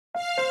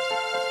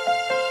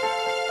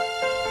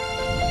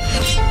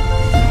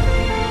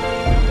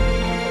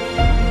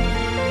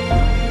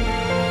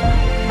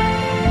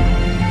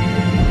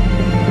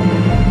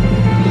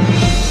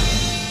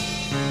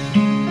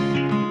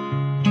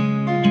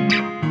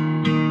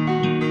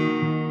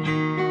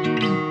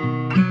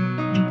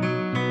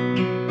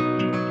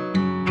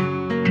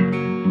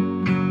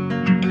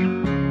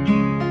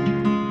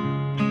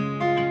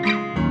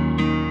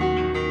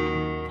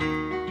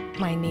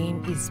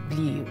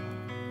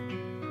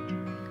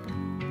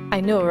I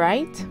know,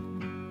 right?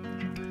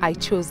 I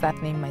chose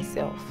that name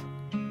myself.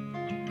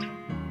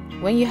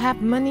 When you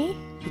have money,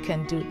 you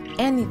can do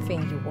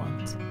anything you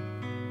want.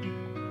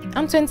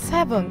 I'm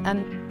 27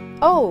 and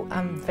oh,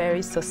 I'm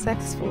very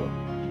successful.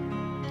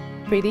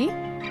 Pretty?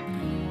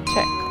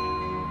 Check.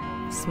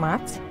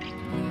 Smart?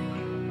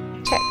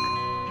 Check.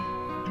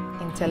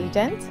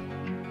 Intelligent?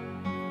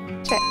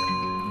 Check.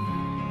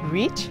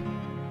 Rich?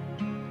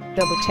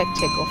 Double check,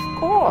 of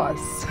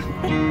course.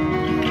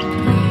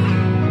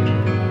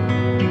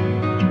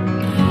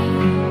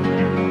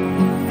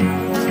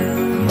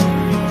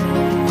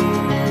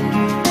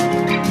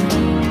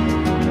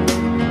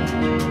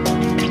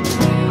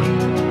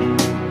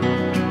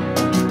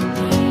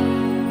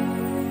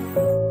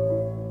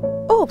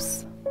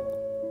 Oops,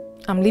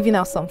 I'm leaving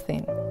out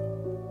something.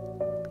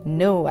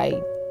 No,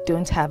 I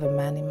don't have a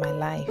man in my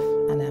life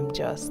and I'm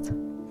just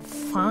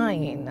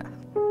fine.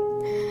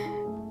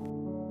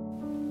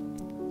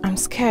 I'm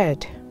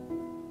scared.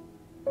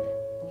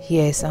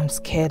 Yes, I'm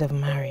scared of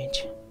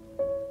marriage.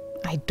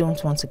 I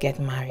don't want to get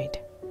married.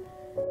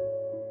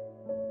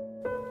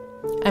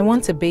 I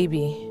want a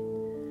baby,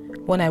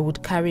 one I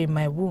would carry in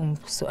my womb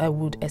so I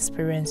would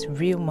experience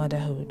real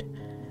motherhood.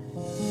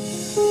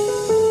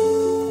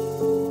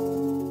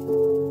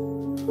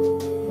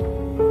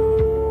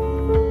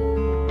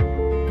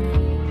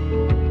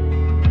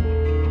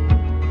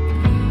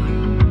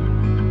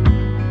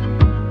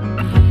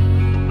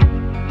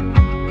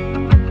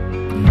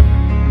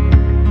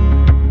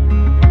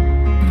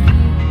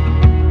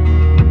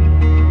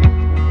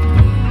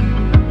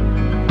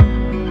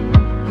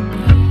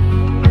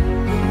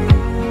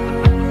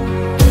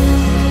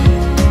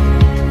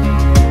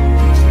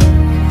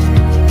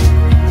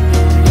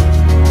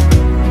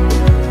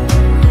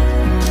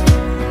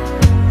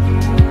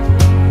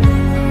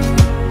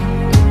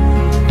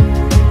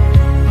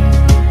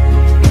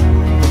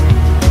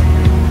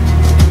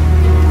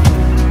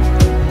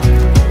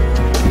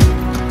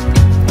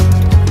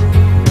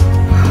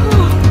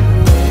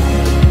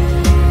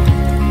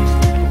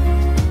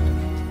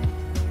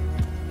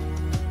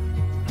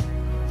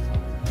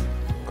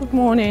 Good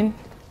morning.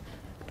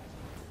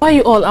 Why are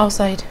you all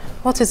outside?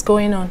 What is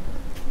going on?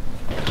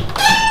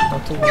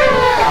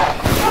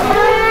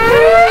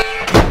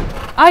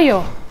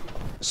 Ayo.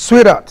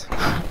 Sweetheart.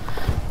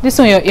 This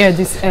one you're here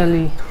this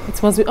early.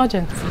 It must be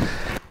urgent.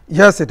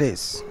 Yes, it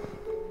is.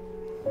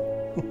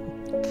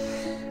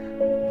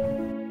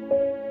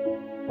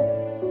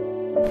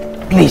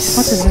 Please.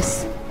 What is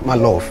this? My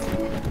love.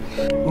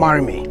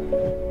 Marry me.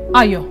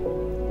 Ayo.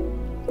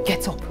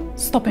 Get up.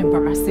 Stop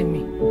embarrassing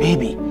me.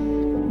 Baby.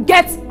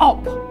 Get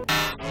up!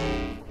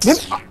 Baby.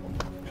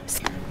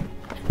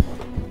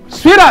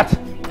 Sweetheart!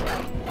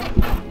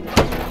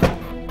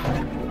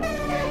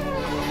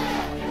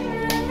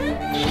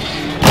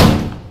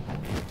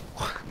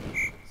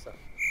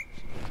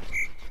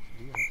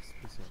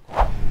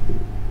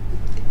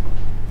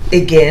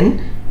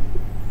 Again?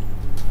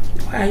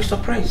 Why are you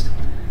surprised?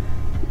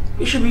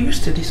 You should be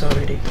used to this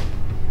already.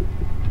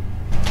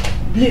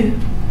 Blue,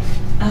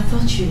 I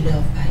thought you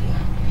loved Ayo.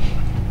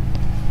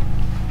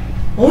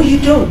 Oh, you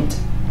don't?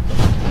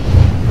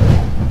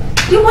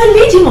 Then why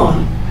lead him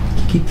on?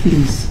 Okay,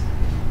 please.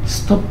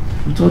 Stop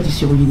with all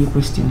these your unique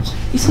questions.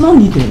 It's not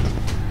needed.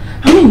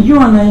 I mean, you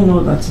and I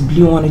know that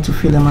Blue wanted to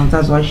feel him and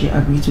that's why she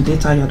agreed to date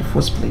Ayo in the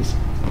first place.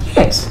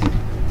 Yes.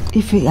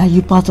 Ife, are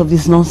you part of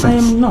this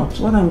nonsense? I am not.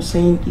 What I'm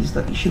saying is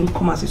that it shouldn't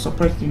come as a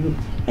surprise to you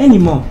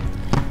anymore.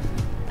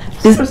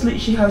 Seriously,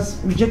 she has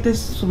rejected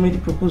so many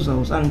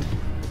proposals and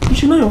you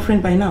should know your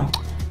friend by now.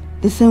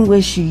 The same way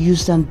she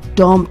used and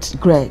dumped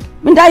Greg.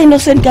 I mean, that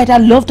innocent guy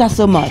that loved her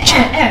so much.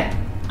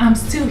 I'm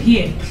still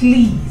here,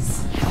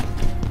 please.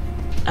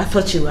 I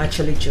thought you were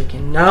actually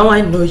joking. Now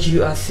I know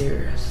you are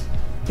serious.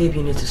 Baby,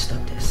 you need to stop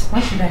this. Why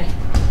should I?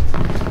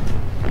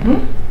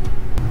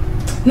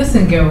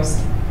 Listen,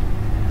 girls.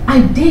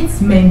 I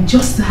date men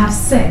just to have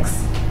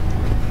sex.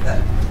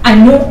 I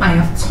know I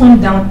have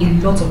turned down a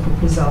lot of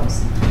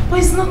proposals, but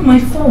it's not my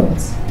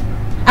fault.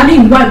 I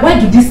mean, why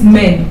do these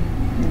men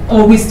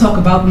always talk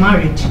about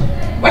marriage?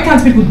 Why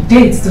can't people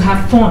date to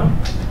have fun?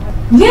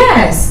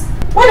 Yes!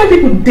 Why don't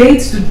people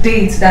date to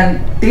date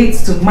than date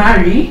to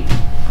marry?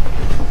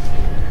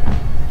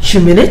 You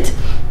mean it?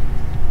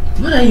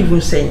 What are you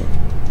even saying?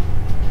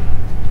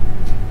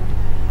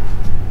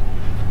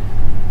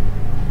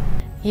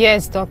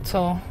 Yes,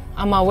 doctor.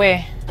 I'm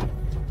aware.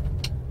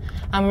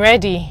 I'm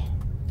ready.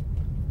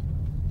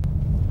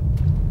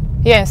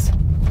 Yes.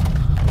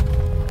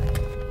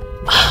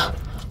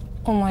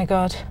 Oh my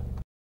God.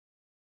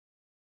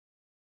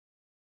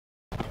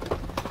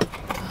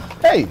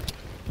 Hey,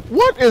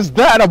 What is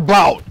that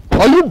about?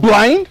 Are you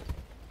blind?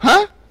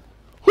 Huh?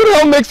 Who the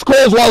hell makes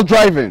calls while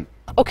driving?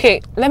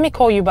 Okay, let me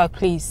call you back,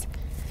 please.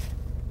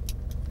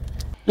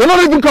 You're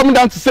not even coming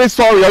down to say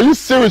sorry. Are you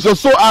serious? You're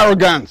so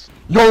arrogant.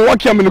 You're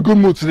lucky I'm in a good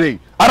mood today.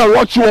 I don't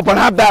watch you up and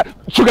have that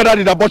sugar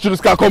daddy that bought you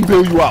this car come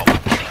bail you out.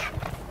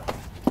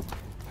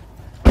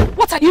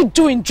 What are you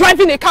doing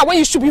driving a car when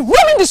you should be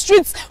roaming the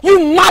streets,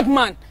 you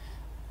madman?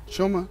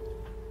 Shoma,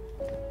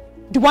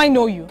 do I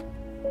know you?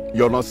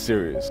 you're not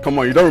serious. Come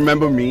on, you don't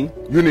remember me?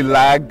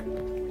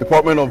 Unilag,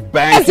 Department of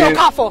Banking. What's your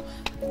car for?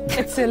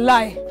 It's a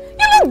lie.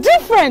 You look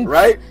different.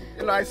 Right?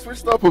 You know, I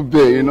switched up a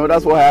bit, you know,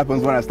 that's what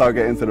happens when I start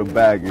getting into the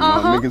bag, you know,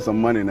 I'm making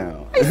some money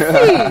now. I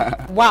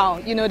see. Wow,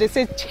 you know, they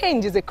say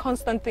change is a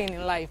constant thing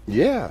in life.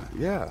 Yeah.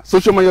 So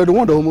Shoma, you're the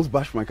one that almost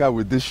bashed my car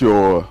with this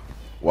your...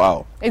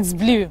 Wow. It's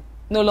blue,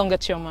 no longer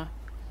Chioma.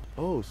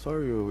 Oh,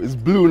 sorry, it's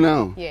blue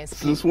now. Yes.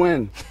 Since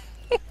when?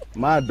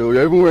 Mad though,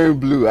 you're even wearing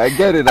blue. I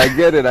get it.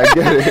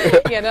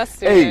 Yeah, that's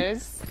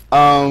serious.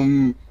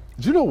 Hey,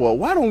 do you know what?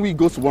 Why don't we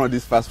go to one of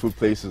these fast food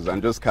places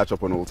and just catch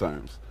up on old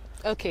times?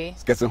 Okay.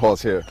 It's getting hot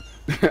here.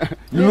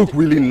 You look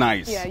really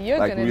nice. Yeah, you're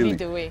like, gonna really. lead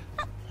the way.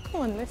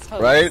 Come on, let's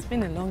hug. Right? It's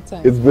been a long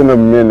time. It's been a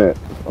minute.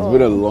 It's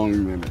been a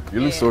long minute.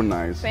 You look so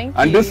nice. Thank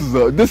and you.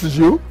 And this is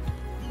you?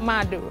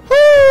 Mado.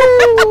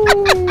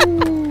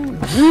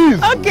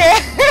 Jeez. Okay.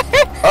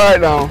 All right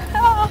now.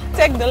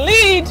 Take the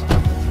lead.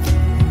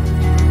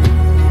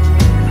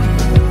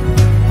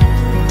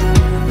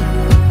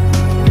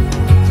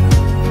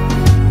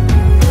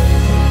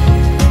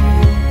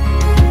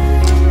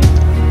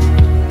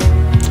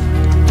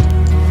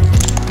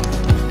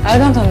 I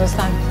don't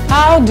understand.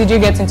 How did you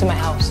get into my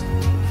house?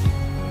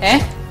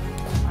 Eh?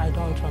 I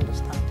don't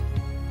understand.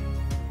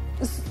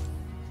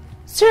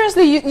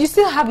 Seriously, you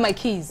still have my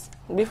keys?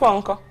 Before,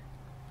 Uncle,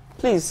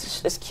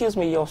 please excuse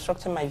me, you're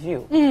obstructing my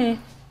view.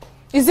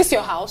 Is this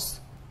your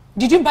house?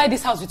 Did you buy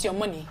this house with your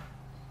money?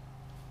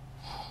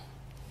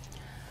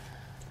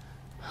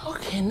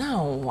 Okay,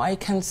 now I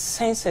can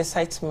sense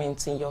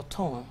excitement in your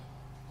tone.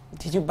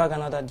 Did you bag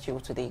another deal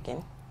today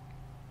again?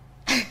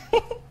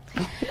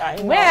 I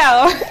know.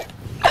 Well,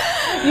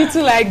 you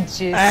two like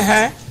gist.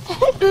 I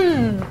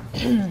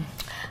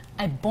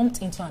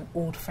bumped into an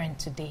old friend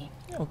today.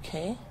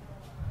 Okay.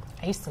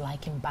 I used to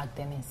like him back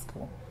then in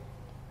school.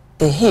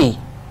 Hey,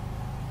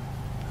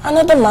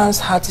 another man's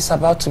heart is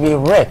about to be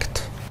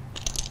wrecked.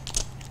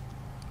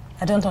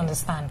 I don't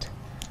understand.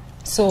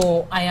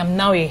 So I am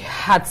now a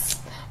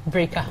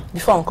heartbreaker.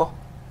 Before, Uncle,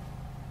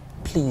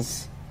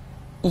 please,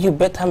 you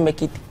better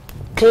make it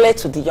clear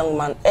to the young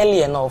man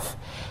early enough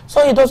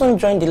so he doesn't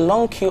join the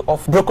long queue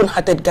of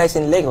broken-hearted guys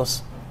in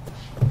Lagos.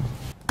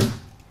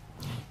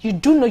 You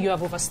do know you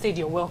have overstayed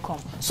your welcome.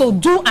 So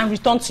do and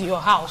return to your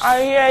house.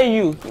 I hear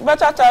you. You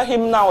better tell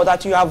him now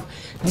that you have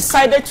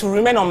decided to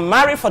remain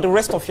unmarried for the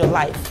rest of your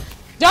life.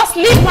 Just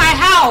leave my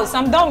house.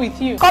 I'm done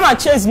with you. Come and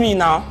chase me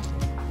now.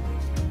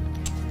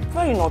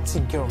 Very naughty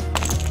girl.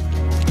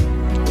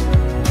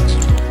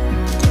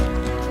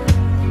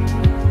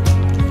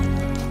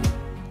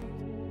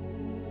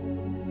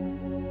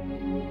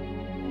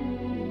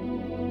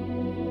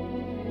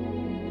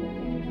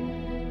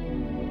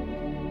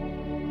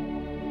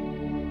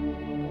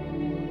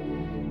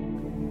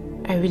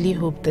 I really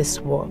hope this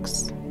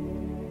works.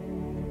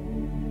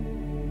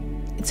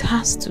 It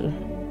has to.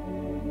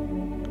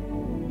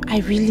 I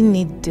really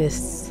need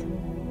this.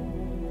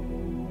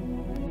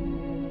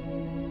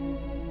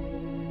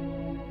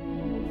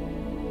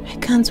 I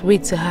can't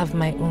wait to have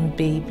my own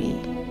baby.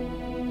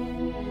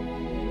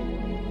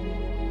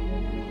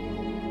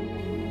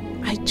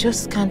 I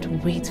just can't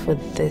wait for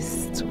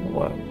this to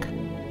work.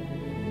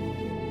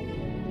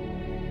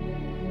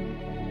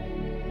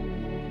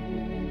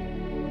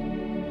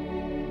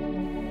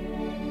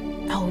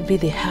 I will be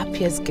the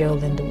happiest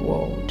girl in the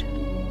world.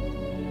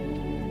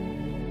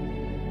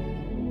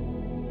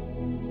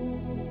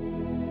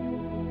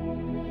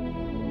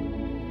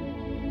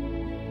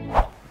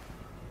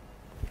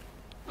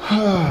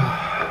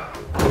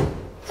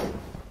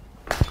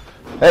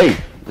 Hey,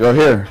 you're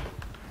here.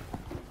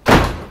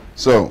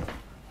 So,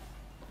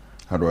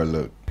 how do I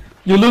look?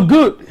 You look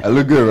good. I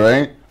look good,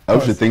 right? I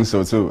hope she thinks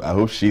so too. I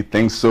hope she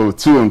thinks so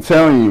too. I'm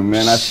telling you,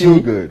 man, I feel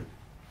good.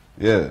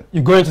 Yeah.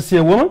 You going to see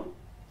a woman?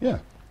 Yeah.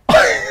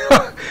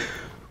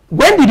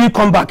 When did you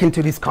come back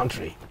into this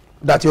country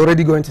that you're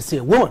already going to see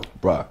a woman?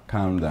 Bruh,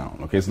 calm down,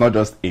 okay? It's not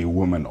just a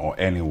woman or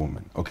any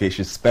woman, okay?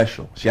 She's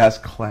special. She has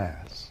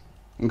class,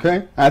 okay?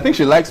 And I think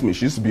she likes me.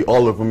 She used to be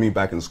all over me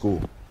back in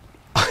school.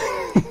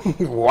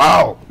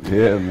 Wow.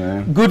 Yeah,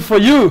 man. Good for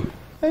you.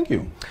 Thank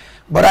you.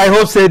 But I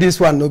hope say this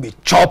one no be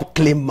chop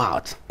clean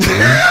mouth. This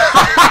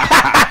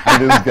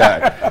guy.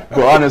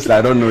 But honestly,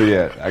 I don't know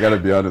yet. I gotta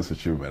be honest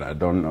with you, man. I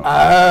don't know.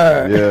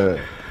 Yeah.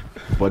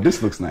 But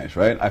this looks nice,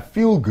 right? I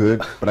feel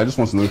good, but I just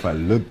want to know if I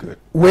look good.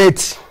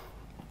 Wait.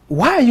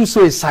 Why are you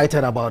so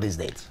excited about this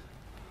date?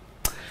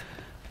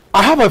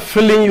 I have a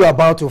feeling you're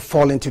about to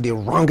fall into the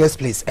wrongest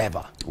place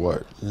ever.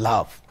 What?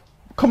 Love.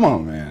 Come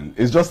on, man.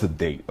 It's just a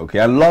date, okay?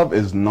 And love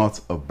is not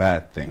a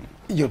bad thing.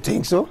 You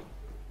think so?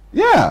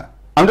 Yeah.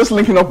 I'm just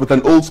linking up with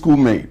an old school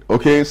mate,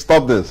 okay?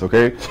 Stop this,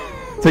 okay?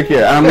 Take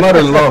care. I'm not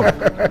in love.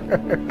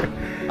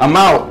 I'm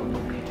out.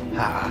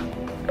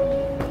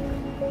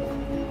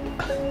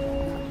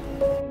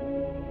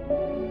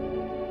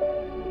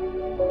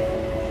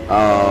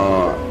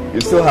 You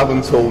still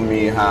haven't told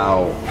me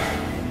how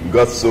you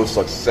got so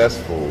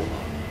successful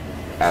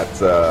at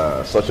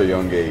such a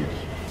young age.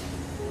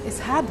 It's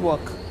hard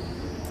work.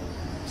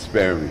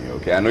 Spare me,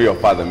 okay? I know your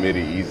father made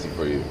it easy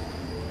for you.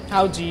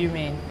 How do you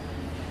mean?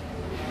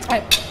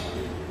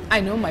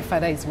 I know my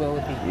father is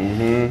wealthy,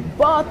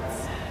 but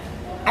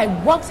I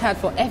worked hard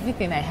for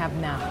everything I have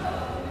now.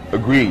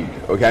 Agreed.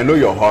 Okay, I know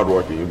you're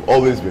hardworking. You've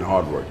always been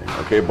hardworking.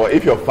 Okay, but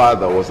if your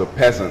father was a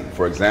peasant,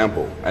 for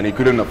example, and he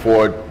couldn't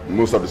afford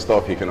most of the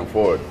stuff he can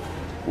afford,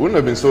 it wouldn't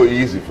have been so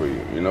easy for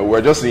you. You know,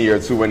 we're just in year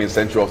 2 when he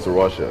sent you off to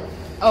Russia.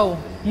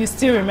 Oh, you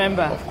still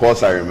remember? Of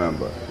course I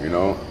remember. You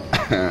know,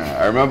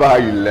 I remember how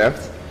you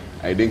left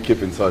and you didn't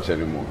keep in touch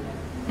anymore.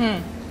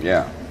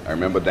 Yeah, I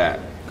remember that.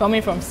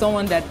 Coming from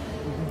someone that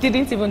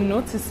didn't even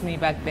notice me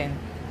back then.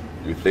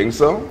 You think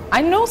so?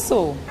 I know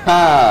so.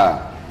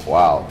 Ha!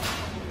 Wow.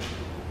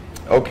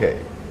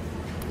 Okay,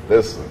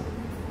 listen,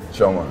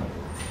 Choma,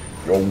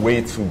 you're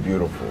way too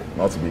beautiful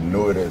not to be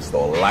noticed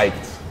or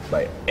liked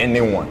by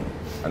anyone,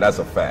 and that's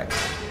a fact,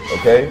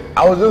 okay?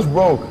 I was just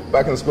broke.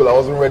 Back in school, I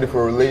wasn't ready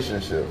for a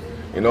relationship.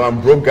 You know,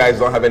 and broke guys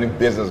don't have any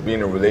business being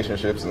in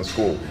relationships in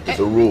school. It's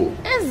a rule.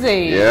 Is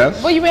it?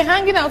 Yes. But you were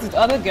hanging out with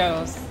other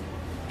girls.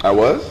 I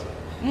was?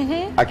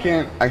 I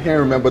can't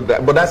remember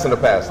that, but that's in the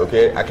past,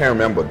 okay? I can't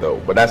remember though,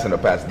 but that's in the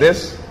past.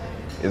 This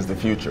is the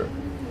future,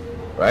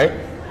 right?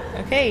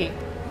 Okay.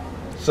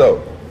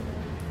 So,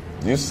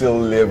 do you still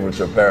live with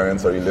your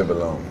parents or you live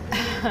alone?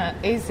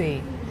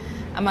 Easy.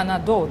 I'm an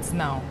adult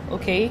now,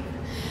 okay?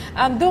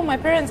 Though my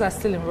parents are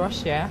still in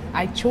Russia,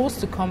 I chose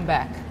to come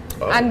back.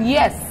 Oh. And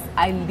yes,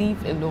 I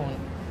live alone.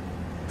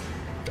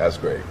 That's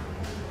great.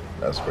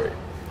 That's great.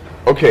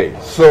 Okay,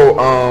 so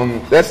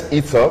let's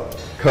eat up,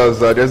 because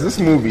there's this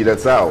movie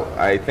that's out.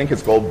 I think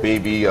it's called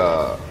Baby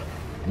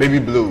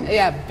Blues.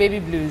 Yeah, Baby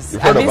Blues.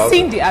 You've heard I've been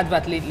seeing it? the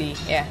advert lately,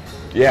 yeah.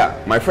 Yeah,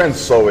 my friend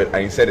saw it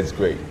and he said it's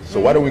great. So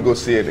why don't we go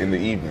see it in the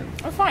evening?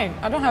 Oh, fine.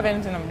 I don't have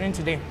anything I'm doing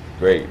today.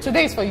 Great.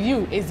 Today is for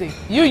you, Izzy.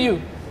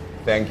 You.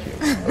 Thank you.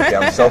 Okay,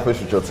 I'm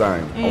selfish with your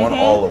time. I want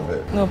all of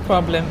it. No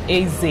problem,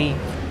 Izzy.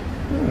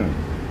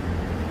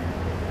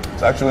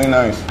 It's actually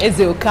nice.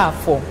 Izzy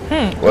Okafo.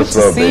 What's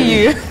good up, to see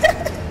baby? you.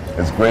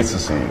 It's great to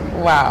see you.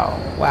 Wow.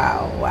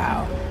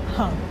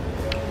 Huh.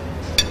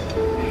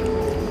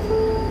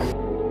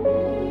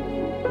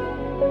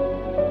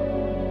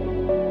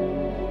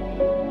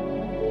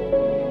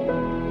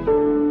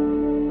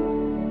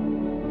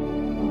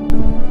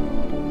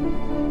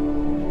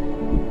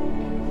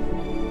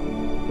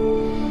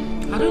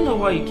 I don't know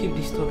why you keep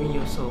disturbing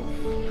yourself.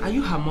 Are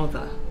you her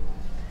mother?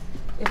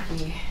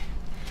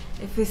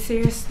 If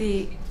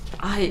seriously,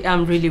 I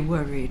am really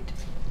worried.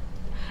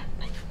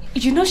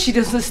 You know she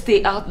doesn't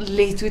stay out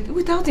late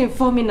without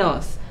informing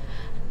us.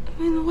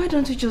 I mean, why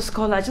don't you just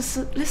call her? Just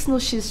let's know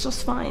she's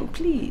just fine,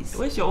 please.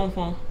 Where's your own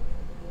phone?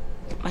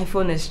 My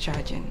phone is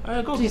charging.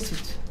 Alright, go get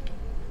it.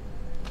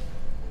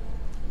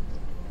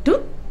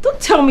 Don't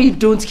tell me you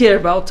don't care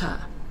about her.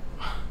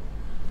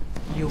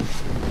 You.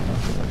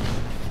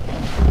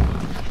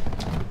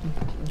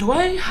 Do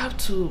I have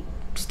to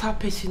start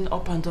pacing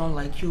up and down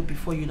like you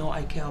before you know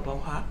I care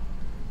about her?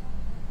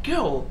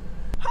 Girl,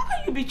 how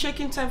can you be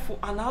checking time for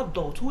an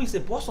adult who is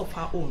the boss of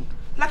her own?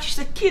 Like she's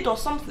a kid or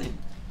something.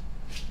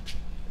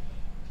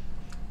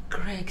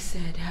 Greg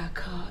said her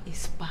car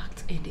is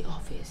parked in the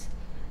office.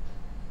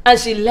 And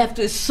she left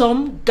with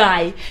some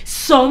guy.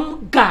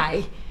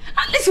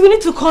 At least we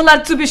need to call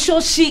her to be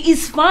sure she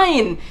is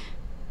fine.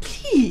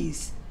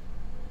 Please.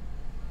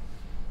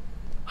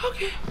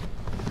 Okay.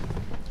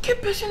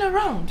 Keep pacing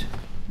around.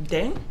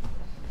 Then?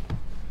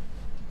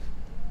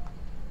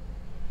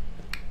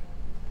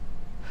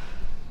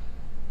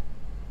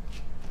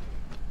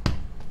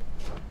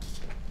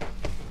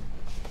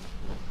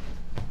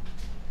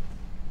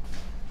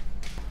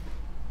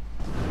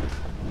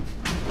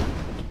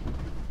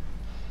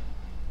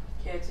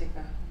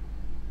 Caretaker.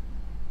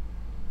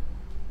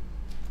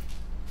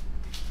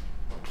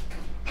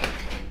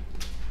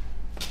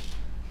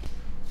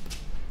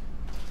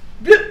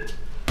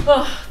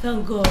 Oh,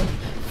 thank God.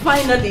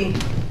 Finally.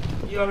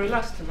 You are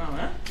relaxed now,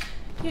 eh?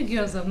 You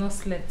girls have not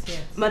slept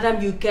yet.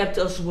 Madam, you kept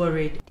us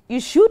worried. You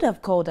should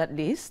have called at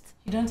least.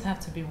 You don't have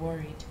to be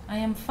worried. I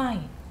am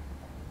fine.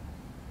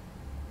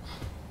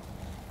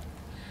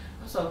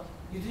 What's up?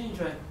 You didn't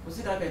drive. Was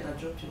it that guy that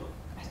dropped you off?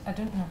 I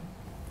don't know.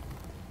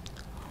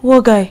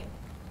 What guy?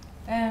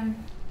 I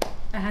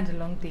had a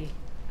long day.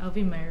 I'll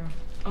be in my room.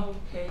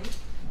 Okay.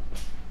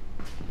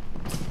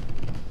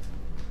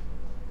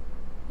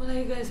 What are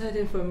you guys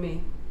hiding from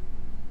me?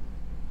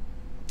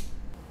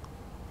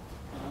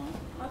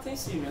 Nothing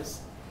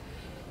serious.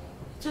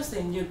 Just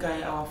a new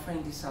guy our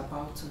friend is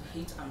about to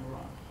hit and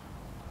run.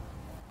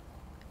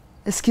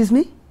 Excuse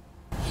me?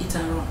 Hit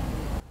and run.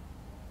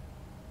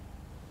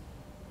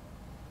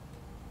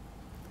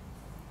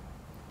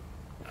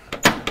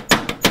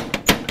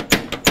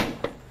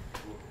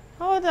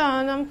 Hold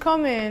on, I'm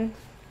coming.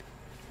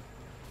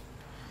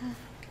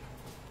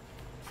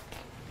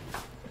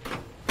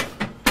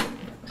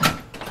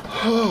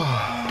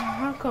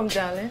 How come,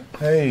 darling?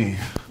 Hey,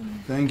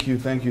 thank you.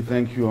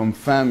 I'm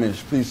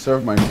famished. Please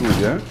serve my food,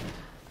 yeah?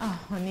 Oh,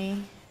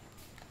 honey.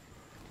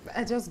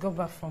 I just got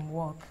back from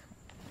work.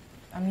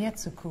 I'm yet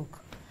to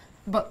cook.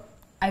 But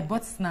I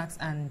bought snacks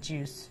and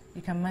juice.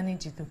 You can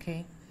manage it,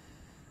 okay?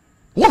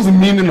 What's the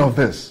meaning of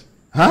this?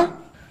 Huh?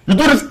 You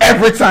do this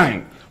every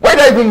time. Why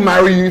did I even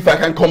marry you if I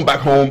can't come back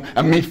home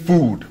and make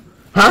food?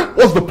 Huh?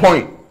 What's the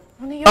point?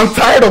 Honey, I'm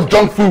tired of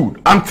junk food.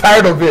 I'm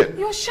tired of it.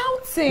 You're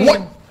shouting.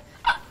 What?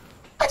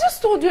 I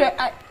just told you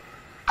I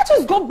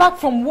just got back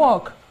from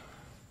work.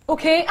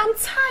 Okay? I'm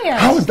tired.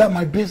 How is that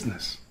my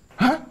business?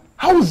 Huh?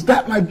 How is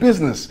that my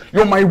business?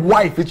 You're my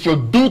wife. It's your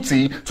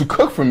duty to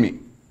cook for me.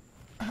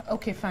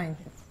 Okay, fine.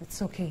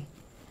 It's okay.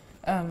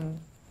 I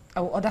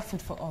will order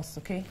food for us,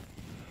 okay?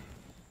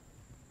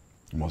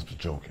 You must be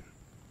joking.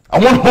 I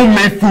want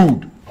homemade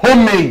food.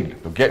 Homemade.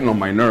 You're getting on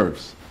my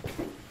nerves.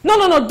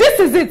 No. This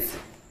is it.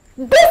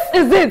 This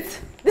is it.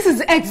 This is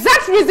the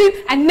exact reason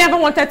I never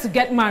wanted to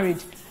get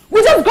married.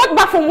 We just got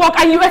back from work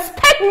and you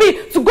expect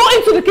me to go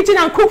into the kitchen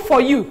and cook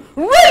for you.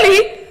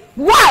 Really?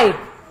 Why?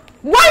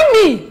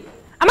 Why me?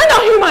 Am I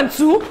not human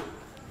too?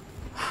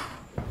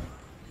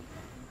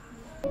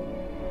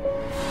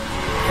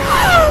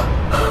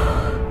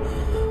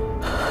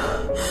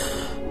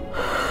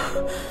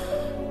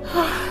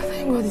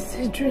 Thank God it's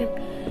a dream.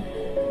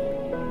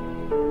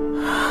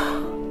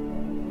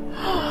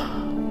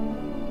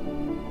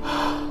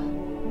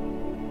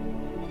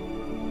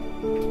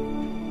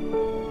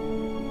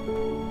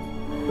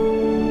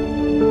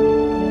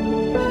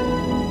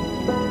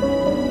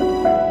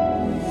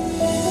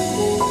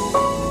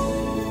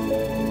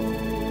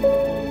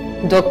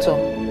 Doctor,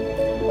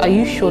 are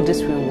you sure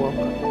this will work?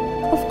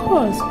 Of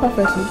course,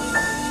 perfectly.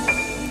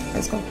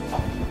 Let's go.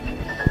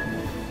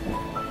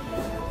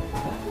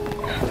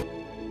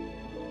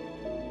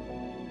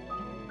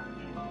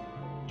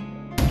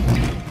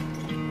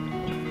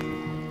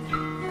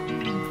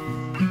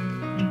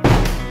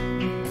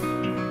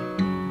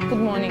 Good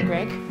morning,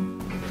 Greg.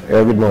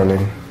 Yeah, good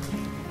morning.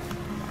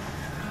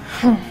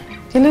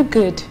 You look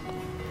good.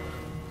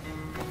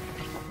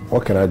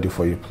 What can I do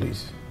for you,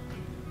 please?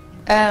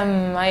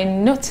 I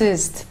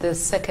noticed the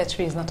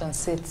secretary is not on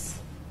seats.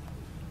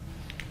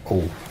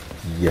 Oh,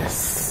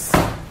 yes.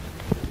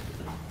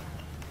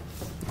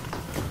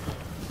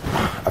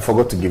 I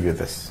forgot to give you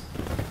this.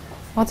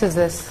 What is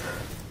this?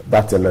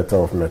 That's a letter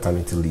of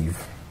maternity leave.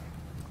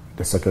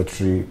 The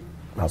secretary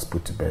has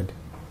put to bed.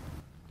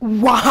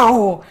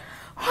 Wow!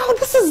 Wow,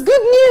 this is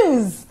good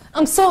news!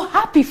 I'm so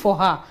happy for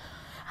her.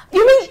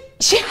 You mean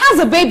she has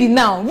a baby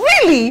now?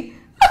 Really?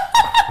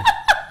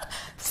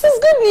 This is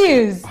good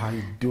news.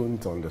 I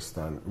don't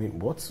understand. I mean,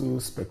 what's so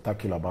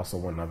spectacular about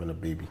someone having a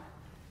baby?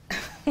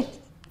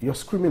 You're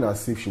screaming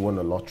as if she won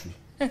a lottery.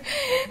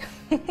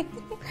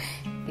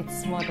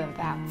 It's more than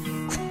that.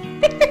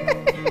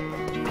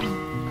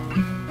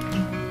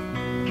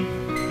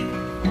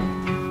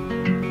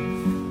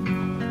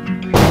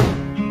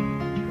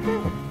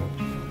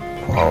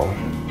 Wow.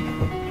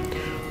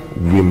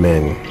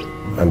 Women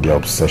and their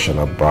obsession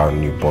about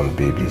newborn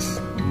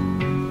babies.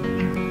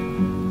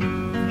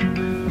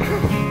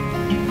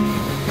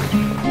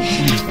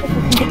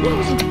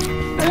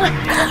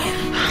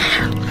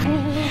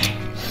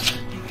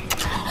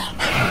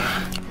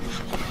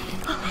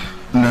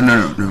 No.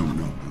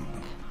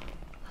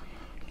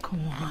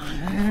 Come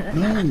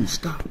on. No,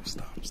 stop.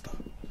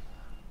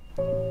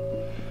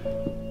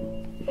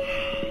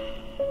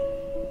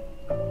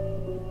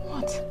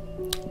 What?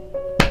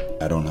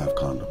 I don't have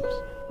condoms.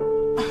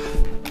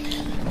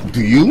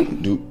 Do you?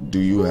 Do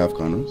you have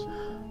condoms?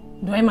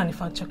 Do I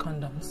manufacture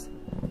condoms?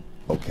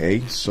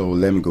 Okay, so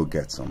let me go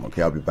get some.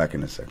 Okay, I'll be back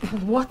in a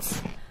second.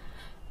 What?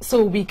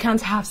 So we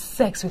can't have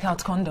sex without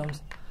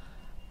condoms?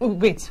 Oh,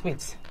 wait.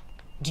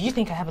 Do you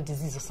think I have a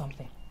disease or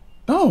something?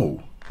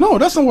 No,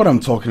 that's not what I'm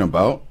talking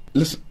about.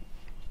 Listen,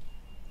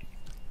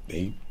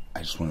 babe, I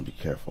just want to be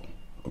careful,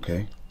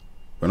 okay?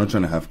 We're not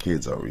trying to have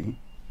kids, are we?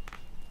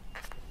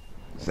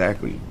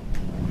 Exactly.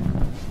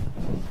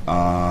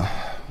 I'll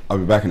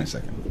be back in a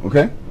second,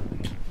 okay?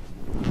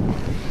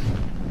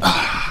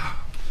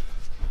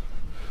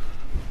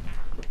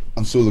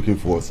 I'm so looking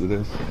forward to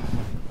this.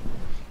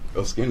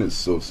 Your skin is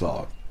so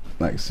soft.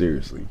 Like,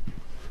 seriously.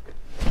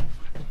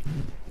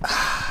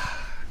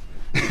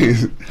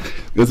 It's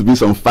going to be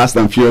some fast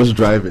and furious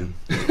driving.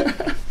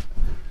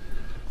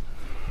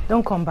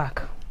 Don't come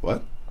back.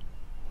 What?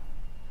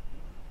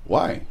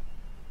 Why?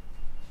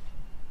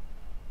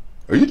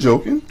 Are you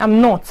joking?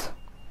 I'm not.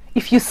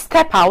 If you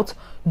step out,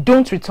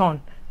 don't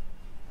return.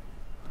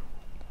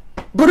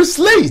 But it's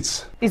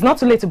late. It's not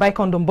too late to buy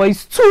condom, but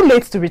it's too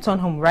late to return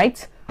home,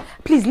 right?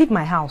 Please leave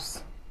my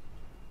house.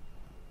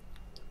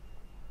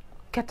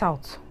 Get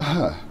out.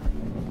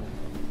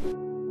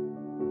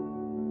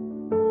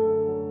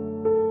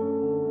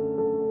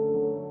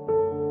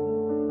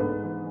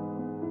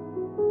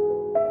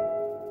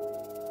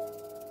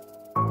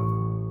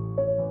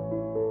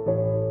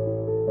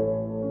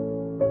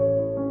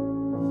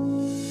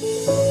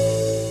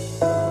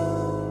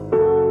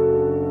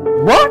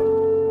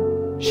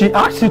 She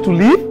asked you to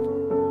leave?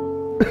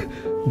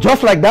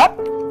 Just like that?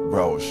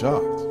 Bro, I was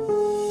shocked.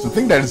 To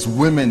think that it's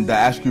women that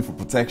ask you for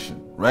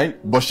protection, right?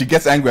 But she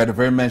gets angry at the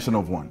very mention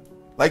of one.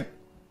 Like,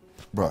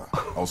 bro,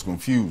 I was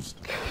confused.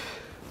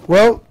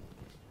 Well,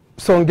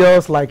 some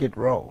girls like it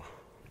raw.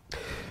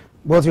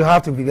 But you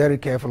have to be very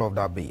careful of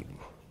that baby.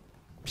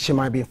 She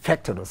might be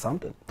infected or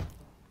something.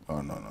 Oh,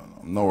 no.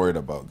 I'm not worried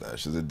about that.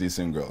 She's a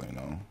decent girl, you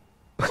know.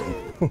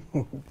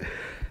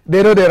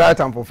 They know the right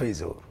time for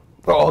face. Oh,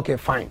 okay,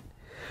 fine.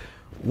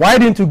 Why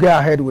didn't you go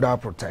ahead without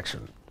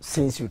protection,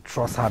 since you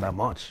trust her that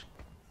much?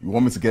 You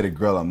want me to get a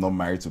girl I'm not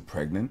married to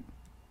pregnant?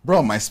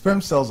 Bro, my sperm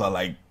cells are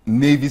like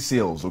Navy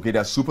SEALs, okay?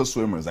 They're super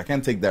swimmers. I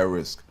can't take that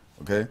risk,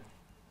 okay?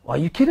 Are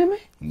you kidding me?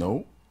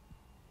 No.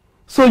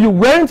 So you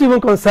weren't even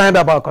concerned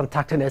about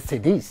contacting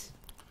STDs?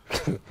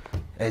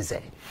 Eze.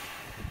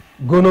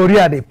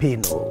 Gonorrhea they pay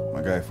no.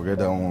 My guy, forget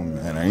that one,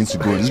 man. I need to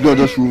go. This girl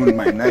just ruined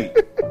my night.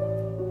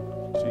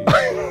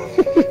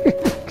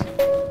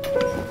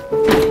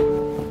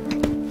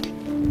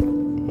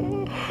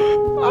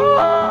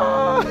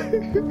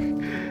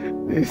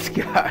 This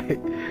guy.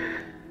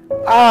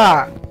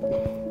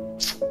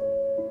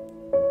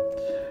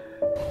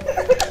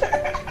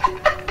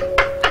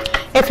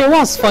 If it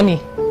was funny.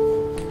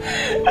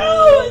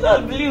 Oh, it's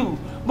not blue.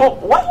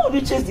 But why would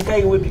you chase the guy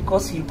away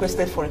because he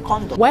requested for a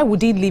condom? Why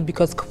would he leave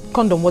because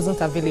condom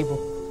wasn't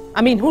available?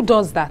 I mean, who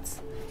does that?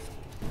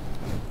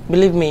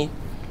 Believe me,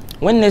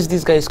 when next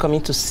this guy is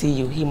coming to see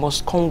you, he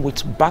must come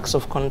with bags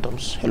of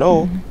condoms.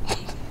 Hello?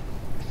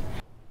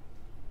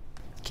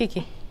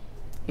 Kiki,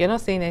 you're not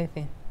saying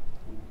anything.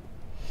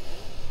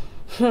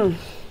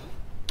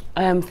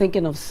 I am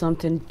thinking of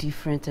something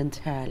different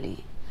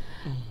entirely.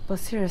 But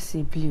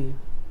seriously, Blue,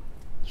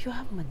 you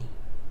have money.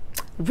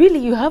 Really,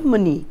 you have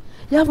money.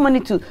 You have money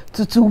to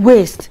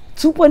waste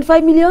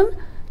 2.5 million?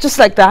 Just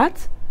like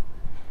that?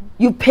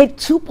 You paid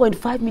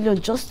 2.5 million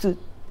just to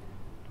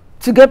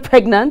get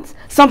pregnant?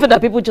 Something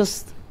that people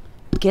just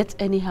get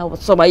anyhow.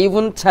 Some are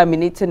even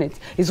terminating it.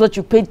 Is what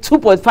you paid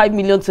 2.5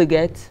 million to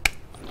get?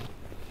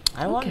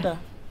 I wonder.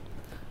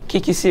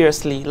 Kiki,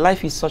 seriously,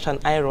 life is such an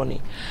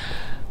irony.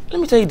 Let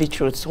me tell you the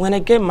truth. When I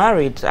get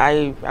married,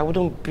 I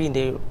wouldn't be in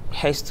the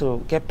haste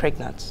to get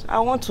pregnant. I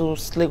want to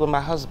sleep with my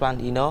husband,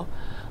 you know.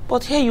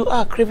 But here you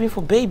are craving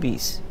for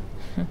babies.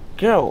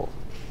 Girl.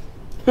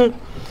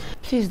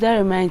 Please, that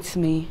reminds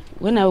me.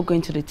 When are we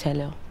going to the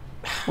tailor?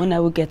 When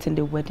are we getting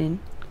the wedding?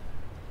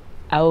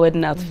 Our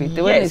wedding outfit.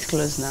 The wedding is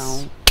closed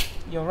now.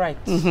 You're right.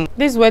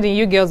 This wedding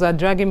you girls are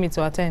dragging me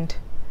to attend.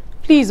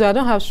 Please, I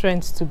don't have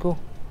strength to go.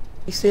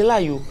 It's a lie,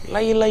 you.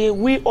 Lie.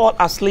 We all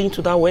are slaying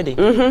to that wedding.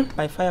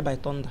 By fire, by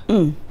thunder.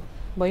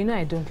 But you know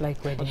I don't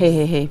like weddings.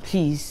 Hey,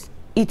 please.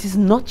 It is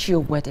not your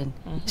wedding.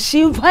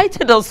 She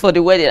invited us for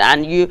the wedding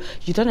and you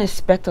don't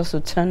expect us to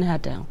turn her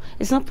down.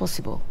 It's not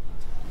possible.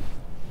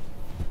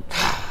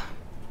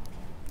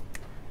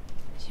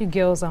 You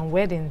girls and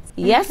weddings.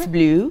 Yes,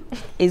 Blue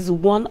is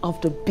one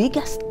of the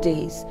biggest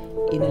days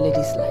in a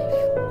lady's life.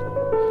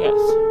 Yes.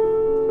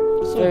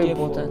 So Very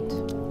therefore,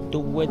 important. The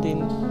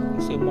wedding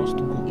is a must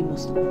go. It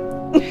must go.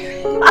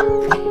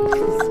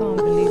 It's so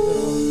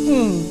unbelievable.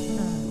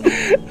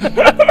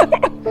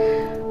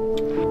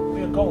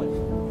 We are going.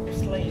 We're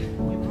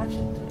slaying. We're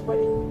marching to the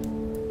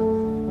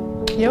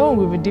wedding. Your own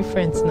will be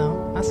different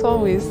now, as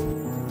always.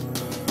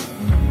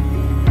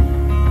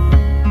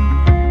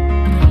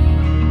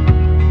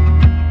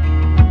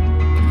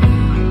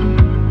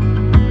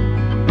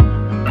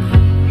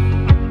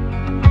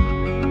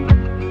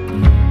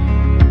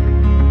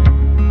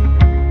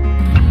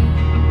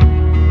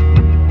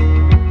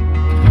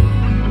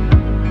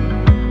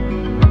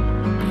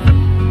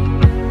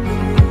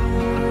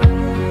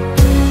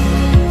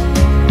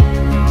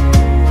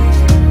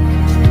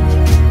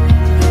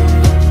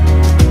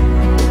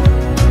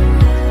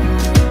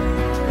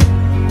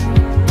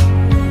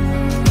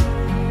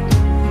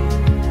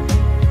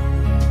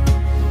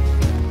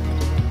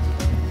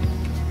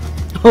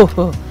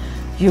 Oh,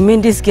 you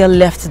mean this girl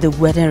left the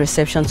wedding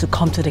reception to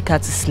come to the car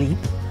to sleep?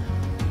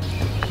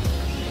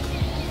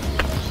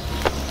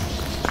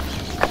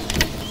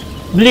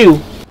 Blue.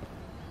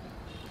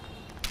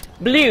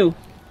 Blue.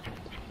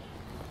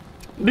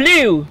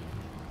 Blue.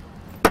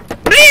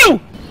 Blue!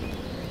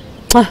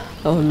 Oh,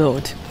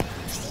 Lord.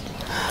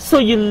 So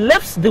you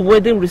left the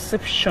wedding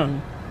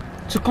reception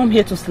to come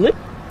here to sleep?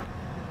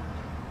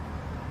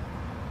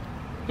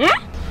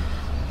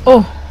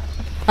 Oh,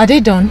 are they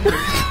done?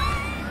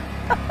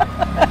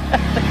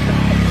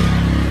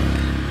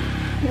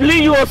 Blue,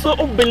 you are so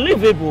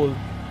unbelievable.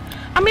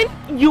 I mean,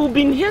 you've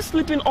been here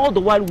sleeping all the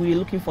while we were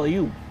looking for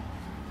you.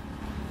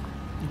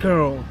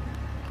 Girl,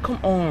 come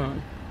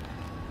on.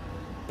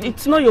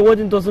 It's not your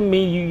wedding doesn't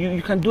mean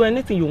you can do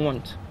anything you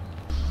want.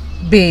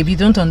 Babe, you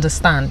don't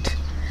understand.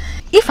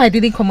 If I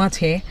didn't come out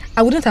here,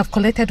 I wouldn't have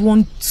collected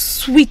one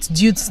sweet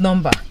dude's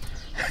number.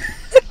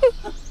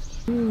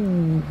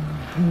 You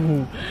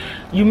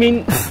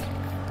mean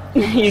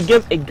you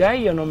gave a guy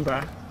your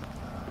number?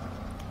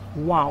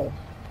 Wow.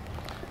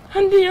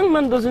 And the young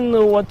man doesn't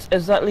know what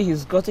exactly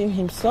he's gotten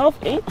himself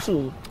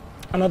into.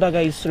 another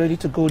guy is ready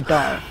to go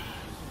down.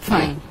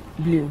 Fine,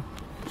 Blue,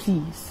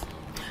 please.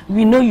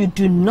 We know you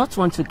do not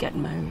want to get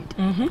married.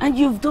 And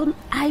you've done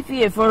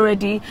IVF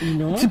already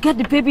to get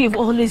the baby you've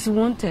always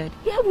wanted.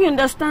 Yeah, we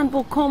understand,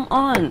 but come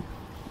on.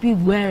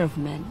 Beware of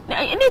men.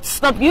 You need to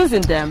stop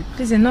using them.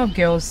 Please, enough,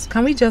 girls.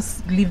 Can we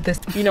just leave this?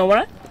 You know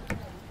what?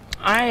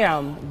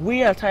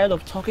 We are tired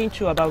of talking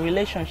to you about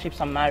relationships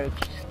and marriage.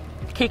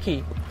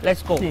 Kiki,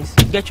 let's go. Please,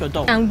 get your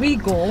dog. And we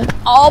go.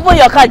 Open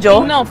your car,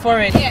 Joe. No, for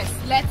it. Yes,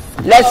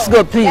 Let's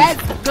go, please.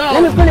 Let's go.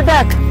 Let me pull it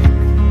back.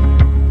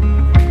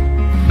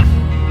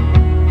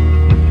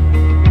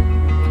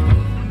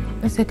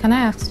 Listen, can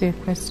I ask you a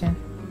question?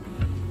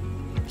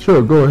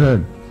 Sure, go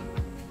ahead.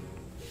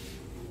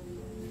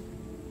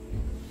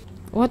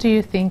 What do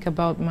you think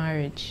about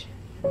marriage?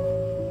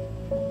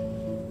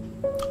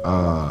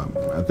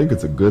 I think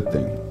it's a good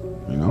thing,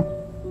 you know?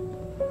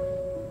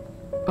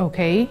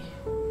 Okay.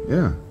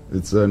 Yeah,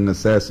 it's a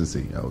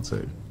necessity, I would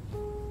say.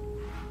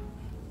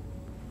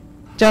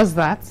 Just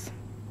that?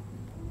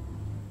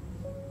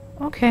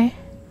 Okay.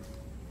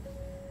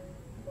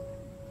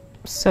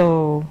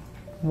 So,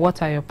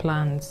 what are your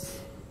plans?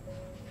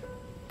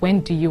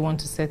 When do you want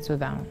to settle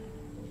down?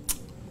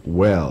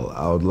 Well,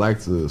 I would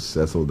like to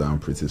settle down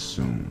pretty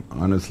soon.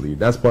 Honestly,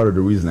 that's part of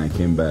the reason I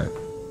came back,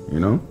 you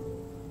know?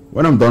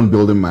 When I'm done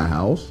building my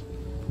house,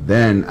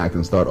 then I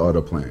can start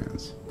other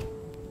plans.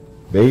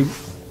 Babe,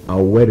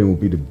 our wedding will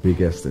be the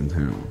biggest in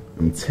town.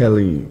 I'm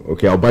telling you,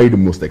 okay? I'll buy you the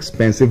most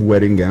expensive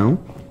wedding gown,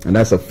 and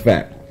that's a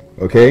fact,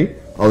 okay?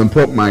 I'll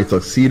import my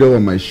tuxedo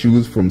and my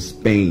shoes from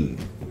Spain.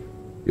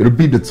 It'll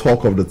be the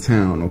talk of the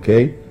town,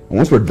 okay? And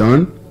once we're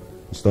done,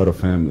 we'll start a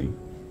family.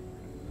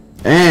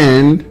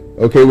 And,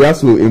 okay, we have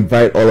to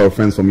invite all our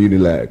friends from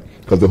Unilag,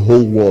 because the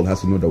whole world has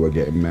to know that we're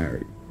getting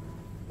married.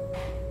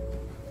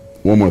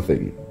 One more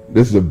thing.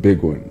 This is a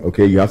big one,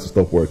 okay? You have to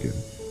stop working.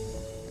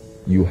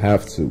 You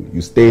have to. You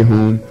stay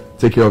home,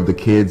 take care of the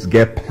kids,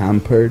 get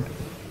pampered,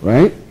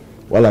 right?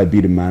 While I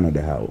be the man of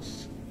the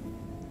house.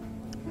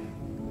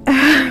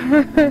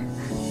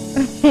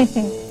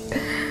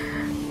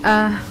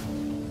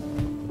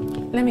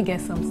 Let me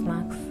get some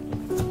snacks.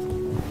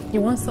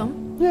 You want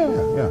some?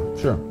 Yeah,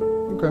 sure.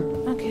 Okay.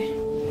 Okay.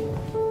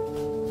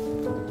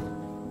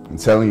 I'm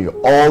telling you,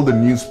 all the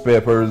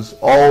newspapers,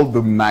 all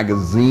the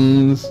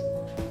magazines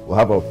will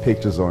have our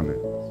pictures on it.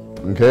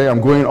 Okay?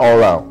 I'm going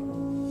all out.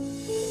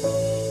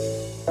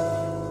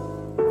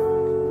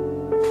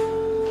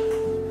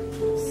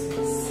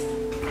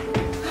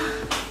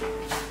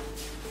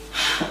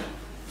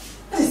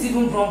 What is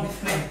even wrong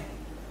with men?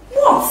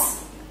 What?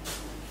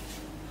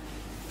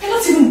 We're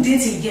not even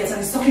dating yet and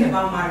he's talking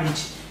about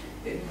marriage.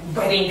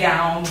 Wedding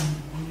gown,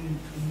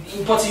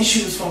 importing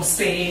shoes from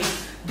Spain,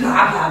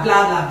 blah, blah,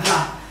 blah, blah,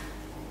 blah.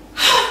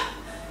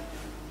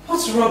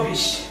 What's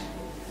rubbish?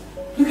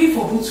 Looking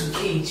for who to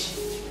cage.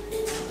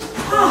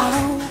 How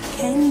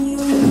can you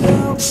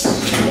know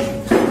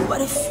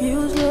what it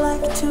feels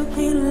like to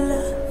be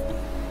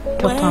loved?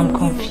 Doctor, I'm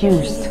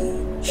confused.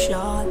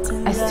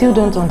 I still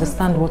don't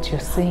understand what you're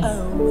saying.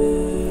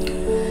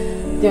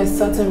 There's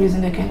certain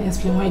reason I can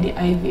explain why the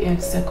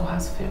IVF cycle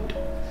has failed.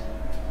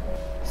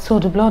 So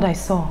the blood I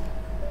saw,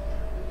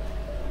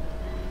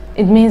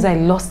 it means I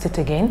lost it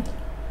again?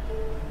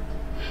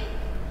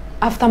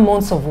 After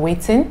months of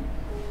waiting?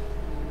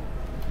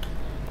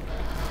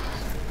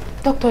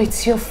 Doctor,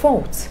 it's your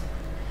fault.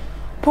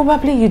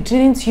 Probably you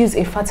didn't use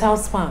a fertile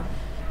sperm.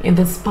 If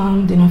the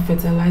sperm did not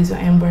fertilize your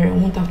embryo, it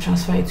won't have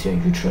transferred to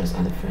your uterus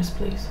at the first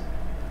place.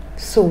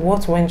 So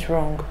what went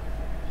wrong?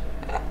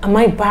 Am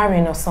I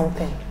barren or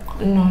something?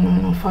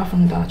 No, far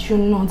from that. You're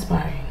not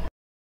barren.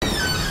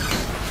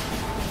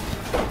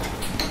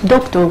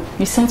 Doctor,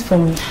 you sent for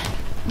me.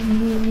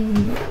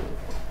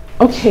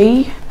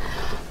 Okay.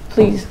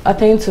 Please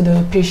attend to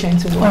the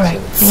patient. All right.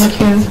 Thank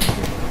you.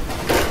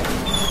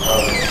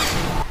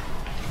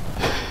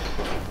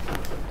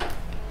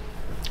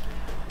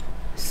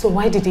 So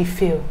why did he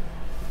fail?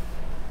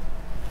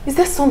 Is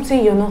there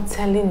something you're not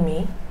telling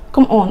me?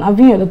 Come on, I've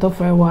been your doctor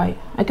for a while.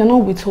 I cannot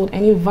withhold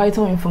any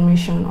vital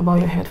information about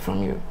your health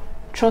from you.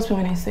 Trust me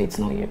when I say it's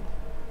not you.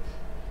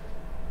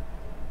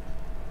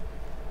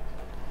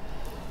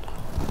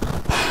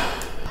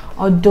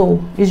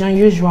 Although it's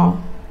unusual,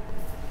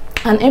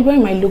 an embryo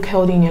might look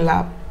healthy in your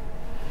lab,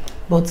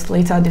 but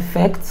later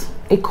defects,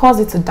 it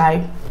causes it to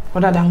die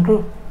rather than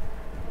grow.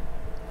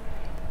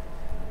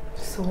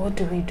 So what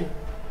do we do?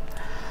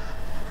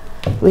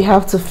 We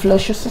have to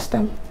flush your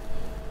system.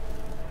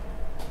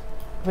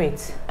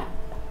 Wait.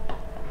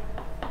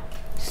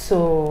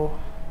 So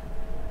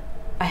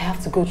I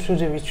have to go through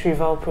the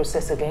retrieval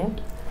process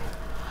again?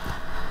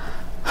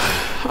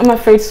 I'm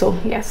afraid so,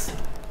 yes.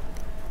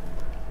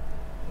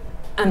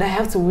 And I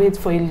have to wait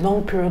for a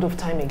long period of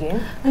time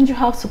again? And you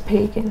have to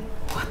pay again.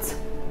 What?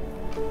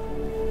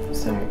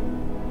 Sorry.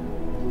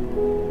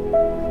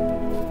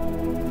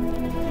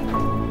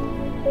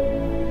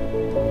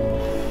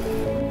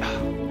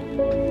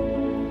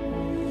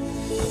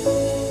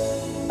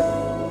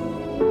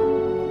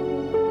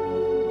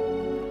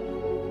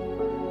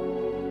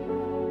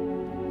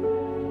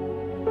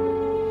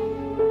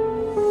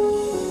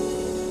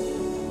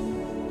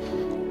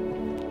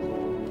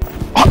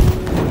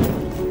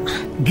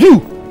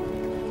 You!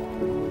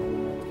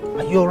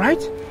 Are you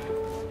alright?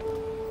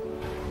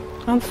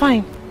 I'm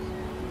fine.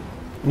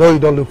 No, you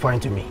don't look fine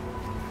to me.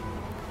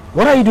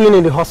 What are you doing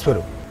in the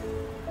hospital?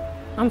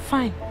 I'm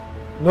fine.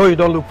 No, you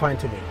don't look fine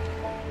to me.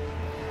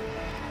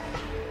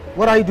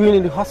 What are you doing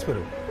in the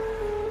hospital?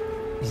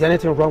 Is there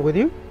anything wrong with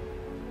you?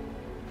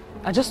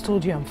 I just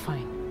told you I'm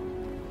fine.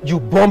 You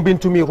bump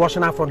into me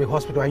rushing out from the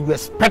hospital and you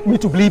expect me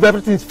to believe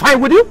everything's fine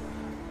with you?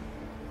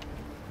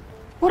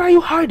 What are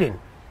you hiding?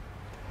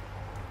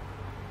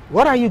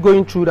 What are you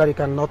going through that you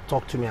cannot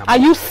talk to me about? Are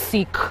you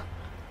sick?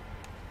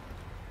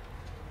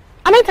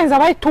 How many times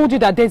have I told you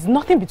that there's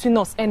nothing between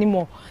us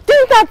anymore?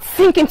 Didn't that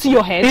sink into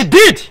your head? It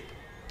did!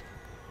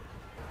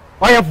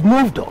 I have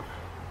moved on.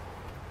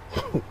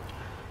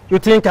 You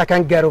think I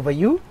can get over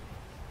you?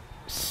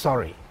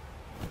 Sorry,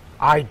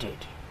 I did.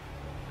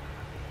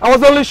 I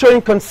was only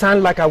showing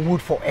concern like I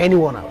would for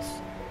anyone else.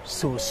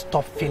 So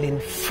stop feeling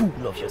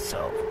full of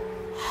yourself.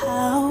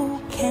 How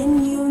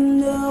can you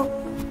know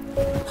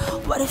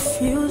what it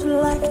feels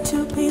like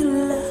to be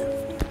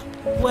loved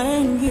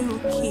when you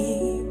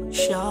keep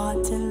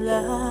shorting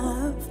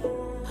love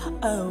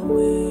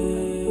away?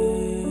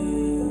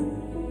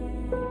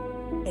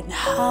 And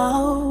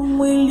how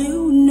will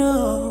you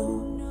know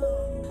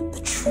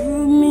the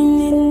true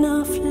meaning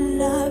of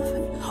love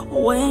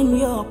when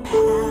your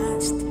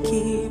past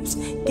keeps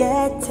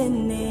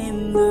getting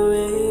in the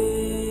way?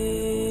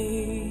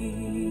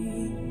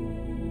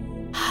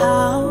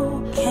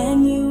 How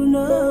can you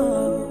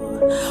know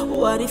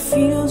what it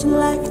feels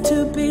like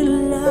to be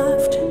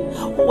loved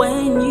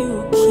when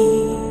you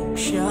keep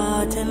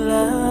shorting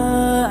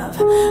love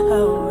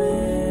away?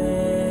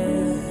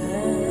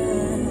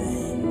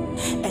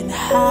 And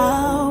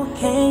how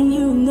can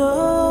you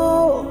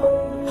know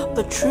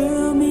the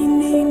true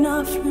meaning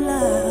of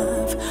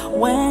love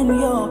when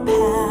your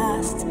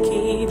past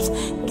keeps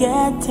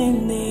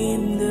getting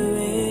in the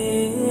way?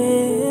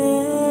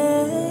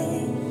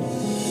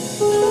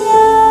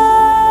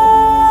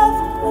 Love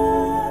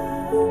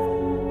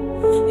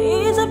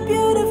is a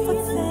beautiful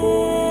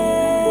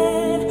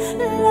thing.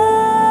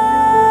 Love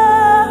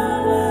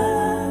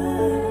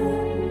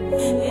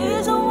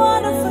is a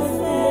wonderful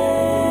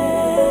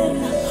thing.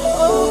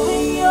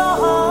 Open your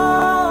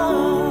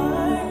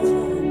heart.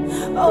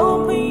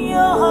 Open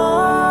your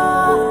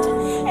heart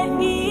and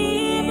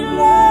give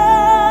love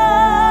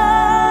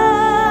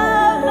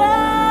a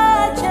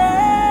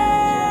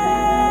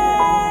chance.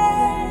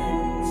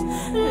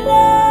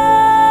 Love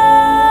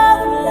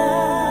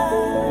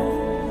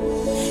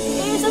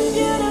is a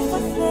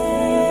beautiful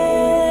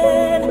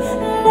thing.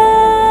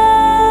 Love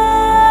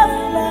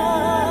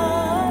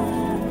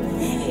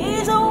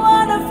is a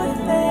wonderful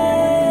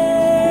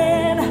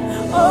thing.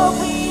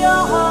 Open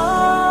your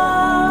heart.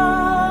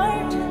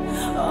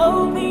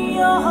 Open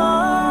your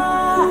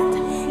heart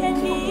and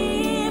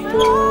give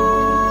love.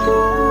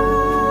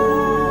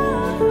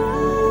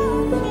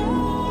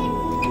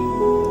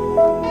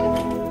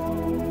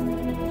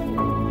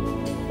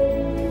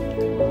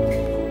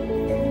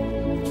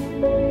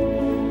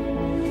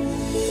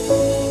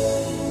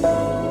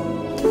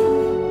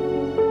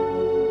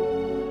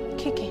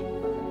 Kiki.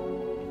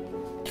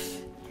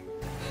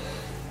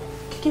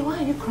 Kiki, why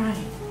are you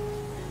crying?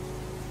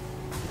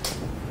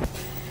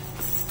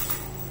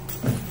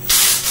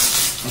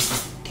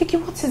 Kiki,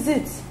 what is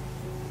it?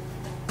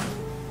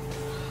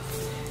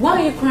 Why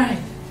are you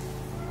crying?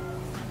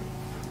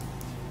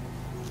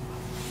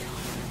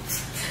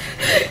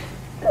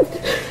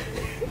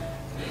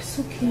 It's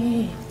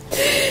okay.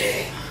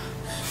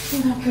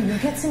 What happened? You're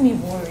getting me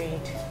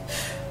worried.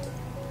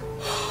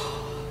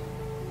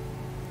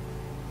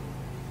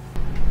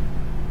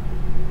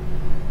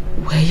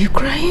 Were you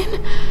crying?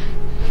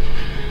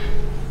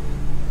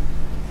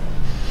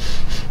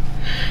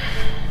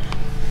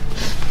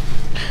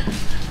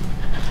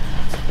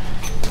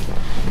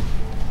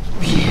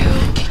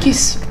 Kiki,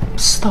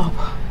 stop.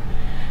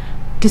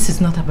 This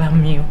is not about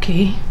me,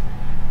 okay?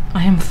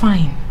 I am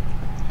fine.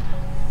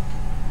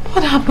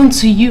 What happened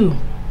to you?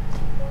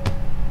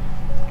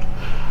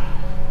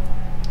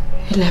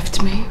 He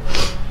left me.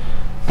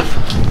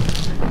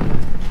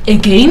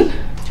 Again?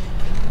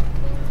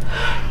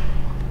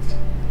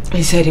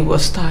 He said he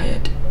was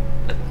tired.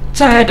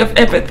 Tired of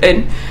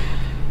everything.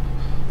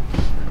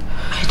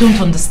 I don't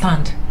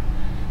understand.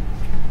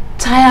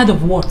 Tired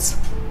of what?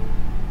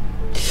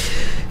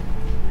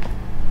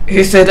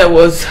 He said I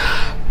was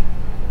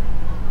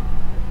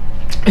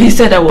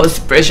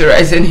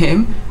pressurizing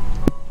him.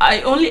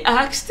 I only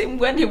asked him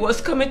when he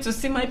was coming to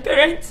see my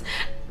parents,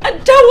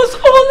 and that was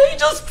all. He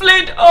just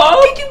played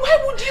off. Kiki, why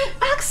would you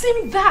ask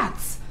him that?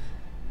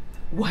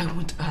 Why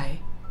would I?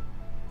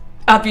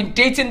 I've been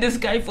dating this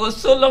guy for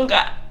so long.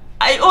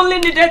 I only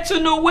needed to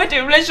know where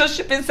the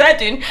relationship is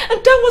heading,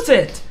 and that was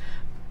it.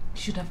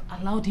 You should have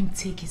allowed him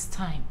take his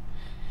time.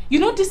 You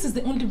know, this is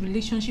the only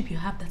relationship you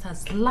have that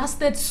has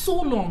lasted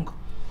so long.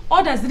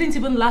 Others didn't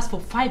even last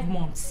for 5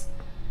 months.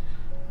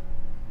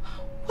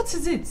 What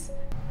is it?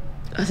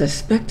 As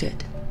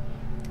expected.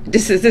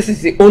 This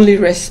is the only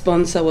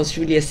response I was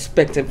really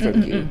expecting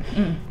from you.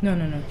 No,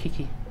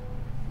 Kiki.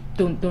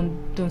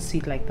 don't see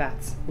it like that,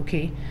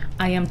 okay?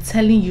 I am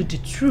telling you the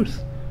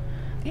truth.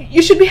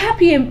 You should be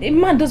happy a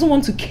man doesn't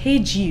want to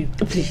cage you.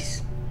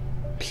 Please.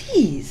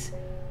 Please.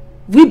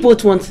 We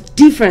both want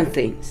different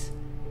things.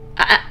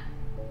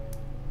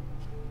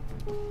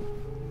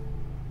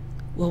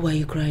 What were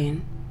you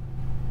crying?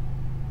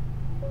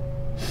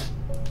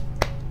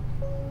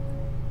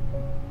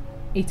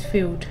 It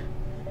failed.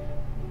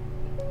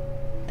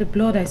 The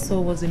blood I saw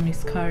was a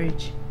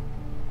miscarriage.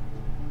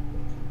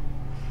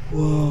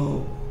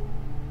 Whoa.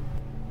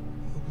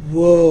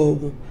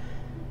 Whoa.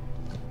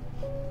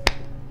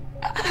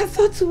 I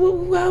thought we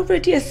were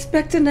already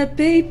expecting a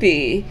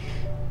baby.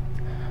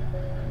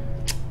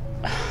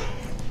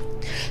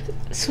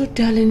 So,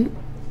 darling,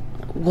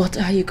 what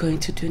are you going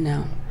to do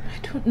now? I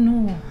don't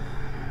know.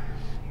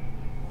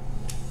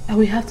 I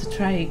will have to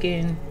try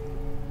again.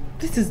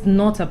 This is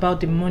not about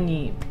the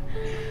money.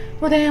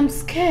 But I am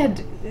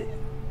scared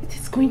it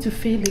is going to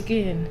fail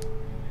again.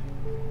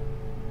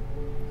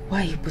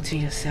 Why are you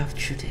putting yourself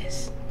through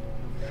this?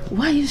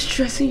 Why are you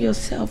stressing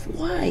yourself?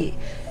 Why?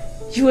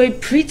 You're a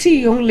pretty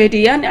young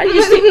lady and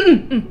you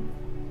see...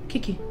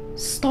 Kiki,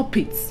 stop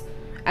it.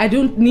 I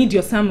don't need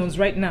your sermons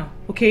right now,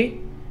 okay?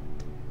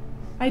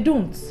 I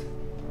don't.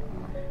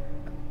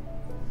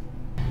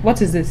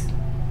 What is this?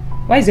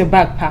 Why is your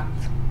bag packed?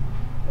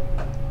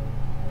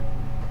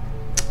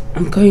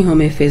 I'm going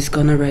home if it's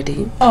gone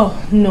already.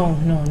 Oh, no.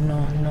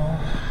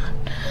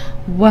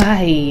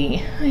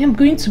 Why? I am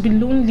going to be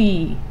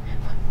lonely.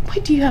 Why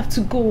do you have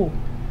to go?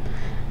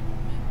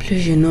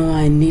 Please, you know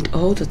I need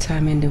all the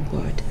time in the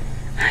world.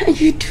 And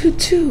you do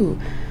too.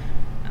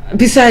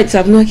 Besides,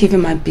 I've not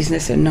given my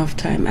business enough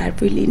time. I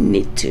really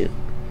need to.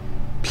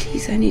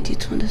 Please, I need you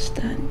to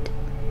understand.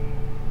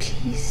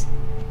 Please.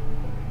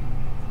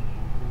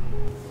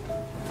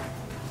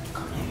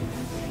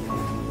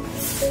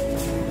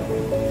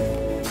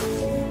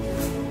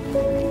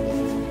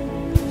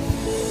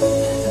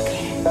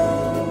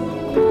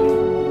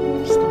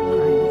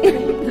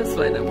 That's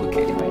fine, I'm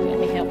okay. Let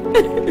me help you.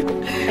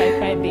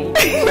 Cry, baby.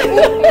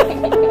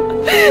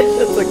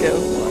 That's okay,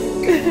 I'm fine.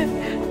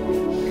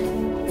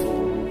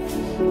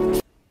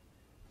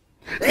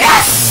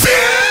 Yes!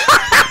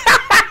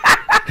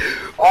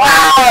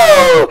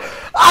 Wow!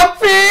 I'm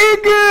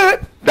feeling good.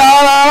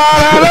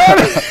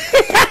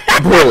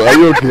 Bro, are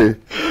you okay?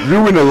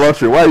 You win the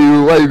lottery. Why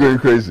are you going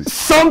crazy?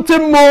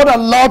 Something more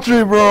than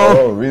lottery, bro.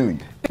 Oh, really?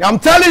 I'm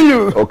telling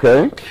you.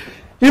 Okay.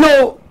 You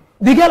know,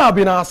 the girl I've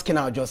been asking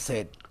out just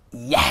said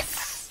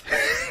yes.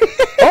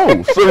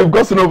 Oh, so you've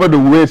gotten over the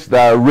witch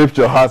that ripped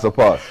your heart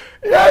apart.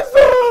 Yes,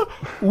 sir.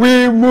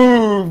 We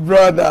moved,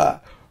 brother.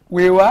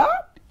 We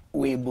what?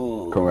 We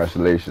moved.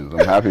 Congratulations.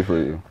 I'm happy for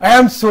you. I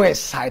am so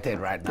excited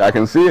right now. I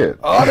can see it.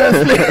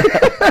 Honestly.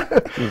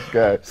 This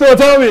guy. So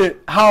tell me,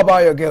 how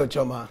about your girl,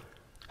 Choma?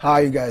 How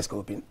are you guys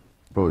coping?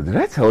 Bro, did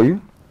I tell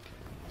you?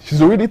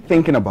 She's already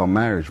thinking about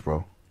marriage,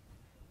 bro.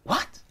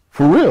 What?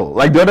 For real.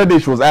 Like the other day,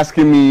 she was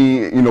asking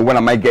me, you know, when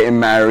am I getting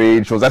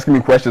married? She was asking me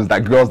questions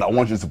that girls that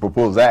want you to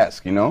propose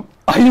ask, you know?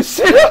 Are you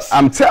serious?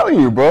 I'm telling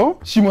you, bro.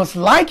 She must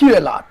like you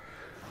a lot.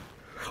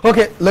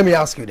 Okay, let me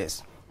ask you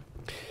this.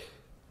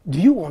 Do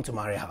you want to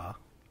marry her?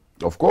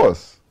 Of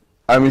course.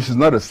 I mean, she's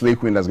not a slave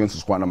queen that's going to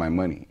squander my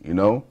money, you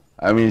know?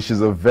 I mean,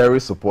 she's a very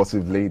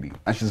supportive lady.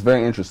 And she's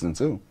very interesting,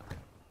 too.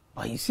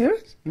 Are you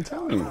serious? I'm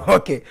telling you.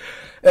 Okay.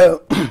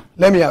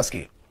 Let me ask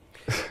you.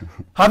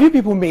 Have you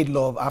people made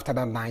love after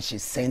that night she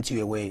sent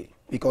you away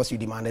because you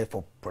demanded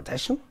for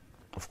protection?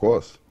 Of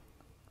course.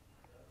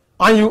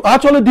 And you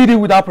actually did it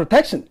without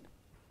protection?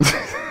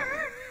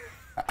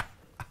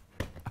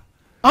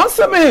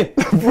 Answer me!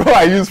 Bro,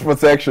 I use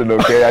protection,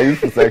 okay? I use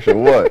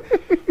protection. What?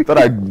 Thought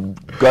I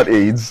got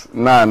AIDS?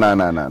 Nah.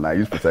 I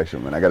use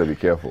protection, man. I gotta be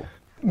careful.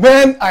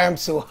 Man, I am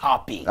so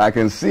happy. I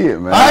can see it,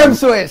 man. I am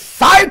so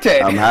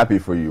excited. I'm happy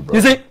for you, bro.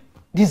 You see,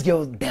 this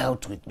girl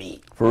dealt with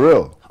me. For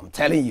real? I'm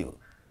telling you.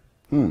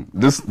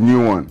 This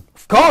new one?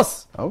 Of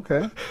course.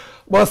 Okay.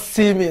 But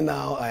see me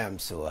now, I am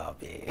so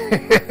happy.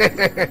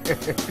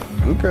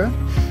 Okay.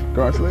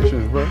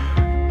 Congratulations, bro.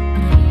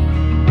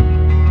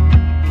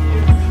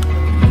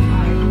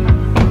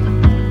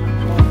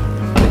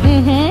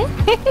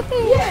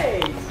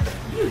 Yay!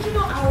 You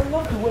know, I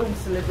love the way we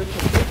celebrate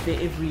your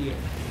birthday every year.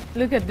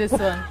 Look at this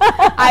one.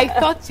 I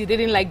thought you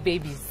didn't like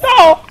babies.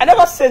 No, I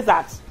never said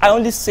that. I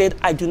only said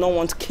I do not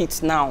want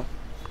kids now.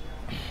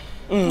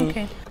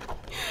 Okay.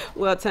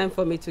 Well, time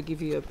for me to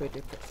give you a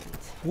birthday present.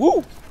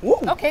 Woo!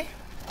 Okay.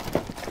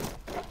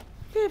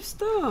 Babe,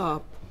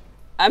 stop.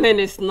 I mean,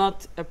 it's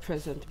not a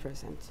present.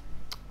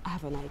 I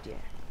have an idea.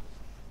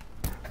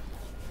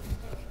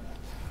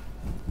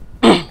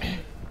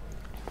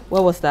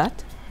 What was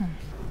that?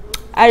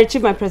 I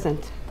retrieved my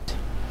present.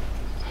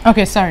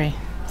 Okay, sorry.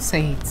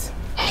 Say it.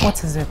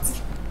 What is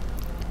it?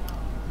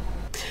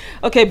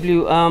 Okay,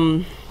 Blue.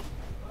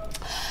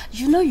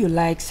 You know you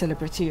like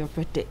celebrating your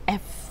birthday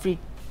every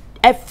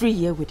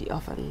year with the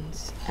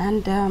orphans,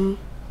 and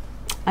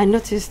I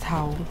noticed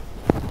how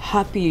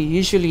happy you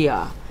usually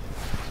are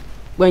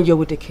when you're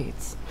with the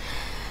kids.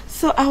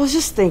 So I was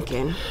just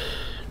thinking,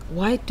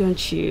 why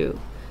don't you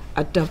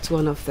adopt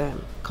one of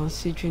them,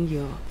 considering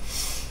your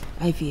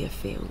IVF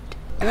failed.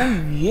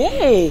 Oh,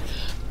 yeah.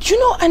 Do you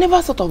know, I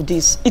never thought of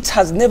this. It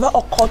has never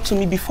occurred to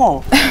me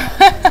before.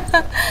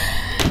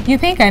 You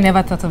think I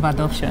never thought of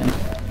adoption?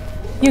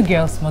 You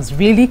girls must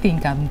really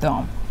think I'm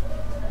dumb.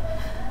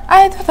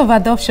 I thought of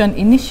adoption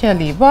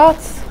initially, but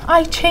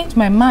I changed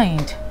my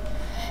mind.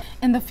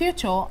 In the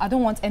future, I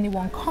don't want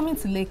anyone coming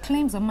to lay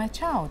claims on my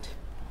child.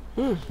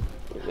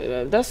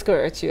 That's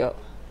correct.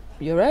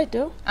 You're right,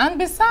 though. And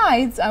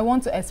besides, I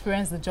want to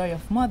experience the joy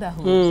of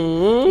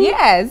motherhood.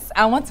 Yes,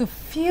 I want to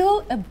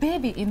feel a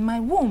baby in my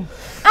womb.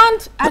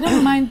 And I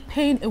don't mind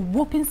paying a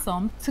whopping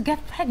sum to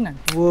get pregnant.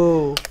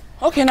 Whoa.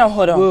 Okay, now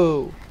hold on.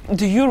 Whoa.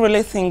 Do you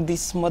really think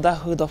this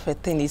motherhood of a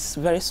thing is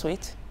very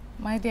sweet?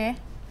 My dear,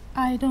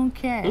 I don't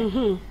care.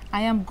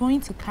 I am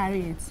going to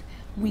carry it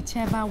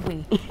whichever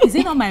way. Is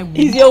it not my womb?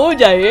 Is your own,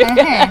 Jerry?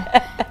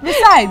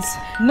 Besides,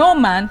 no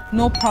man,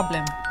 no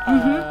problem.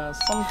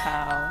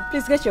 Somehow.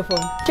 Please get your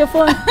phone. Your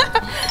phone.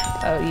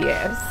 Oh,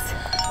 yes.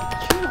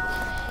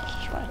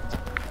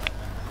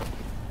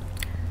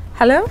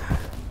 Hello?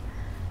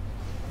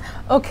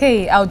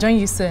 Okay, I'll join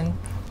you soon.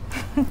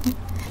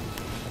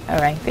 All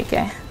right, take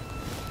care.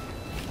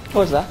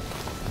 What's that?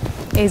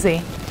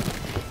 Easy.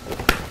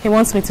 He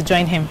wants me to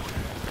join him.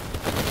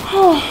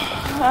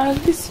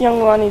 This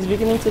young one is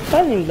beginning to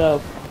fall in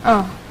love.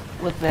 Oh.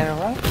 With the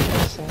right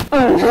person.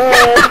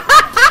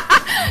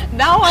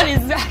 That one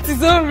is at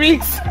his own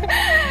risk.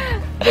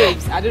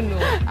 Babes, I don't know.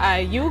 Are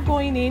you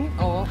going in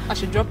or I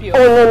should drop you off?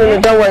 Oh, no,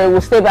 don't worry.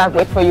 We'll stay back,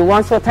 wait for you.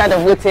 Once we're tired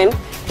of waiting,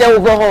 then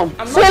we'll go home.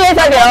 See you later,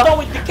 girl. I'm done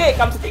with the cake.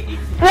 I'm still eating.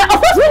 Yeah, of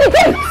course, with the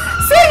cake.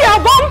 See you,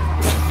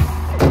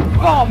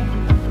 Bum.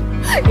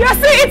 You're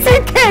still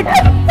eating cake.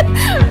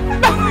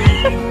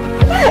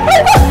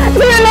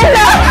 See you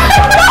later.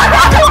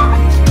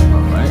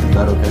 Alright, is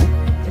that okay?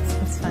 It's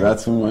fine. Is that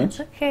too much? It's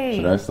okay.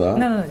 Should I start?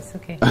 No, it's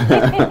okay.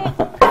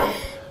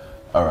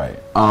 Alright.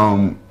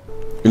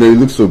 You know, you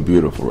look so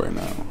beautiful right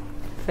now.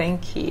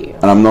 Thank you.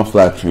 And I'm not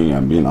flattering you,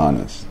 I'm being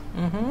honest.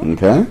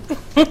 Okay?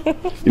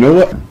 You know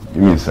what?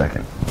 Give me a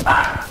second.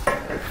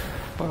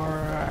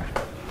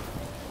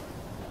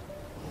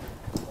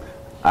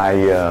 I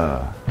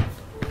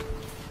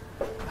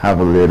have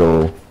a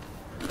little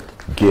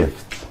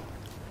gift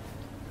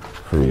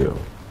for you.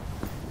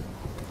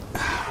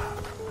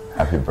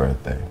 Happy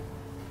birthday.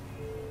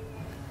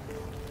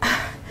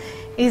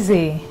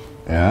 Easy.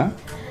 Yeah?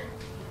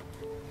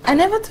 I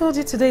never told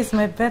you today is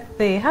my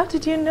birthday. How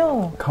did you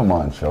know? Come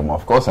on, Shoma.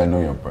 Of course I know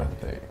your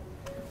birthday.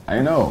 I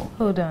know.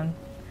 Hold on.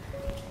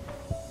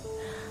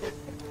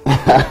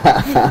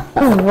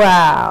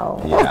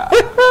 Wow. Yeah.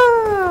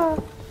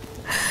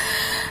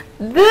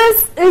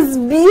 This is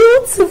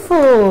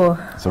beautiful.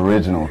 It's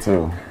original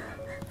too.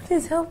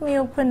 Please help me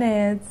open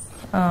it.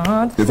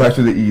 It's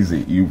actually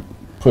easy. You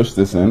push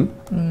this in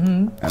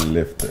and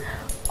lift it.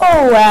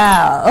 Oh,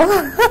 wow.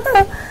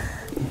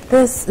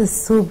 This is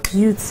so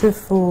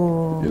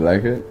beautiful. You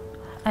like it?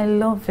 I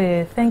love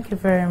it. Thank you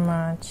very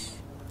much.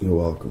 You're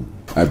welcome.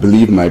 I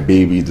believe my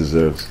baby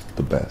deserves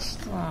the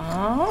best.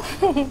 Aww.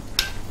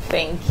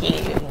 Thank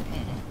you.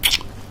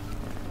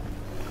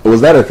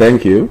 Was that a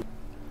thank you?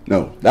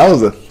 No, that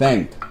was a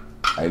thank.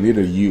 I need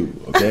a you,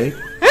 okay?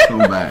 Come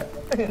back.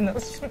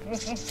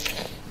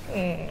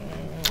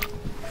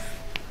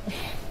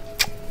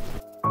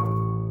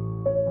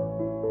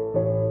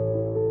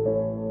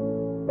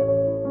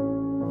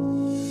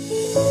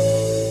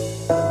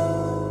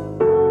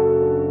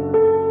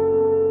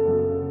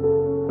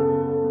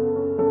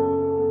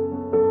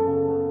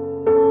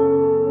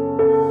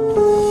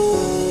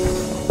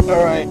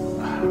 All right.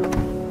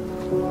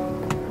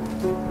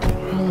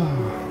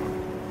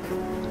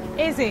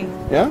 Easy.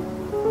 Yeah?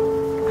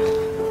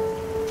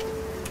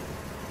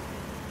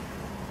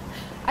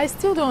 I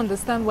still don't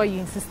understand why you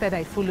insisted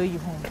I follow you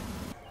home.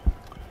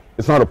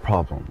 It's not a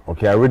problem,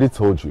 okay? I already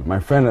told you. My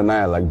friend and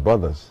I are like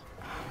brothers.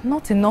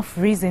 Not enough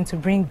reason to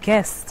bring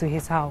guests to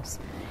his house.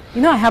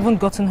 You know I haven't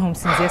gotten home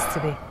since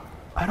yesterday.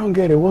 I don't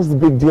get it. What's the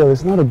big deal?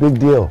 It's not a big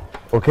deal,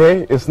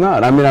 okay? It's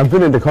not. I mean, I've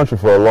been in the country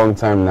for a long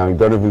time now. You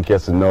don't even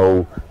get to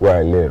know where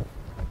I live,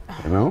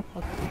 you know?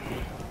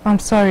 I'm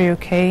sorry,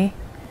 okay?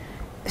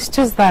 It's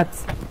just that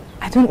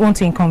I don't want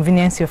to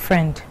inconvenience your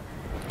friend.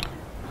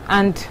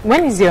 And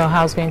when is your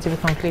house going to be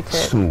completed?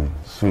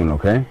 Soon,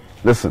 okay?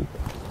 Listen,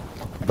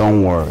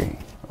 don't worry,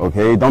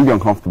 okay? Don't be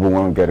uncomfortable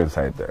when we get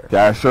inside there.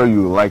 Yeah, I assure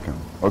you like him,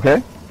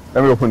 okay?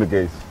 Let me open the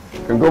gates.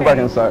 You can go back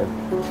inside.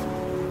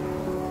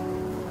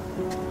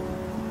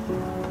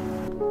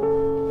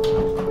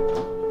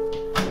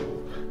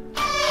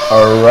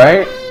 All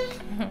right.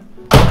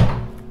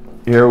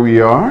 Here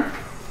we are.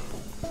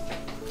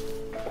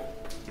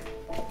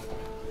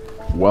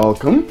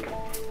 Welcome.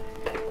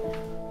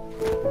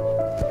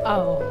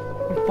 Oh,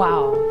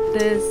 wow.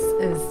 This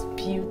is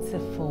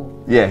beautiful.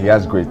 Yeah, he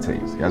has great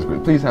taste. He has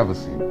great. Please have a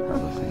seat.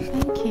 Have a seat.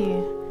 Thank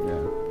you.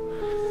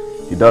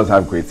 Yeah. He does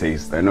have great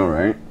taste. I know,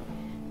 right?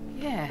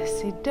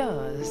 Yes, it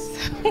does.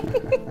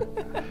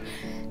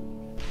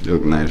 You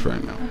look nice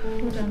right now.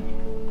 Hold on.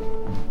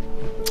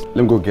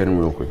 Let me go get him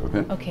real quick,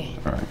 okay? Okay.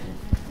 All right.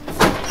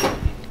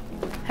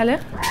 Hello?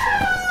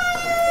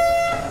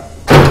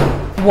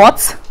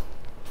 What?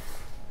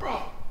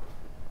 Bro.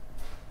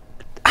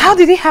 How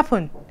did it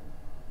happen?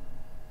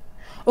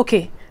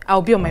 Okay,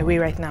 I'll be on my way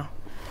right now.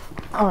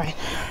 Alright.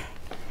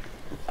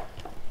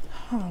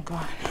 Oh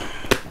God.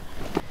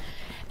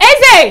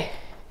 Eze!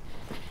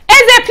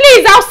 Eze,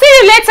 please, I'll see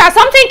you later.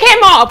 Something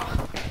came up.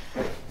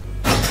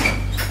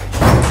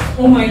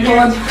 Oh my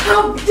God,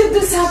 how did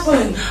this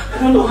happen? I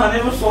don't know, I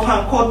never saw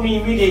her. Called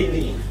me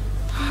immediately.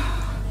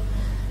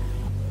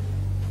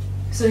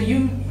 So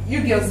you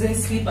girls didn't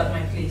sleep at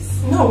my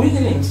place? No, we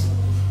didn't.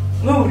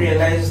 No, we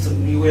realized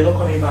we were not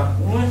coming back.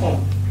 We went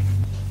home.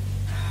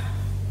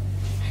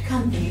 I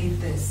can't believe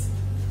this.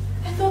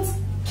 I thought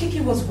Kiki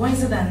was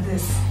wiser than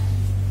this.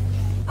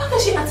 How can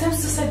she attempt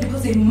suicide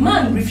because a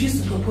man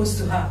refused to propose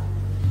to her?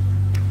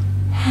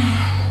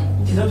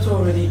 The doctor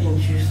already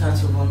induced her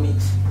to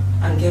vomit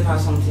and gave her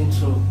something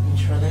to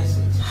neutralize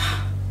it.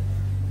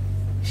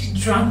 She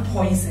drank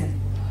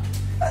poison.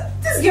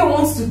 This girl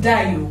wants to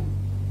die, you.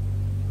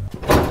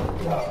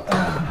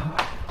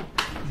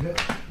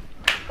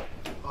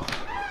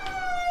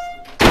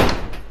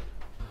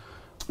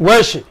 Where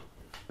is she?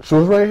 She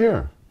was right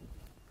here.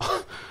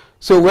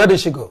 So where did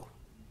she go?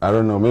 I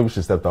don't know. Maybe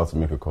she stepped out to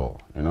make a call,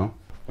 you know?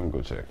 Let me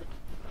go check.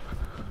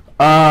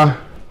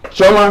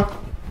 Choma.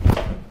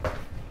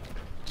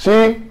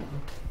 Chi.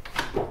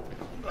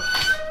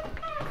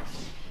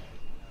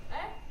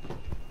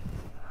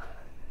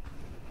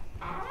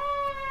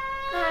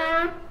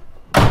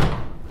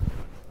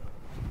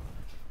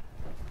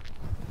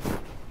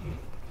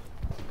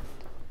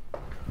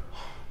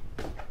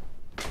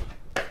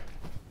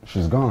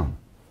 She's gone.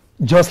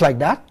 Just like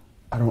that?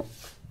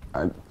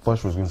 I thought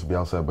she was going to be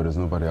outside, but there's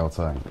nobody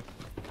outside.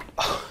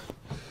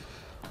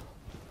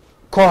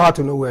 Call her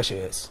to know where she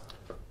is.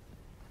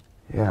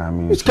 Yeah, I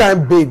mean... Which kind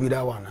of baby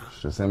that one?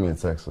 She should send me a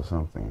text or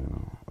something, you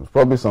know. It's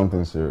probably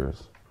something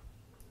serious.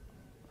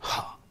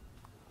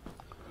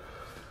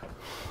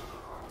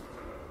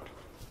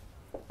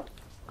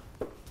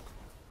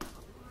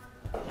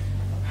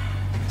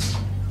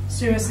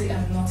 Seriously,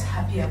 I'm not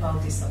happy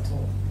about this at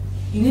all.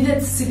 You needed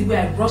to see the way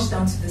I rushed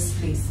down to this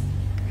place.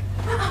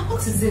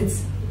 What is it?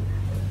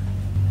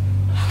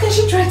 How can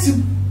she try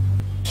to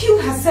kill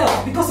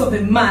herself because of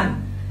a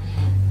man?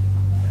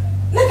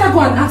 Let her go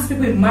and ask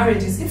people in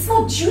marriages. It's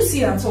not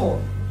juicy at all.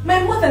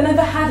 My mother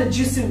never had a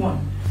juicy one.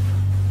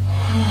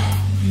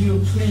 You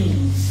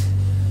please.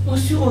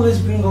 Must you always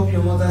bring up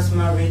your mother's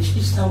marriage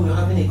each time we're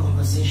having a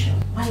conversation?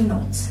 Why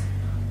not?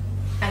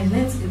 I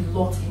learnt a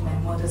lot in my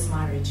mother's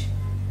marriage.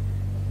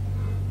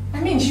 I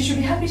mean, she should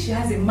be happy she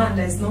has a man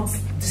that is not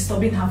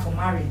disturbing her for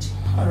marriage.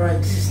 Alright,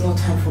 this is not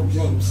time for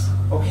blames,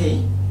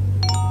 okay?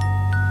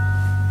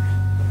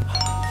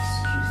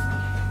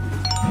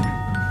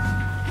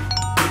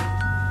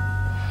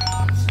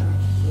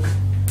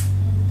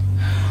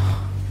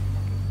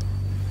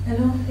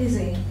 Hello,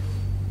 Izzy.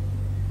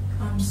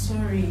 I'm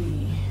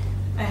sorry.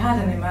 I had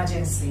an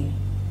emergency.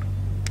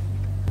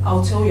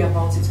 I'll tell you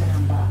about it when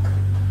I'm back.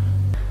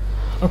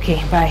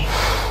 Okay, bye.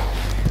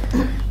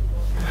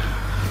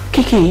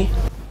 Kiki.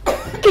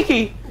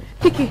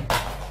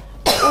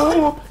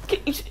 Oh,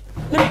 Kiki.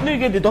 Let me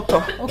get the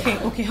doctor.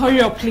 Okay,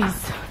 hurry up,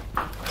 please.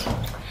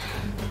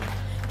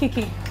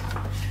 Kiki,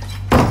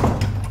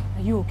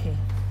 are you okay?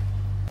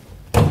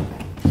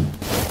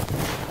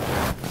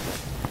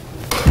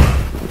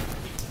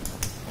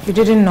 You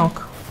didn't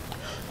knock?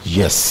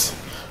 Yes,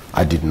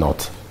 I did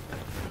not.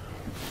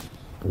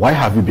 Why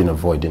have you been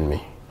avoiding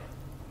me?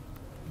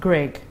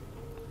 Greg,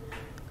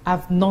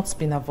 I've not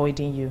been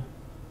avoiding you.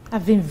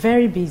 I've been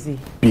very busy.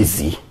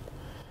 Busy?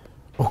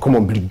 Oh, come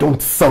on, Billy,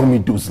 don't sell me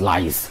those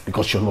lies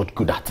because you're not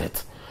good at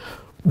it.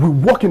 We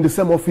work in the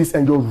same office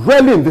and you're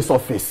rarely in this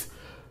office.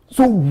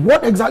 So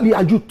what exactly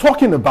are you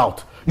talking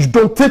about? You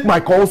don't take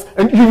my calls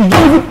and you...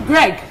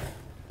 Greg!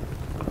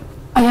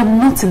 I am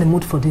not in the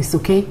mood for this,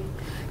 okay?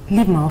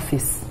 Leave my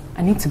office.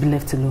 I need to be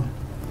left alone.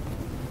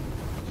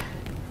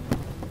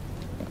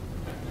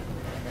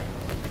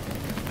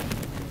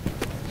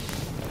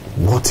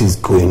 What is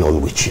going on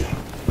with you?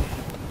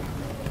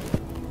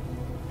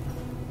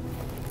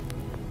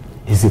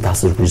 Is it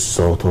as a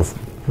result of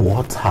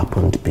what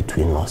happened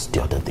between us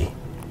the other day?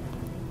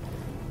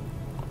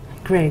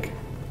 Greg,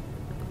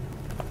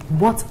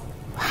 what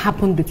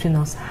happened between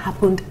us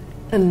happened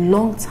a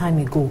long time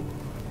ago.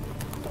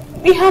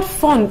 We had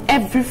fun.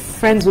 Every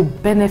friends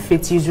with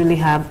benefits usually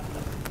have.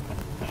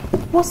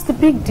 What's the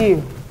big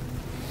deal?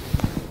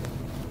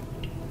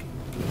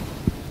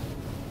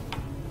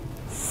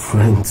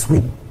 Friends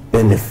with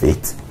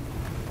benefit?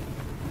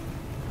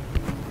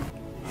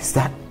 Is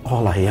that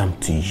all I am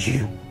to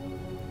you?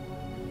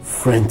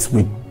 Friends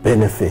with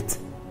benefit?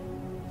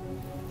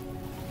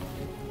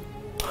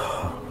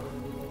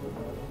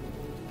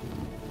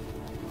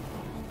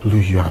 Blue,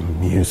 you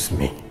amuse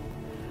me.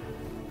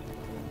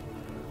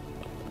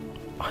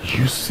 Are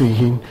you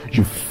saying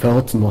you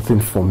felt nothing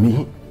for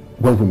me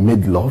when we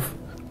made love?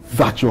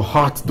 That your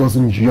heart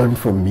doesn't yearn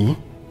for me?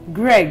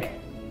 Greg,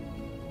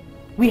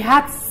 we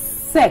had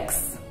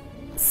sex.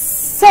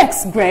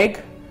 Sex,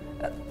 Greg.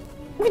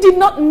 We did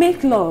not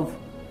make love.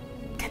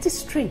 Get it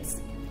straight.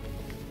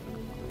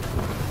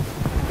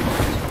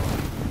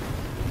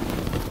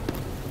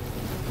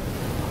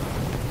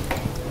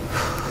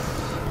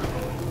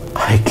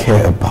 I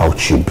care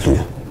about you,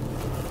 Blue.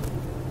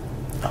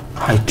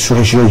 I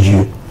treasure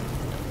you.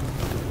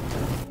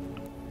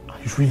 I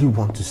really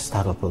want to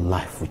start up a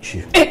life with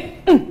you.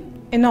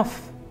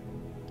 Enough.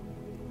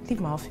 Leave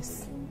my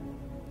office.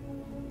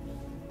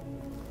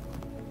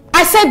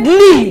 I said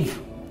leave!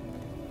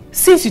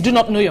 Since you do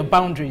not know your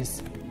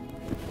boundaries,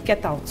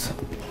 get out.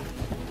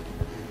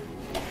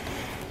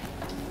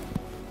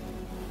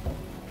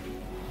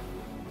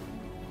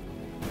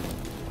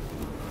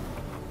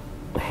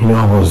 You know,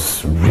 I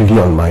was really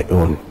on my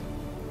own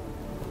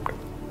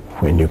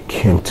when you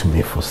came to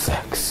me for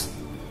sex.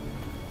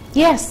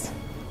 Yes,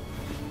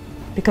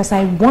 because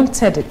I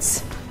wanted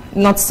it,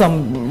 not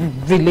some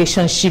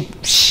relationship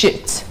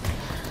shit.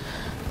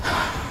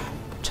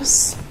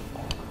 Just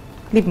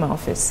leave my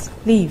office.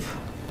 Leave.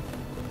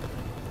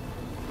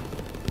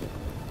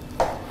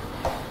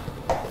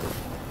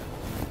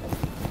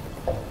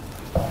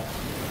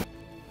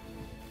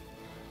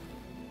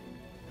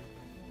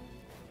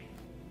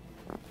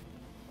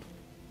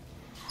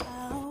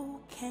 How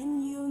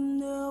can you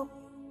know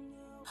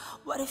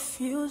what it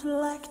feels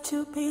like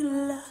to be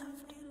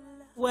loved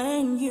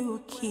when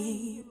you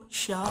keep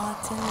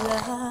shutting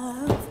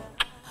love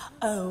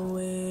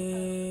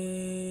away?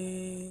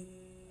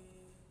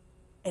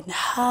 And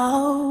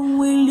how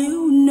will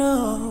you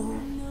know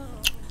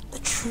the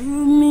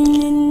true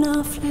meaning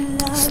of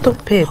love?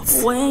 Stop it.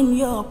 When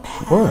your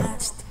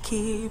past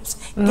keeps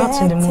I'm not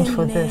in the mood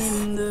for this.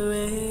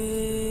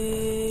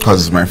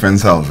 Because it's my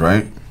friend's house,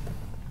 right?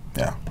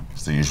 Yeah,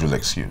 it's the usual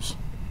excuse.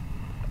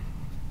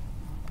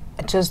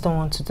 I just don't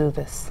want to do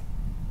this.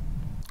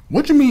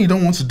 What do you mean you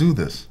don't want to do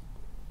this?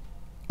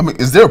 I mean,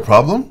 is there a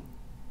problem?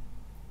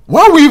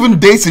 Why are we even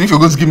dating if you're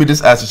going to give me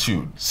this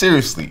attitude?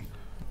 Seriously.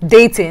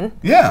 Dating?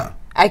 Yeah.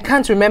 I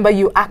can't remember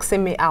you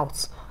asking me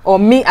out or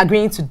me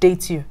agreeing to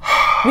date you.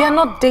 We are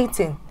not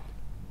dating.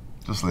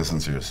 Just listen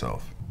to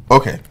yourself.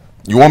 Okay,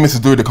 you want me to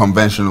do it the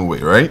conventional way,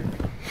 right?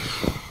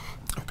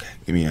 Okay,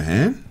 give me your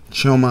hand.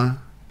 Chioma,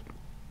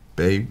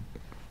 babe,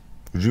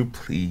 would you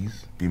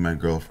please be my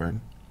girlfriend?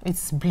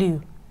 It's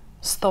Blue.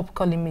 Stop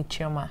calling me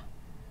Chioma.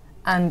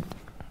 And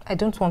I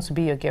don't want to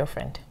be your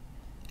girlfriend.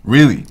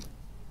 Really?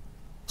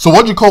 So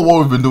what do you call what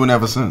we've been doing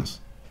ever since?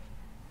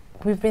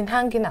 We've been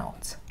hanging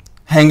out.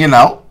 Hanging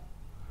out?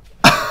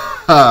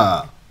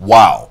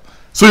 Wow.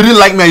 So you didn't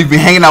like me and you've been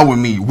hanging out with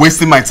me,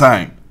 wasting my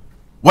time.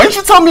 Why didn't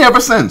you tell me ever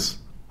since?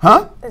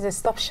 Huh?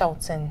 Stop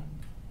shouting.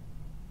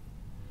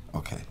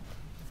 Okay.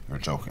 You're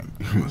joking.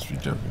 You must be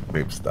joking.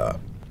 Babe, stop.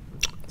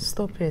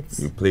 Stop it.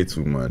 You play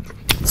too much.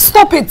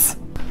 Stop it!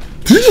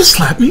 Did you just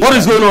slap me? What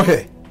is going on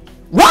here?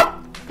 What?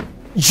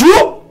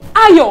 You?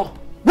 Ayo!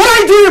 What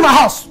are you doing in my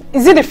house?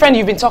 Is it the friend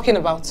you've been talking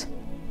about?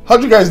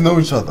 How'd you guys know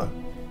each other?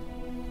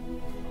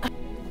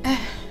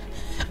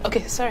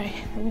 Okay, sorry.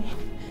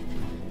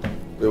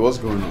 Wait, what's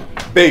going on?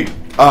 Babe,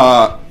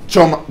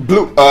 Choma,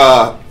 Blue,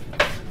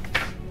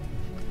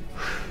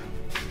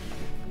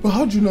 Well,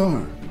 how'd you know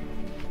her?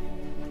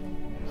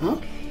 Huh?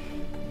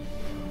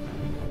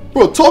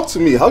 Bro, talk to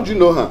me. How'd you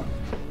know her?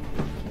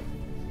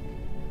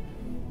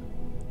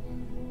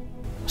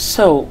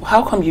 So,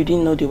 how come you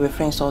didn't know they were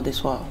friends all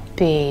this while?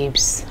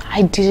 Babes,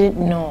 I didn't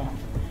know.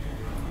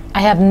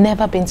 I have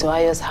never been to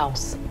Ayo's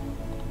house.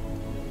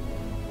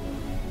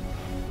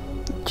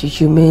 Do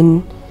you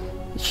mean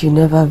you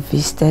never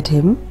visited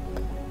him?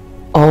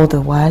 All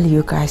the while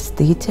you guys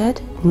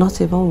dated?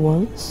 Not even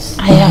once?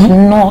 I have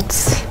not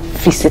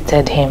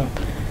visited him.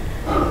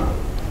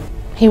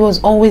 He was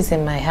always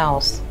in my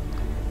house.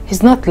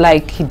 It's not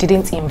like he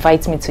didn't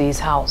invite me to his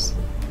house.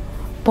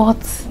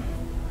 But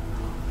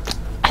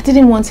I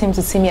didn't want him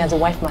to see me as a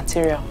wife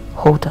material.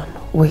 Hold on,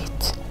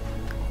 wait.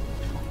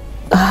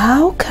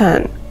 How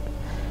can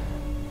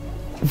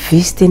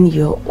visiting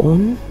your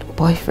own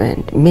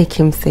boyfriend make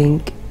him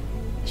think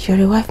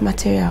you're a wife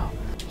material?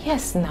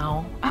 Yes,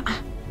 now.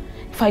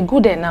 If I go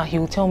there now, he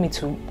will tell me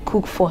to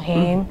cook for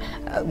him,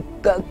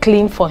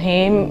 clean for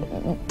him,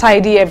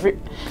 tidy every...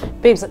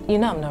 Babes, you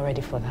know I'm not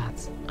ready for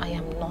that. I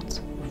am not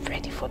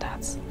ready for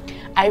that.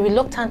 I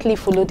reluctantly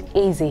followed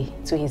Eze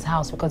to his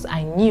house because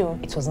I knew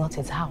it was not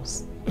his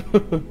house.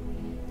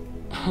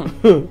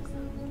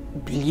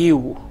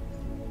 Blue.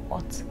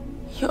 What?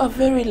 You are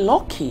very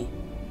lucky.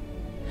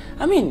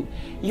 I mean,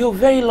 you're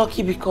very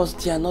lucky because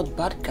they are not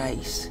bad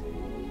guys.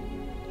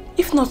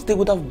 If not, they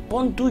would have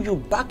bundled you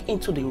back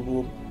into the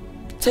room,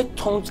 take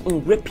turns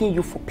in raping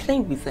you for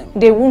playing with them.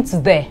 They weren't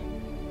there.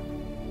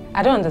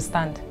 I don't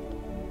understand.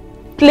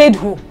 Played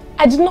who?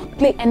 I did not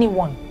play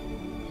anyone.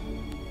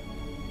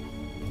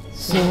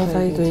 So what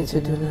are you going to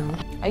do now?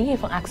 Are you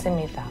even asking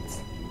me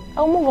that?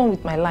 I'll move on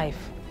with my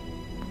life.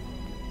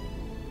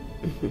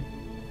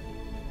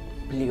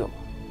 Blue.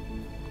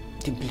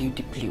 The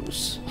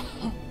blues.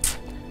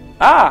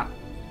 Ah!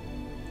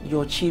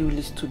 Your chi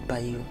really stood by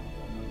you.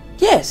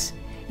 Yes,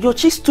 your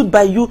chi stood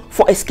by you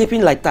for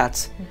escaping like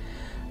that.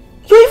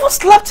 You even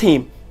slapped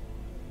him.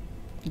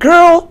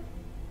 Girl!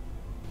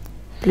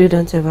 Please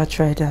don't ever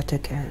try that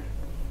again.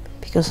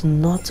 Because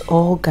not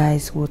all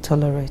guys will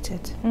tolerate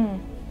it.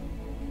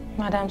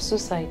 Madam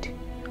Suicide,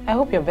 I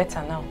hope you're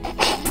better now.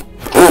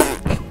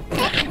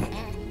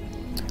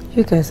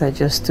 You guys are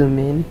just too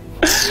mean.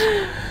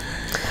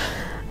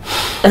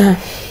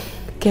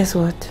 Guess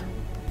what?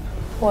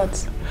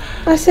 What?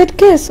 I said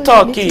guess.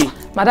 Talkie.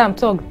 Madam,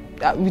 talk.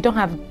 We don't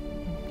have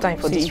time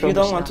for this. If you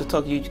don't want to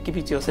talk, you keep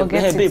it to yourself.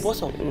 Forget Hey, babe,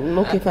 what's up?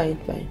 Okay,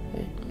 fine.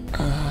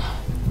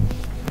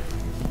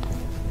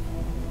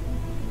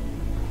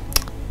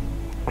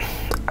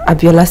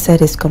 Abiola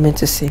said he's coming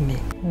to see me.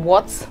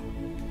 What?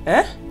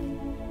 Eh?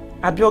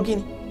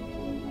 Abiogini?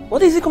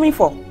 What is he coming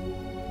for?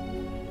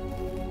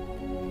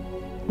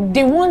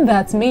 The one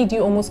that made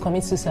you almost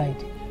commit suicide.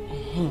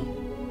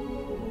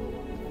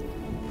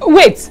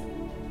 Wait!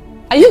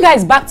 Are you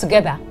guys back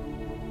together?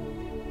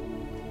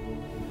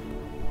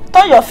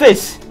 Turn your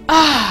face!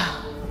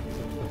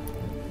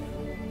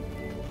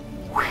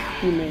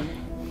 Women.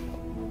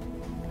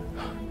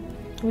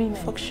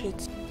 Fuck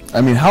shit. I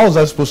mean, how was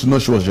I supposed to know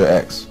she was your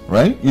ex,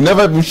 right? You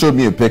never even showed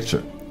me a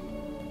picture.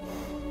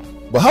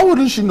 But how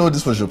wouldn't she know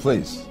this was your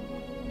place?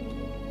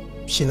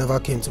 She never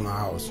came to my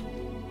house.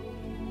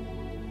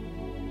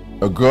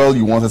 A girl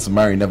you wanted to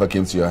marry never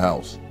came to your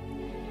house.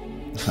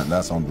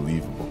 That's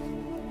unbelievable.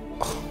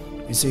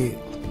 You see,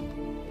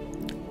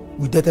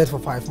 we dated for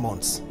 5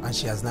 months and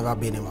she has never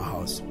been in my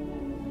house.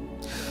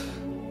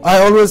 I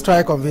always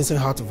try convincing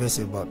her to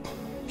visit, but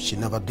she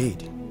never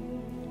did.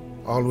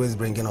 Always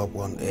bringing up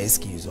one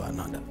excuse or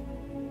another.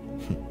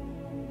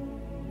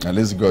 And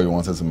this girl you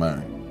wanted to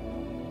marry,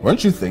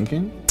 weren't you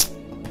thinking?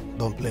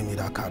 Don't play me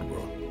that card,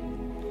 bro.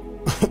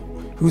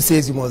 Who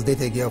says you must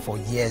date a girl for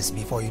years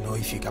before you know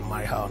if you can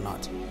marry her or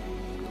not?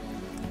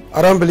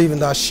 I don't believe in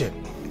that shit.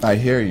 I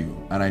hear you,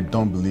 and I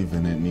don't believe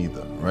in it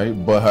neither, right?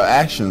 But her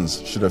actions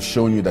should have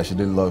shown you that she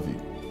didn't love you.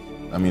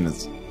 I mean,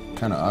 it's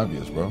kind of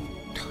obvious, bro.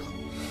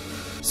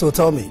 So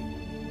tell me,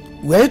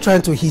 were you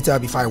trying to hit her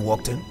before I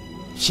walked in?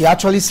 She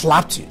actually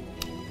slapped you.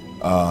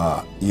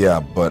 Yeah,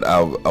 but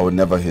I would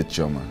never hit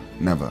Choma.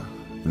 Never.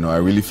 You know, I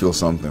really feel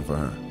something for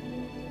her.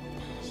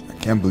 I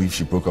can't believe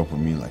she broke up with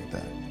me like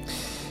that.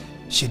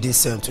 She did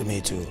same to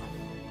me too.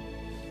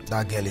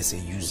 That girl is a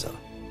user.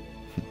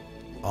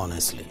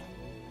 Honestly.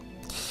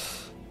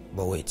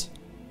 But wait.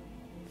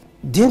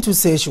 Didn't you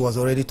say she was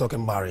already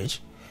talking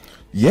marriage?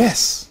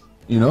 Yes.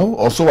 You know,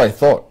 or so I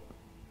thought.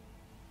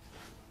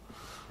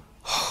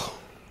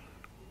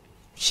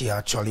 She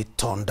actually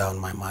turned down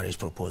my marriage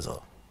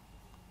proposal.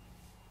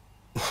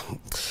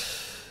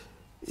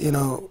 You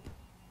know,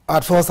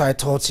 at first I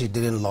thought she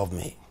didn't love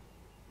me.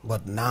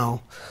 But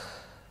now,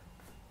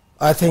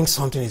 I think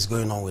something is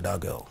going on with that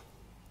girl.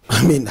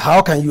 I mean,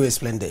 how can you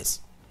explain this?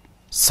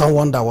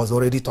 Someone that was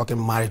already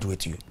talking marriage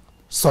with you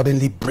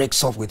suddenly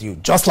breaks off with you,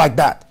 just like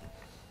that.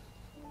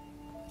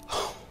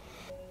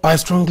 I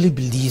strongly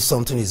believe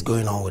something is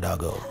going on with that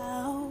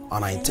girl,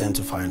 and I intend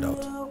to find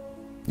out.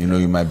 You know,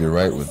 you might be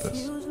right with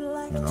this.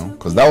 You know,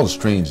 because that was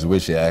strange the way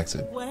she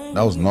acted.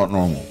 That was not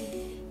normal.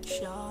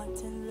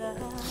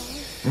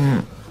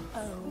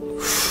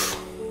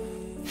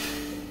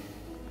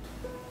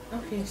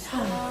 Okay, so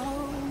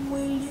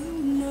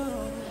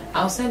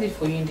I'll send it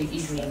for you in the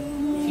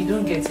evening. If you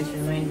don't get it,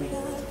 remind me.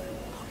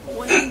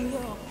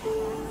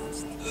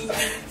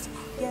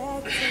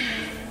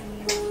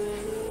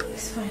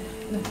 It's fine.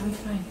 No, I'm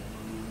fine.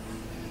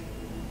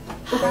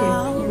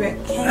 Okay, you ready?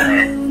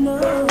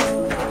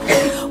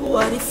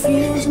 What it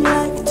feels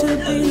like to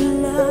be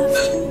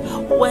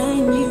loved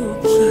when you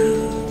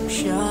keep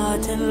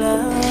shutting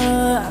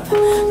love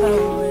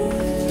away.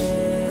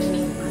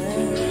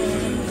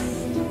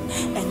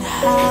 And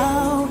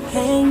how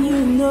can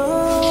you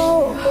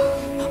know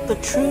the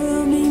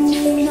true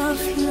meaning of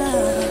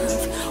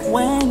love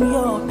when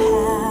your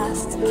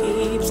past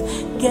keeps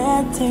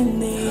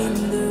getting in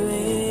the way?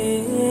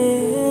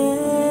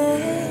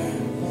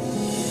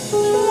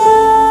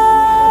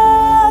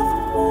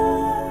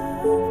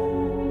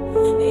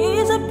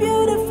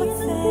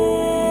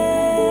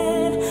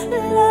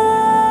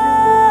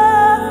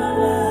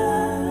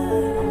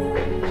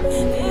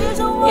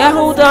 Yeah,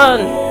 hold on.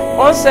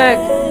 1 sec.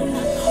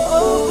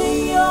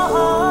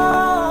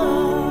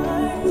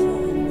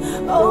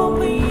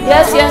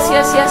 Yes.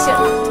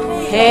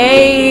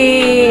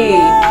 Hey.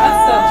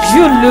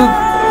 You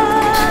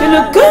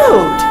look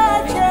good.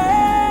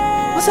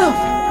 What's up?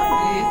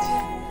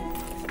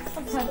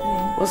 What's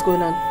happening? What's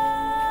going on?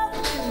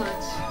 Too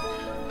much.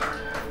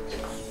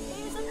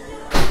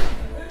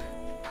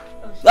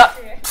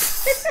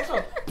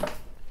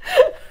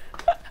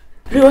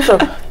 What's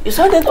up? You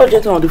sounded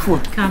urgent on the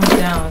phone. Calm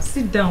down.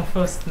 Sit down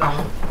first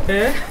now.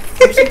 Eh?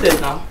 Sit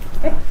there now.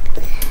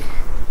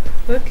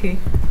 Okay.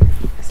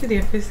 I see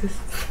their faces.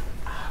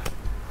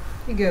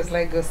 You girls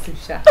like gossip,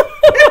 sha.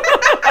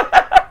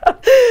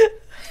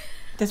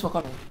 Thanks for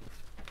coming.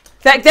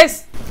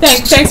 Thanks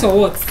for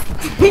what?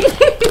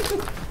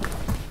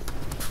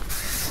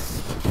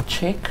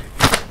 Check.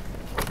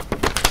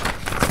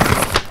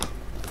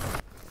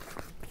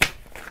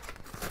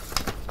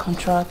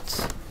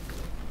 Contract.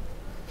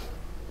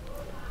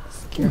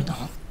 Give me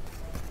that.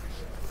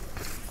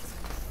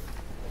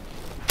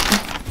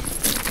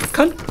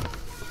 Can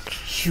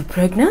You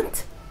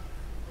pregnant?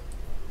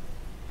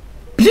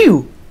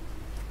 Blue,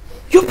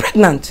 you're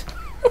pregnant.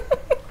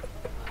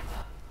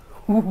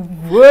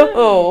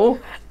 Whoa!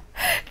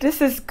 This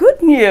is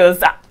good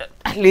news.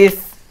 At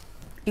least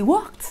it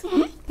worked.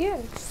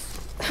 Yes.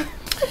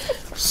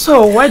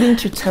 So why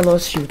didn't you tell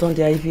us you've done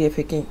the IVF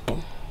again?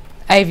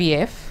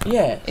 IVF?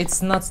 Yeah.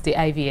 It's not the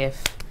IVF.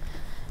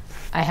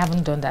 I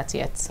haven't done that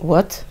yet.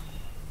 What?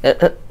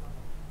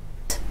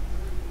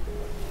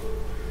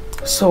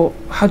 So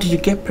how did you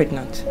get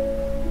pregnant?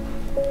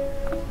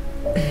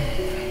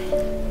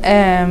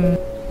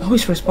 Who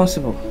is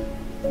responsible?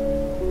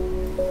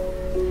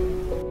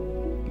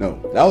 No,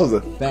 that was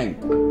a thank.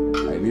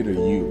 I needed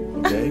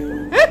you, okay?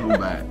 Come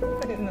back.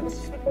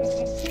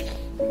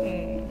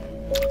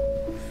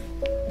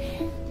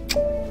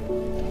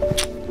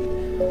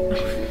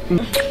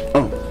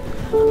 Oh.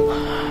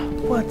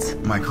 What?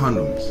 My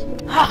condoms.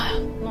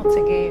 Not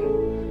again.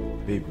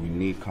 Babe, we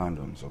need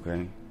condoms,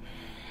 okay?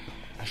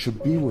 I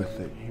should be with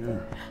it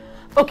here.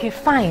 Okay,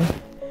 fine.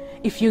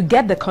 If you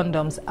get the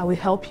condoms, I will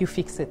help you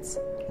fix it.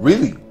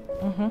 Really?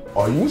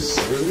 Are you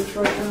serious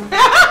right now?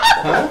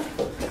 Huh?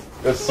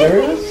 You're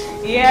serious?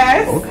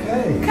 Yes.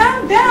 Okay.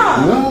 Calm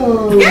down.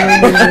 No.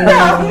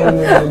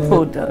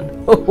 Hold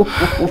on.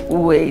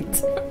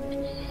 Wait.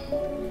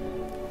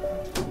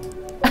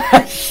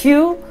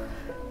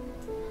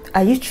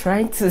 Are you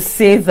trying to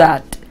say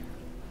that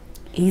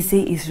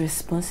Izzy is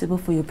responsible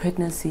for your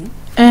pregnancy?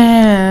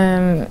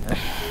 I'm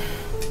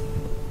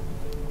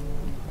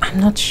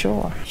not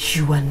sure.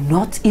 You are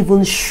not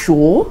even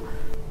sure?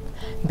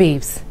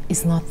 Babes,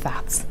 it's not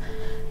that.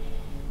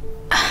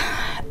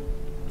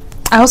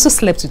 I also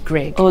slept with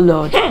Greg. Oh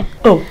Lord.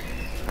 Oh.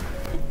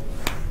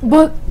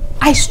 But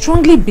I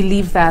strongly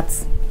believe that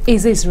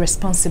Izzy is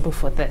responsible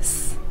for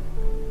this.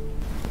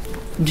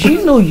 Do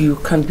you know you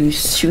can be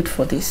sued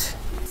for this?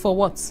 For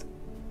what?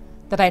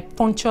 That I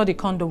punctured the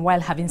condom while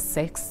having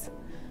sex?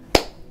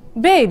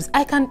 Babes,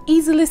 I can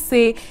easily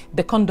say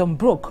the condom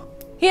broke.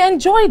 He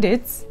enjoyed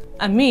it.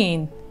 I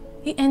mean,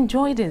 he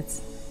enjoyed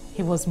it.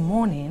 He was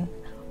mourning,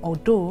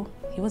 although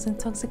he was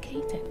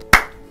intoxicated.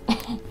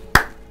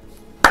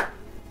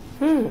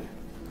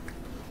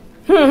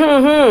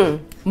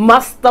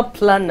 Master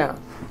planner.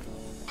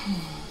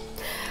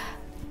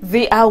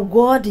 The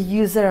award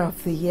user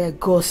of the year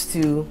goes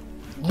to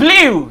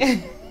Blue!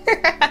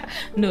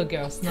 No,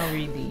 girls, not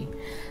really.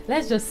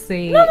 Let's just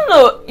say...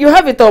 No. You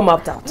have it all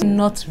mapped out.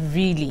 Not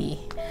really.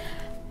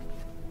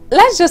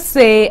 Let's just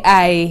say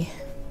I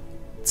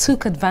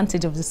took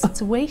advantage of the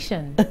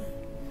situation.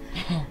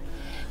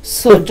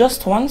 So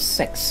just one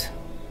sex,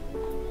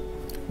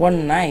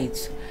 one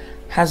night,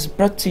 has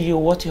brought to you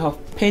what you have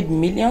paid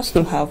millions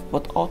to have,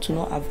 but all to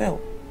no avail.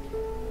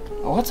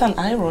 What an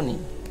irony.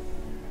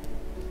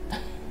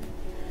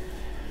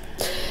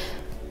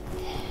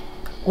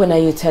 When are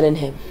you telling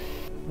him?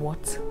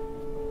 What?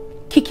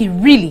 Kiki,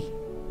 really?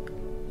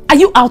 Are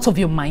you out of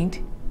your mind?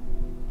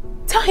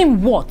 Tell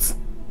him what?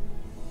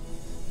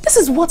 This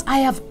is what I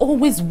have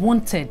always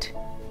wanted.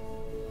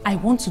 I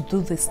want to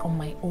do this on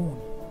my own,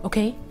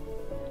 okay?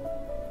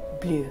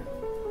 Blue,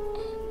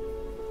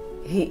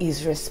 he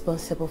is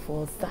responsible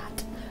for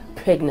that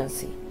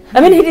pregnancy.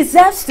 I mean, he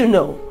deserves to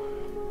know.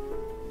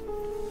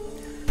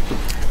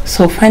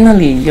 So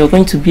finally, you're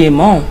going to be a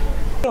mom.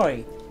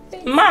 Joy.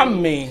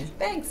 Mommy.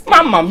 Thanks.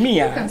 Mamma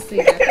mia. You can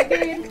say that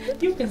again.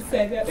 You can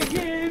say that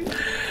again.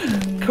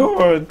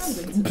 God.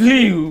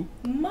 Blue.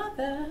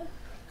 Mother.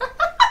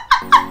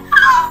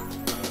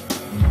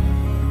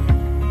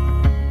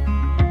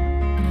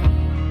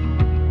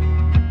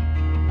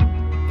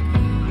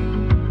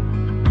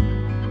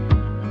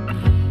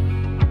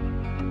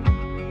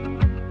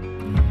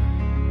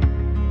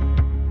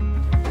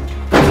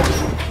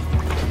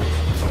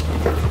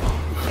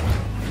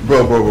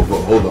 Bro,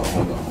 hold on.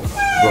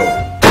 Bro,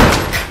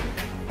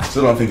 I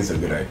still don't think it's a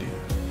good idea.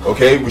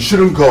 Okay? We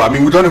shouldn't go. I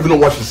mean, we don't even know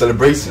what she's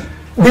celebrating.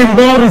 The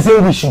more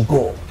reason we should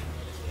go.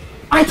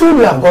 I told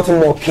you I've gotten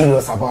more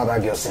curious about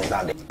that girl since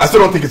that day. I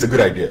still don't think it's a good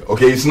idea.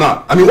 Okay? It's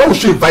not. I mean, why would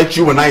she invite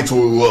you and I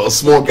to a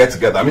small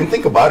get-together? I mean,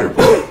 think about it,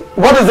 bro.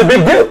 What is the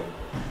big deal?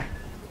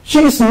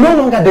 She is no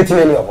longer dating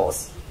any of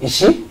us. Is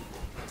she?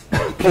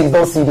 Please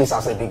don't see this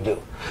as a big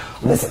deal.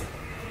 Listen,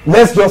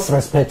 let's just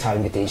respect her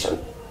invitation.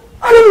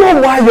 I don't know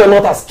why you're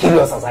not as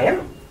curious as I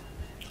am.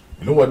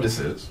 You know what this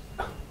is?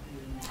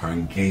 Her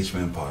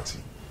engagement party.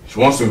 She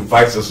wants to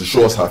invite us to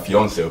show us her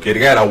fiance, okay? The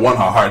guy that won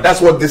her heart.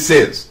 That's what this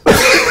is. Why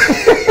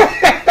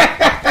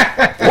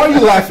are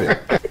you laughing?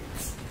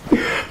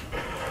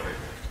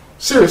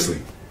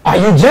 Seriously. Are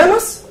you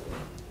jealous?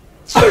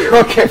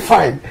 Okay,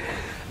 fine.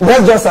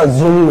 Let's just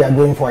assume we are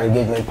going for an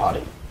engagement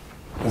party.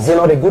 Is it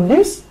not a good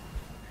news?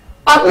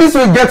 At least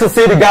we get to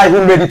see the guy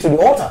who made it to the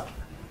altar.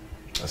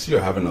 I see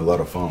you're having a lot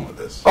of fun with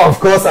this. Of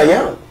course I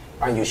am.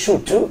 And you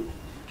should too.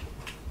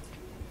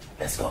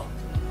 Let's go.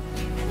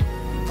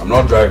 I'm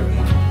not driving.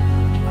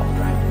 I'm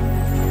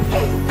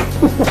driving.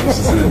 This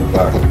isn't in the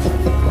back.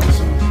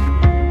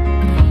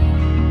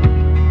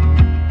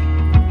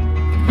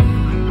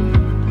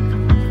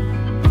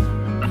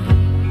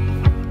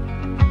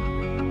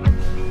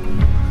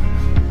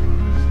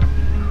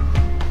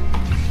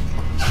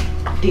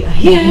 They are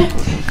here.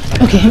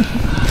 Okay.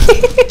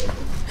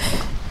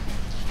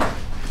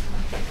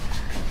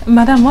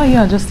 Madam, why are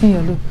you adjusting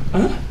your look?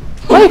 Huh?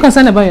 Why are you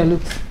concerned about your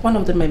looks? One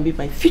of them might be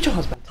my future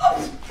husband.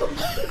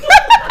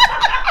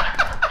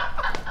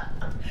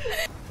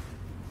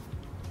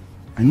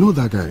 I know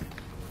that guy.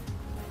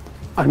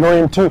 I know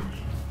him too.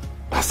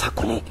 That's her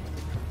colleague.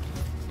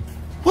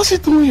 What's he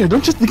doing here?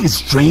 Don't you think it's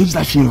strange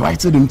that she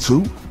invited him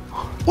too?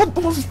 What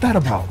was that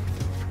about?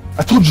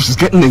 I told you she's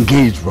getting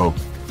engaged, bro.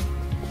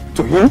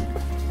 To him?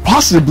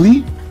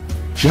 Possibly.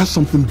 She has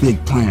something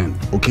big planned,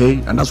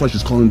 okay? And that's why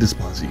she's calling this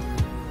party.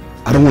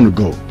 I don't want to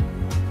go.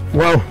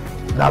 Well,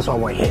 that's why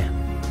we're here.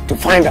 To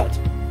find out.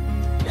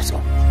 Let's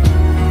go.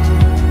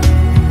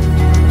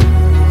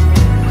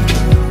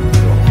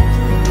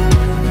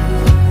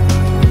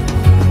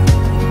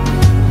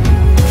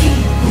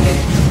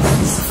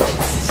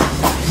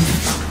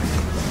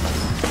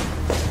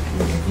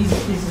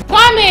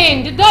 Come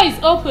in! The door is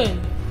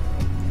open.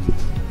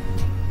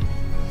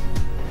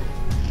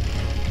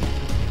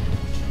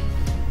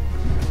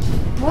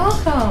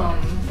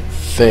 Welcome.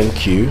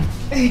 Thank you.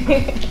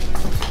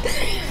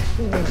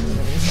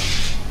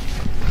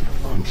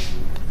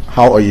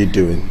 How are you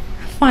doing?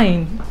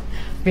 Fine.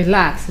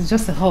 Relax. It's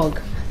just a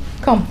hug.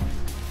 Come.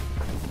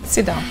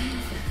 Sit down.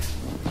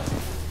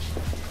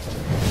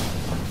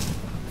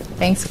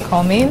 Thanks for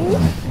coming.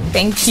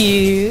 Thank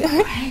you.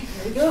 There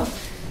we go.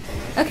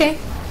 Okay.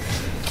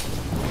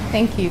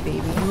 Thank you,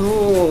 baby.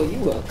 Oh,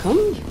 you're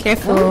welcome.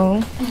 Careful.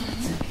 Okay.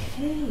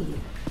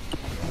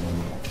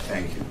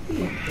 Thank you.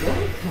 You're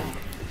welcome.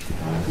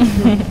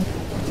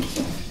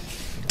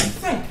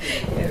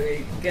 There we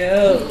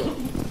go.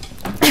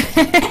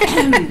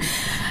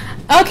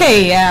 Okay,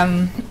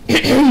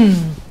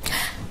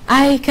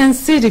 I can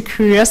see the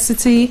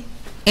curiosity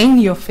in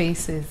your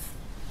faces.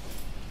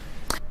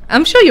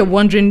 I'm sure you're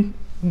wondering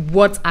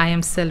what I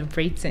am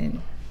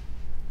celebrating.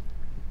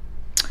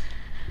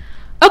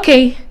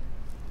 Okay,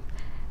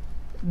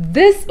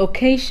 this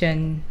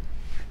occasion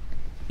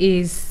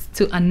is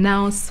to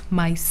announce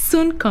my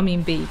soon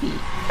coming baby.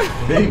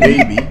 Hey,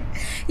 baby.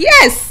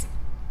 Yes,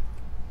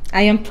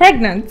 I am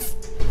pregnant.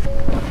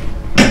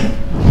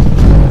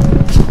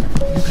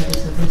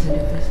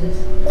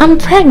 I'm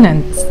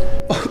pregnant.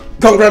 Oh,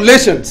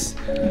 congratulations.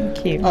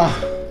 Thank you.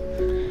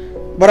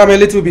 But I'm a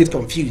little bit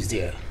confused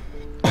here.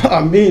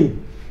 I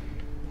mean,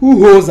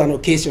 who holds an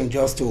occasion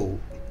just to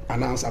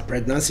announce a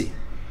pregnancy?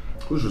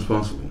 Who's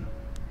responsible?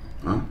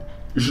 Huh?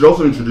 You should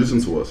also introduce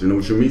him to us. You know,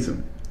 we should meet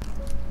him.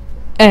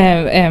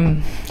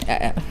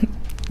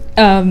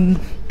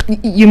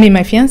 You mean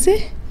my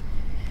fiancé?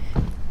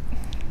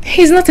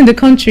 He's not in the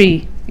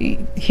country.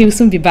 He'll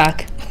soon be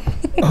back.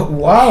 Oh,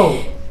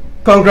 wow.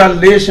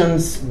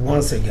 Congratulations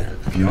once again.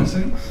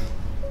 Fiancé?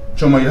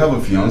 Choma, you have a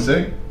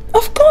fiancé?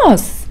 Of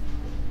course.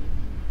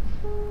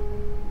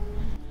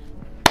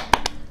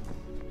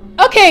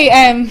 Okay,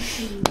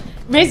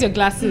 raise your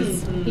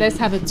glasses. Let's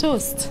have a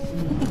toast.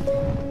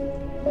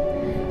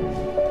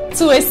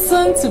 To a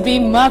soon-to-be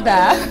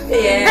mother.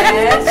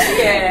 Yes,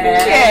 yes.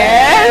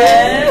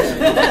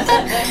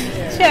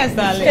 Cheers,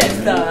 darling. Cheers,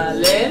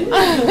 darling.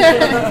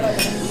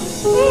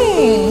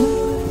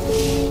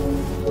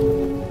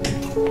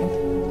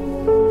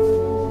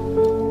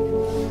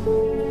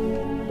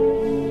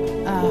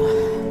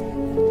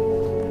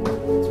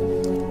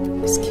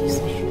 Excuse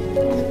me.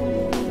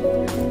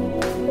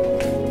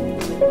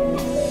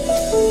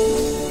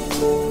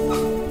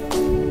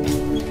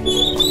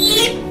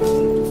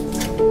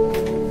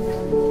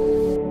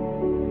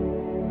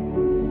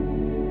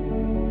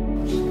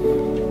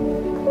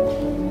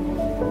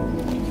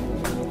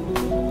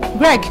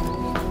 Greg.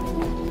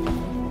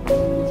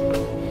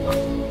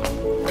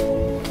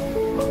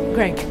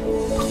 Greg.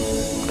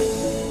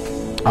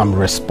 I'm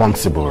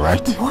responsible,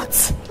 right?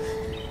 What?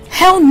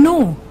 Hell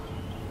no.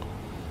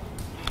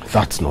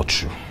 That's not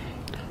true.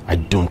 I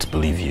don't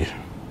believe you.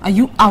 Are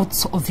you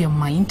out of your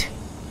mind?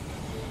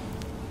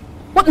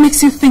 What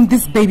makes you think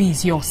this baby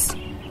is yours?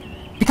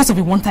 Because of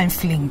a one-time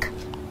fling?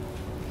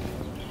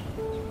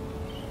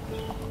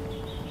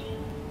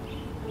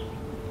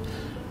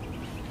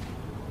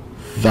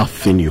 That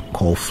thing you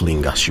call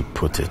fling, as you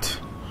put it,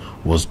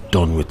 was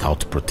done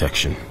without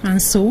protection.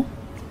 And so?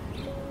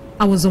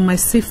 I was on my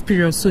safe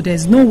period, so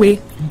there's no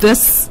way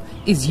this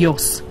is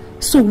yours.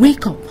 So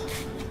wake up.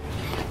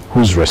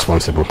 Who's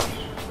responsible?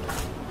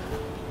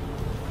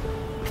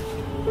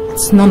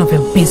 It's none of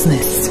your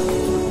business.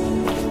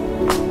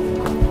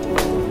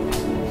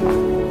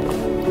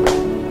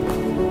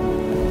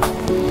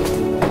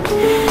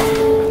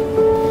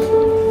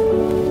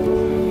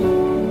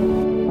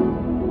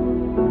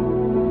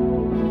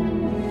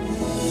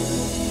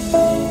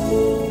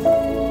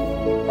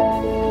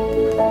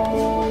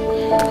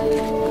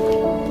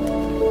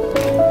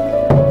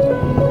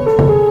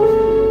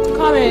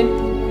 Come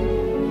in.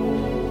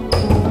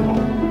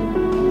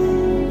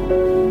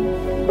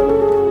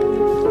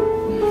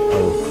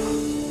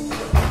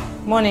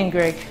 Morning,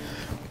 Greg.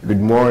 Good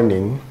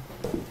morning.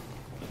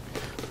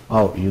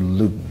 Oh, you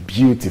look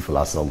beautiful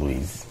as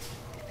always.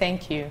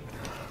 Thank you.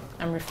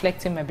 I'm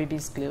reflecting my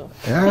baby's glow.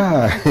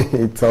 Yeah,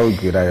 it's all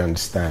good, I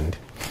understand.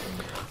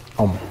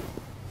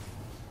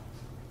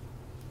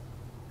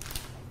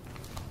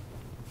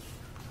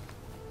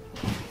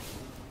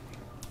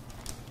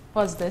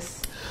 What's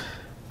this?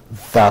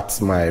 That's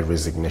my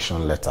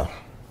resignation letter.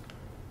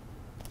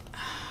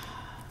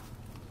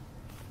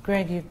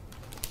 Greg, you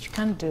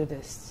can't do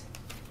this.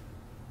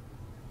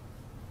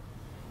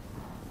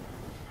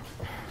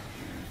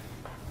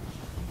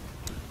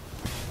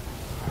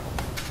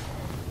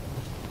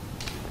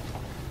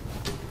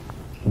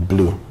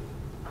 Blue,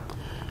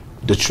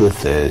 the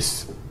truth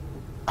is,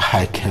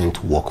 I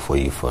can't work for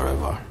you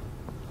forever.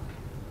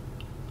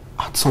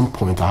 At some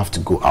point, I have to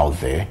go out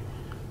there,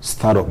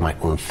 start up my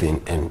own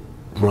thing, and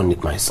run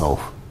it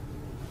myself.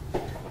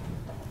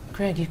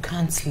 Greg, you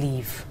can't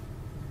leave.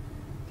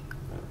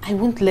 I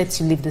won't let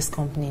you leave this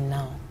company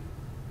now.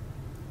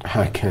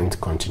 I can't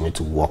continue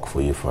to work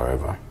for you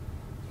forever.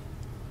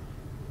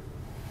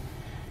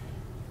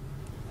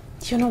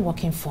 You're not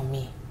working for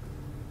me.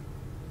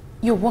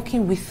 You're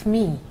working with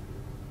me.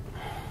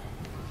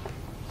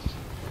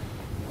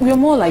 We're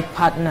more like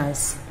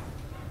partners.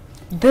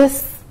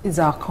 This is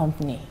our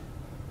company.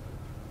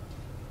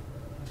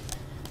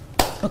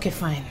 Okay,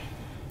 fine.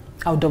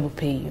 I'll double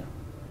pay you.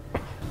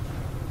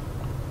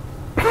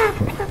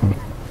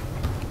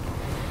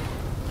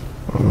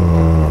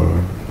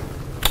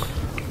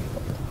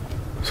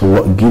 So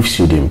what gives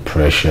you the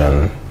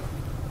impression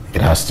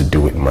it has to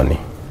do with money?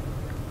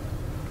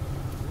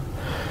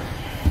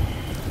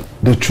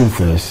 The truth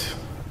is,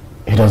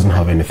 it doesn't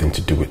have anything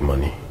to do with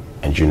money,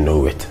 and you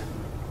know it.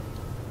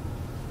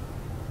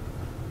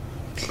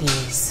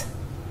 Please.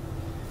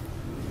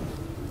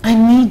 I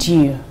need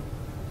you.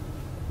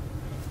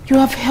 You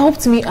have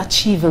helped me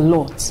achieve a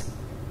lot.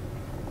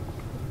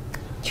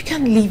 You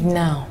can't leave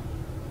now.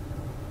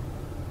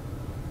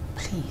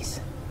 Please.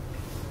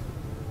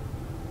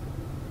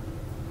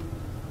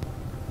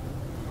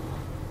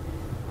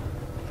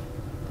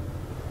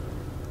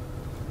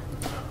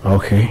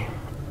 Okay.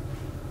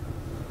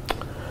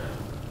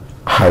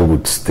 I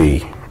would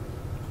stay,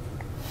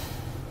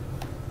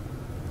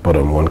 but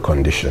on one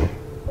condition.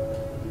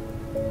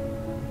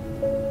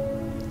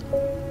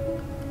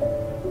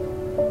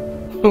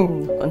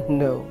 Oh,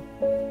 no.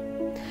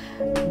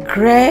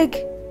 Greg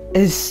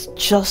is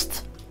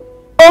just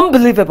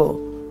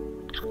unbelievable.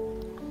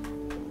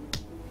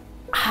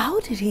 How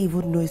did he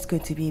even know it's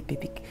going to be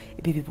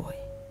a baby boy?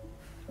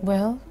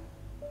 Well,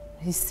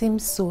 he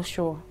seems so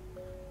sure.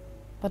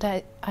 But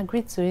I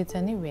agreed to it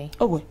anyway.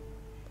 Oh, wait.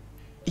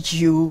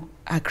 You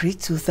agreed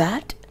to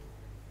that?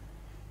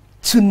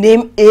 To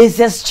name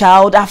Aza's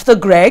child after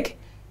Greg?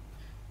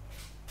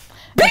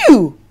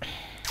 You!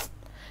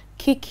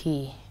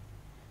 Kiki,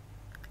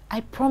 I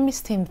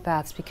promised him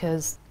that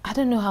because I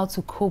don't know how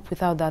to cope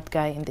without that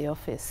guy in the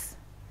office.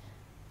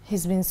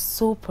 He's been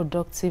so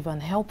productive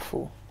and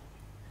helpful.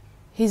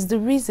 He's the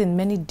reason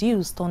many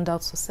deals turned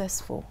out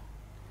successful.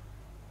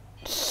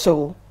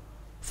 So,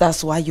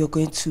 that's why you're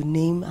going to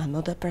name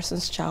another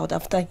person's child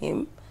after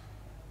him?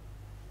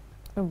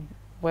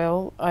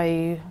 Well,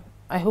 I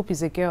hope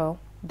he's a girl.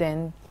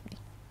 Then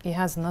he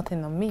has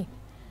nothing on me.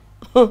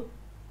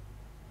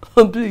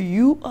 Blue,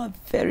 you are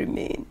very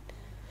mean.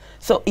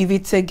 So if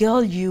it's a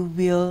girl, you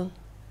will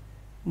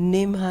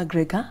name her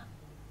Gregor?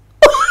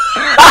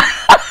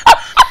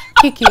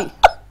 Kiki,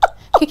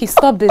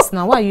 stop this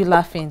now. Why are you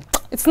laughing?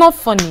 It's not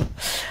funny.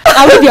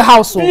 I'll leave your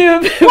house.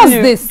 What's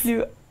this?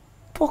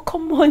 But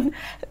come on.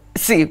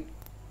 See,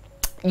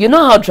 you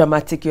know how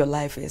dramatic your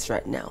life is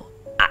right now.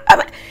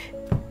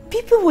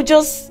 People will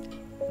just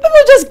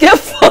get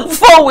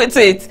fun with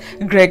it.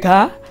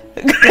 Gregor?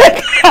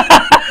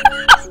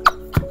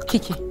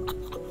 Kiki.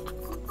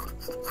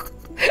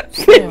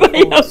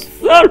 Baby, I'm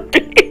sorry.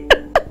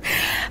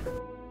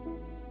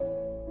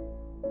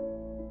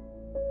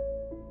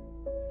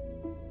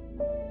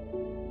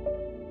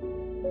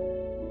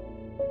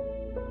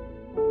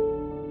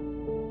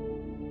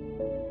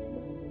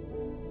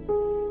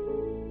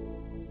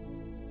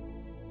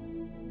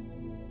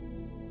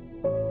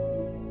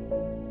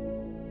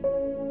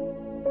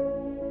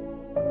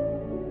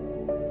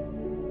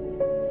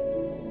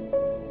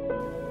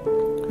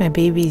 My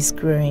baby is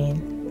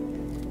growing.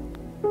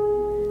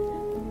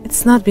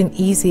 It's not been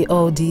easy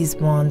all these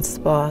months,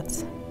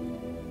 but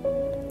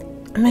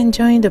I'm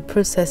enjoying the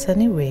process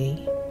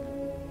anyway.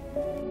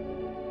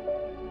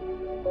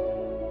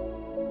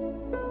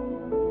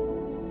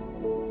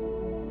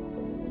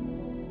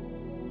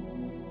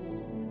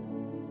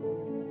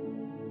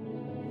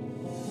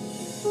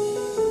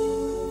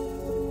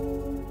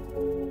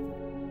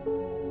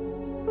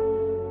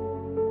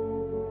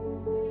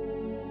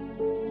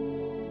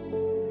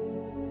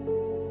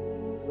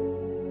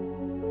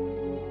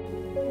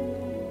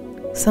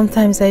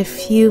 Sometimes I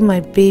feel my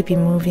baby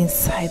move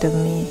inside of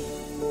me.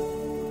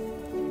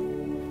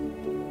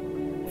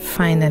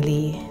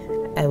 Finally,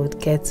 I would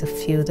get to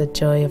feel the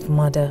joy of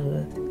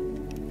motherhood.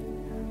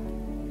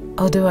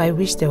 Although I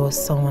wish there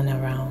was someone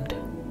around.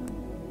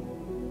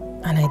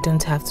 And I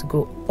don't have to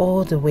go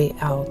all the way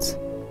out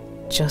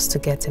just to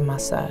get a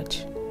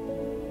massage.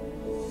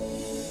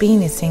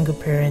 being a single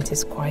parent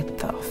is quite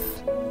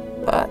tough.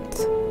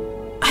 But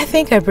I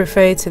think I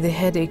prefer it to the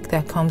headache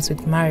that comes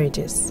with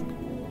marriages.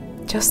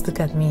 Just look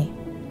at me.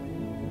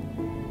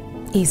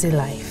 Easy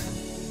life.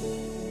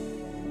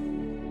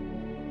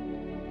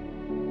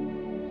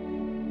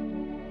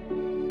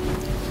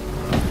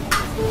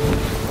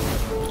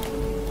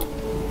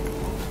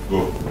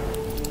 Go.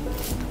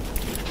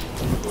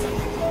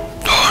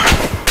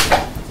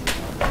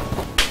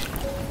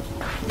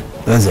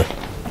 That's it.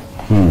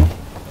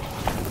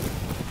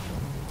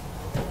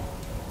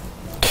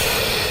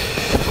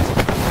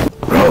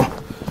 Bro,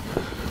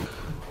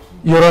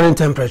 you're running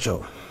temperature.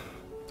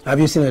 Have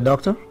you seen a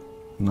doctor?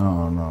 No,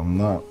 I'm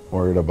not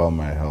worried about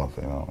my health,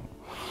 you know.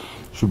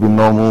 Should be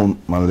normal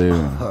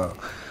malaria.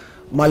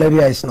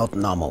 Malaria is not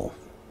normal.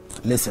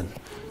 Listen,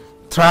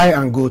 try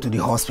and go to the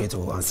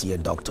hospital and see a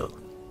doctor.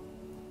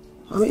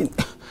 I mean,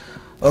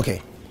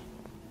 okay,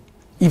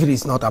 if it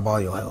is not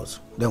about your health,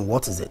 then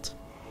what is it?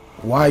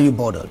 Why are you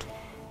bothered?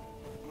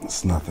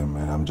 It's nothing,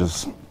 man. I'm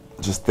just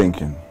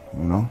thinking,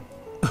 you know?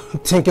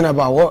 Thinking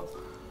about what?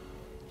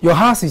 Your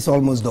house is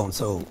almost done,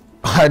 so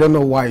I don't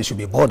know why you should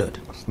be bothered.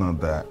 It's not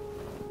that.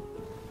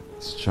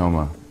 It's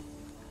Choma.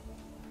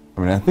 I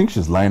mean, I think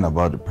she's lying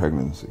about the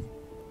pregnancy.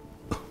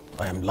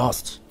 I am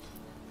lost.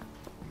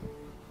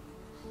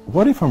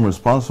 What if I'm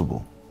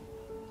responsible?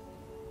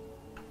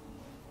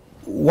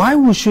 Why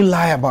would she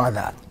lie about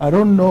that? I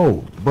don't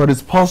know, but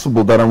it's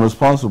possible that I'm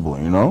responsible,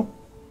 you know?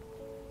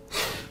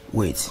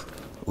 Wait.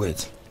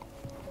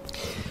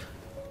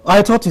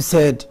 I thought you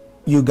said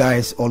you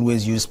guys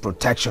always use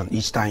protection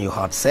each time you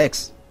had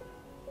sex.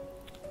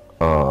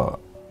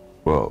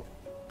 Well,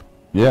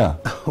 yeah.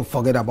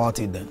 Forget about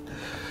it then.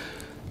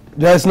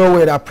 There's no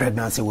way that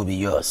pregnancy will be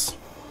yours.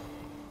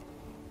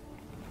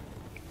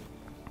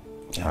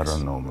 Yes. I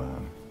don't know,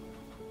 man.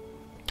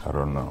 I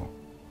don't know.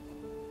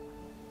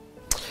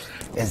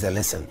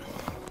 Listen.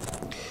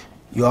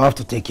 You have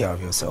to take care of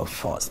yourself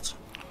first.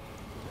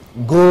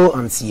 Go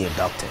and see a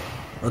doctor,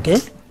 okay?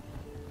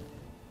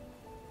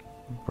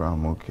 Bro,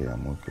 I'm okay.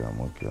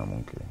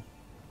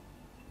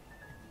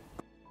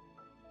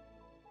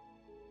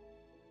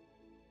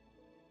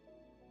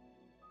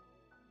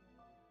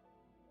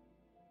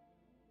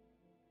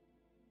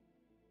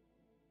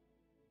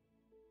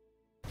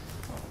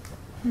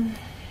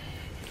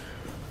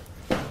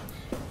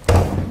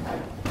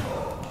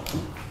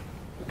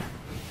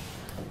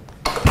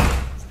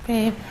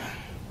 Babe.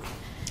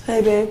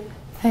 Hi, babe.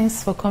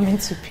 Thanks for coming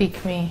to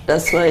pick me.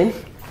 That's fine.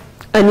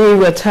 I knew you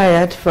were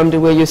tired from the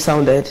way you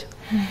sounded.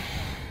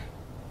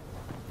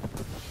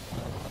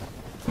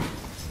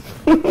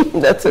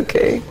 That's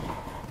okay.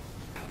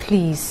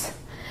 Please,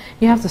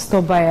 you have to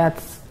stop by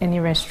at any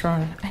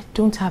restaurant. I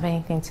don't have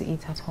anything to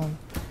eat at home.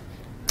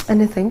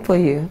 Anything for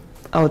you,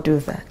 I'll do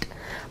that.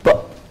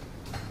 But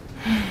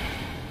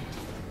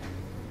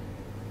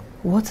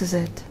what is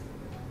it?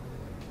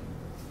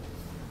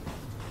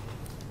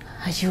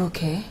 Are you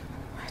okay?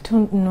 I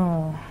don't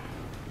know.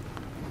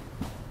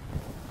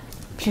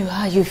 Blue,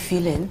 how are you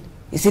feeling?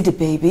 Is it the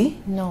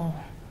baby? No.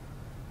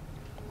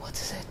 What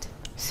is it?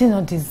 See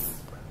all these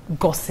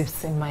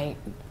gossips in my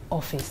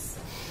office.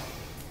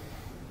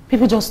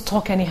 People just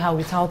talk anyhow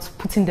without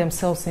putting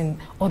themselves in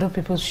other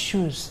people's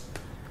shoes.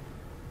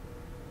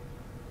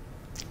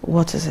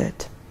 What is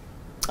it?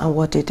 And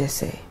what did they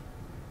say?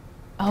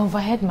 I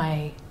overheard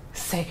my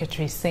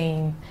secretary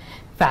saying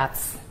that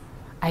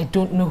I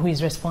don't know who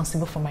is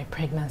responsible for my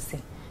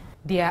pregnancy.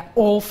 They are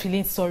all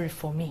feeling sorry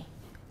for me.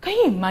 Can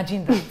you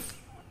imagine that?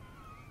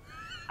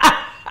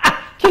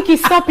 Kiki,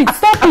 stop it,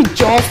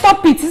 Joe,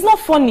 stop it. It's not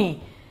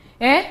funny.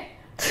 Eh?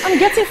 I'm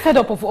getting fed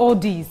up of all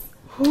these.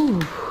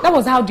 That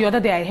was how the other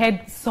day I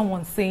heard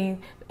someone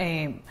saying,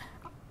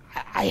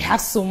 I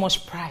have so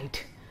much pride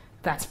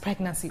that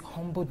pregnancy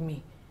humbled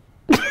me.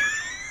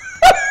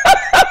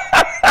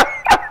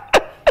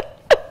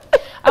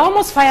 I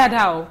almost fired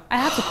out. I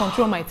had to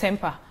control my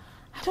temper.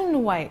 I don't know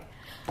why.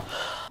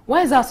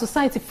 Why is our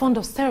society fond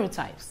of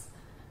stereotypes?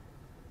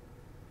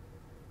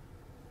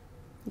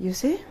 You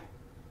see?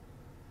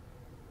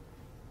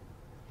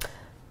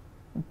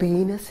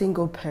 Being a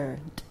single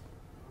parent,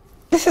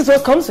 this is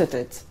what comes with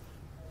it.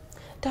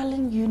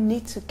 Darling, you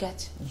need to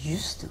get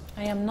used to.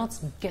 I am not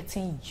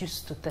getting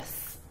used to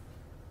this.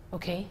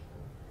 Okay?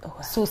 Oh,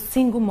 well. So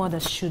single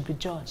mothers should be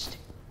judged.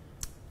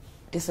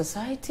 The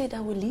society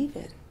that we live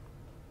in,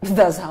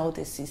 that's how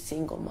they see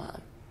single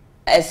mom.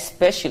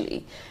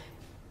 Especially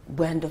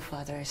when the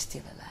father is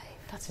still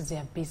alive. That is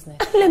their business.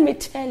 Let me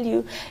tell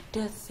you,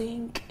 they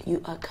think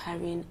you are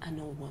carrying an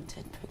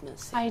unwanted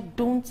pregnancy. I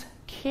don't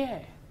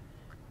care.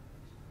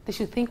 They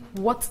should think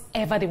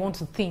whatever they want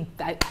to think.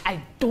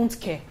 I don't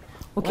care.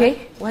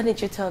 Okay? Why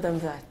didn't you tell them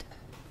that?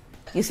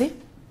 You see?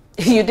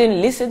 You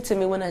didn't listen to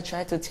me when I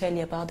tried to tell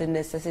you about the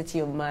necessity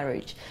of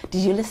marriage.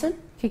 Did you listen?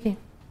 Kiki,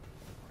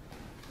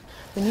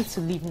 we need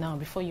to leave now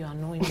before you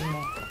annoy me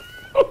more.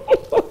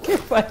 Okay,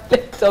 fine.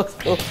 Let us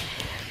go.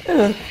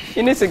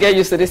 You need to get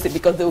used to this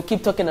because they will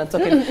keep talking and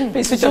talking.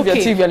 Please switch off your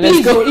TV and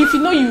let's go. If you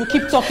know you will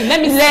keep talking,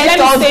 let me let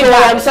us stay go.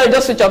 back. I'm sorry,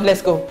 just switch off.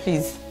 Let's go,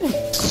 please.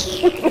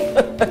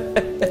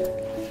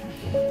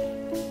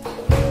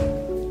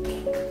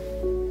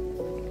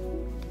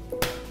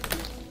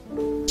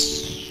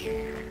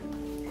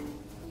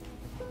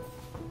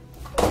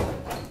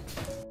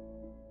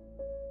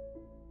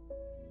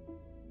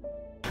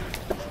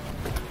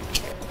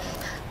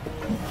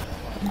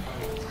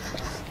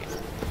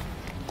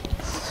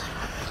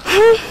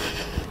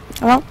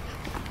 Well,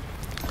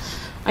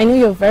 I know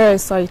you're very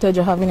excited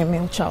you're having a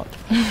male child.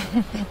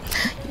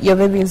 Your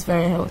baby is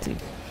very healthy.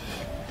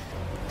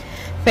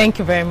 Thank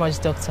you very much,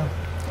 doctor.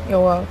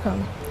 You're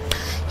welcome.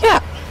 Yeah.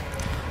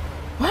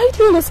 Why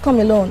do you always come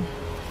alone?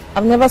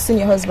 I've never seen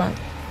your husband.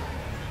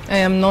 I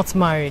am not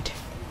married.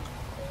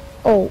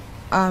 Oh,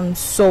 I'm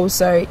so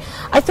sorry.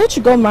 I thought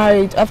you got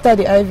married after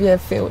the IVF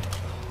failed.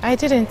 I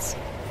didn't.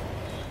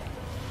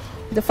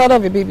 The father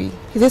of your baby,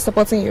 is he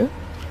supporting you?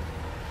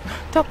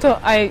 Doctor,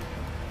 I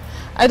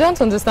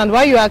don't understand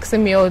why you're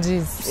asking me all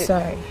this.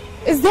 Sorry.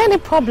 Is there any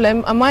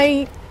problem? Am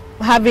I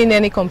having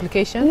any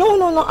complication? No,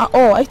 not at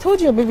all. I told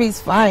you your baby is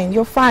fine.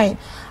 You're fine.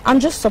 I'm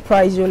just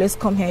surprised you always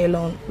come here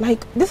alone.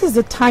 Like, this is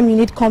the time you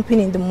need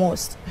company the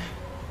most.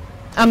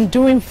 I'm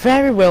doing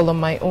very well on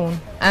my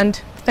own.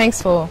 And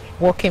thanks for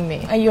walking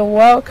me. And you're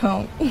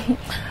welcome.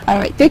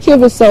 Alright, take care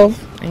of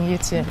yourself. And you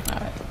too.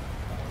 Alright.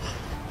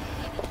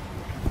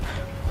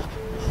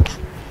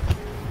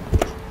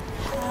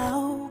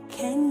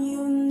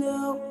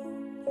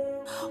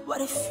 What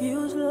it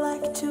feels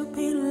like to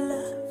be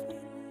loved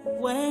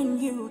when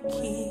you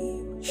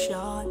keep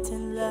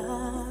shorting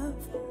love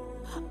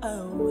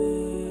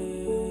away.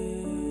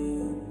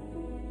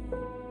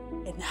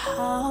 And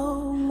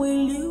how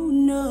will you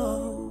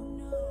know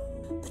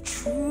the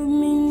true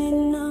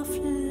meaning of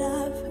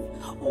love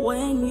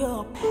when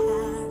your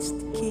past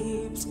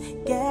keeps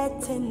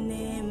getting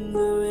in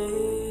the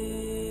way?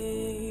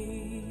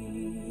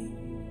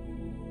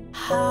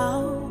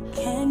 How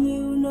can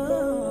you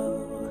know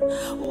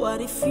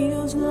what it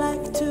feels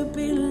like to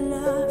be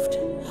loved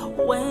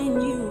when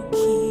you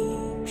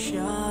keep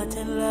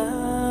shutting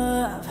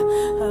love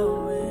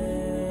away?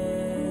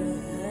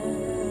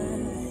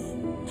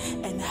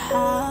 And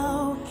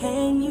how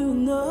can you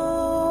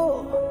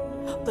know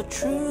the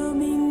true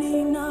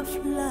meaning of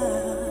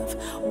love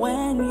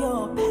when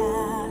your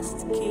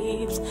past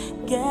keeps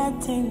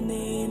getting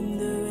in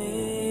the way?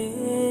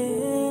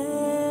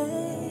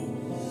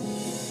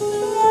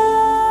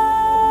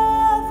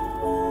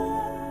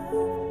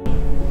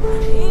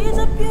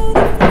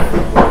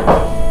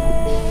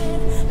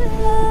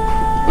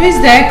 Who is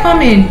there?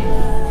 Come in.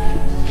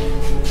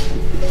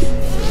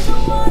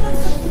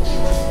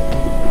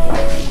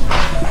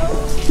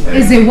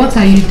 Izzy, what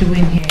are you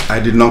doing here? I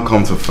did not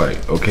come to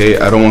fight, okay?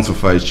 I don't want to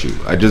fight you.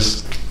 I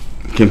just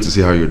came to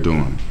see how you're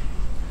doing.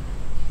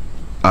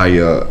 I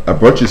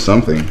brought you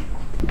something.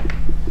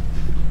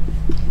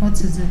 What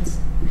is it?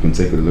 You can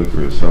take a look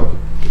for yourself.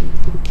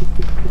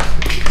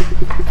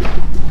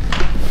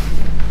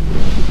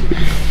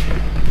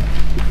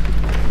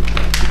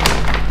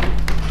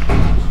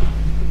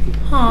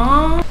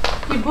 Aww,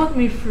 you bought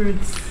me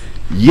fruits.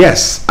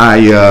 Yes, I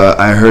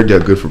heard they're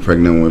good for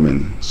pregnant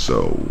women,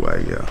 so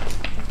I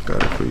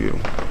got it for you.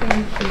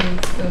 Thank you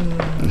so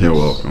much. You're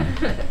welcome.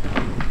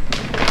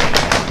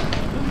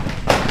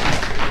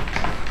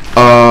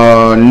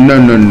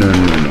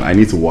 No. I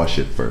need to wash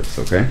it first,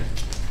 okay?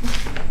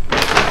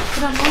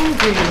 But I'm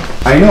hungry.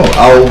 I know.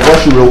 I'll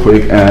wash it real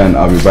quick and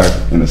I'll be back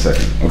in a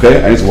second,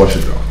 okay? I need to wash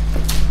it though.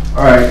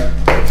 Alright.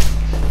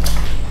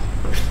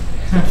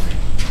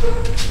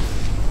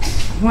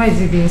 Why is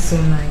he being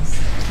so nice?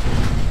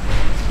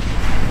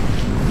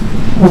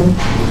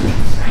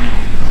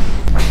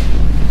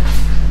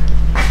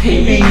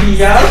 Hey,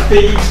 yeah,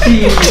 baby.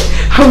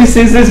 How is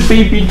this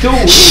baby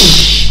doing?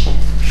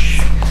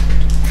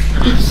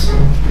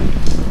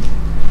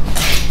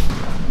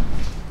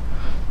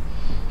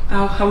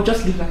 I'll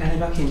just leave like I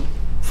never came.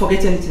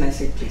 Forget anything I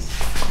said, please.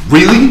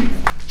 Really?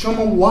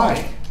 Choma,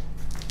 why?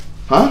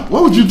 Huh?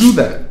 Why would you do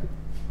that?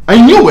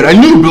 I knew it. I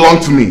knew it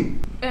belonged to me.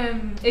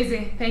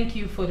 Izzy, thank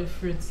you for the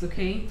fruits,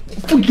 okay?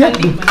 Forget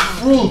the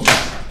fruits.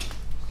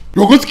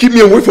 You're going to keep me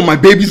away from my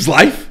baby's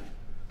life?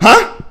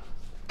 Huh?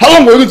 How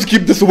long are you going to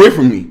keep this away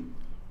from me?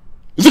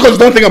 Is it because you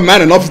don't think I'm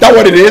man enough? Is that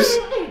what it is?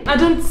 I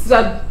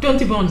don't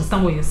even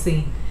understand what you're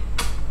saying.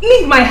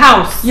 Leave my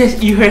house.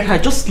 Yes, you heard her.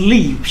 Just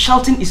leave.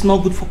 Shouting is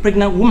not good for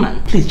pregnant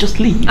women. Please, just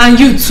leave. And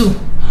you too.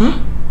 Huh?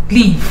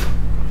 Leave.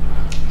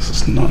 This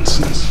is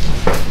nonsense.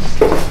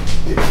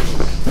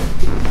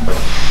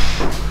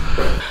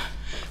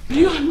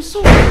 Leo, I'm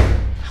sorry.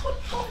 How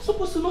am I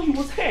supposed to know he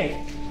was here?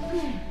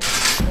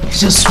 You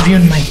just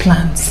ruined my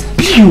plans.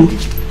 Leo!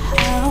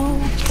 How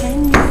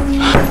can you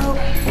know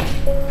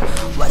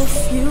what it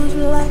feels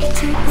like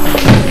to be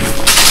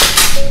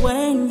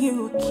when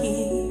you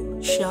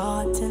keep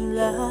shorting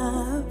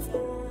love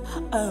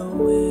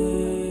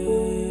away?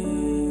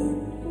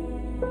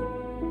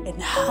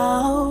 And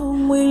how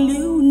will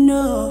you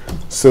know?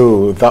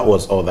 So that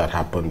was all that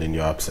happened in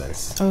your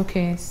absence.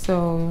 Okay,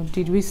 so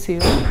did we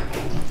seal?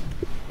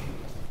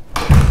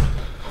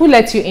 Who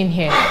let you in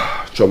here?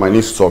 Choma, I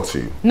need to talk to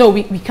you. No,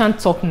 we can't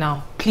talk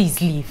now. Please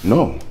leave.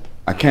 No,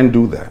 I can't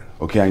do that.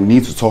 Okay, I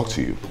need to talk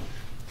to you.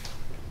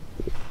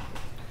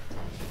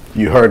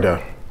 You heard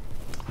her.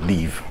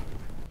 Leave.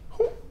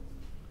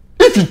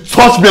 If you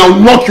touch me, I'll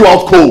knock you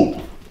out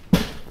cold.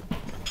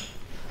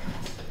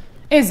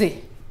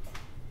 Izzy,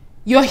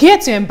 you're here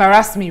to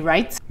embarrass me,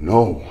 right?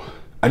 No,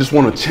 I just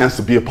want a chance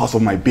to be a part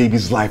of my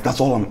baby's life.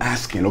 That's all I'm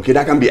asking, okay?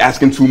 That can't be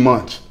asking too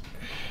much.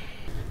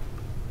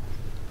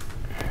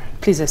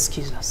 Please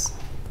excuse us.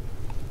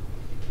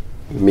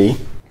 Me?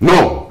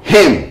 No,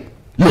 him!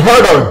 You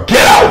heard her!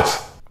 Get out!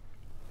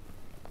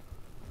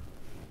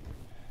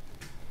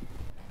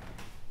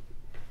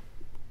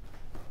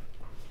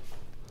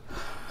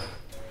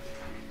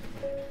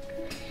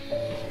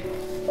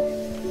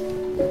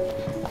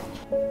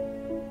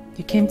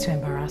 You came to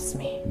embarrass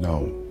me.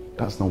 No,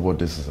 that's not what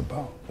this is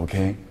about,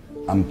 okay?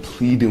 I'm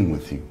pleading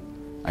with you.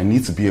 I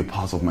need to be a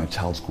part of my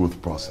child's growth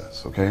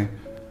process, okay?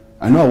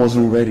 I know I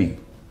wasn't ready,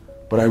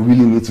 but I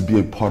really need to be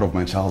a part of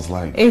my child's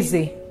life.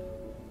 Eze,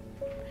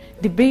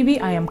 the baby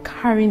I am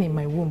carrying in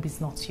my womb is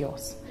not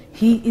yours.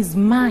 He is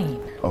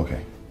mine.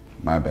 Okay,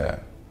 my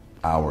bad.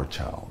 Our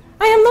child.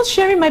 I am not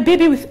sharing my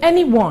baby with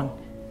anyone.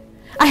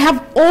 I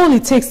have all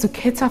it takes to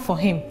cater for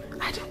him.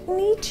 I don't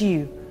need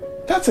you.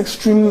 That's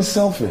extremely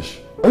selfish.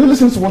 Are you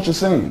listening to what you're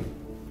saying?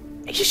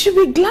 You should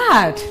be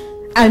glad.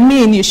 I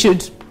mean, you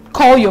should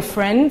call your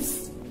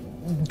friends,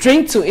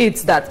 drink to it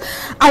that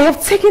I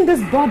have taken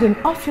this burden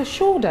off your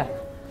shoulder.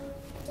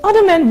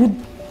 Other men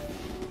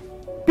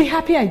would be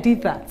happy I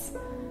did that.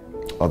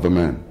 Other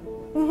men?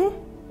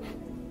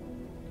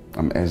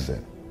 I'm Eze.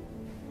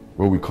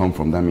 Where we come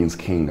from, that means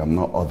king. I'm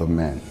not other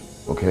men,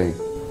 okay?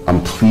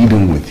 I'm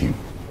pleading with you.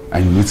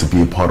 I need to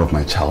be a part of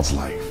my child's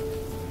life.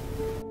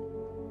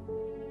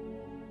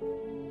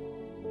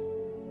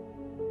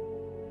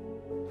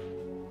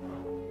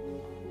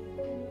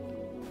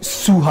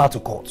 Sue her to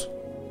court.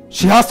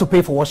 She has to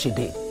pay for what she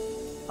did.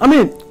 I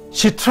mean,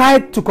 she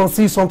tried to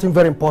conceal something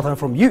very important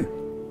from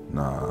you.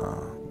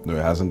 Nah, no,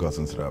 it hasn't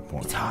gotten to that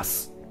point. It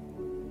has.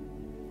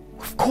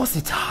 Of course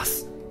it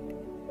has.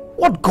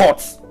 What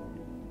guts?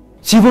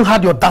 She even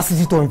had the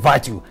audacity to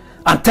invite you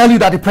and tell you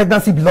that the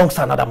pregnancy belongs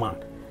to another man.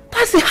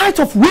 That's the height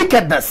of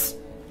wickedness.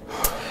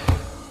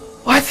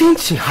 I think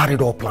she had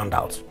it all planned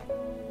out.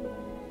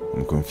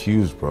 I'm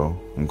confused, bro.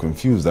 I'm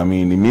confused. I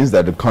mean, it means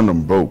that the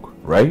condom broke,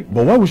 right?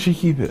 But why would she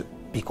keep it?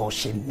 Because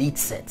she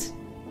needs it.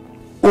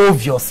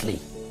 Obviously,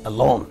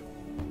 alone.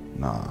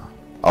 Nah,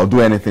 I'll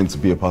do anything to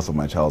be a part of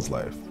my child's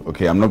life.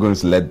 Okay, I'm not going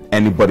to let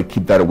anybody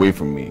keep that away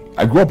from me.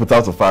 I grew up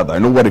without a father. I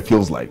know what it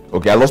feels like.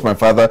 Okay, I lost my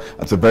father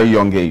at a very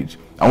young age.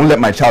 I won't let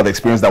my child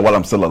experience that while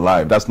I'm still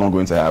alive. That's not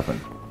going to happen.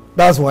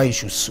 That's why you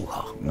should sue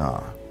her.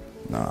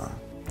 Nah.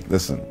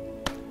 Listen,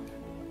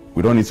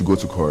 we don't need to go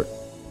to court.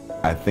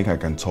 I think I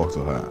can talk to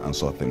her and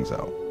sort things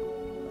out.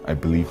 I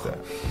believe that.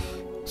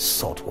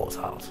 Sort what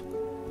out?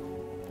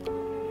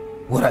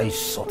 What are you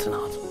sorting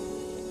out?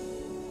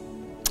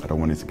 I don't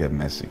want it to get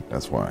messy,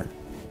 that's why.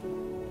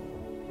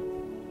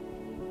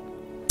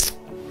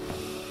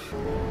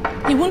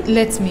 He won't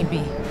let me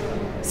be,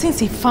 since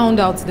he found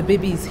out the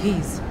baby is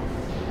his.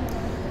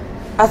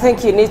 I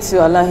think you need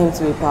to allow him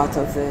to be part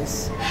of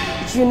this.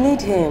 You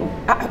need him.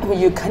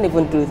 You can't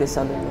even do this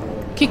on your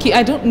own. Kiki,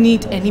 I don't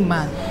need any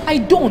man. I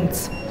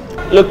don't.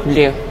 Look,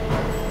 Leo,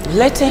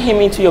 letting him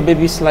into your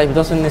baby's life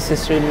doesn't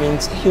necessarily mean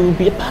he will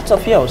be a part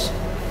of yours.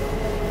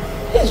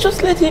 Please,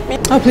 just let him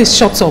in. Oh, please,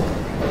 shut up.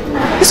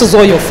 This was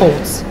all your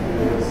fault.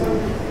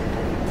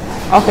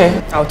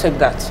 Okay, I'll take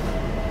that.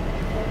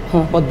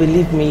 But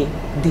believe me,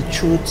 the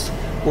truth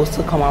will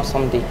still come out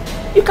someday.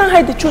 You can't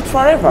hide the truth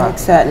forever.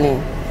 Exactly.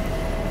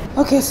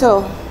 Okay,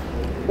 so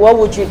what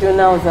would you do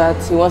now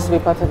that he wants to be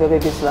part of your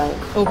baby's life?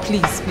 Oh,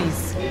 please,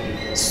 please.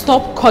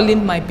 Stop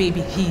calling my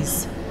baby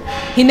his.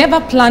 He never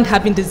planned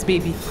having this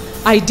baby.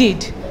 I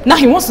did. Now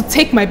he wants to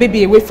take my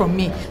baby away from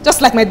me,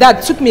 just like my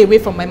dad took me away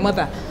from my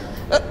mother.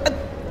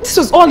 This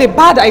was all a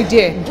bad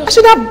idea. I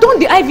should have done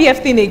the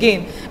IVF thing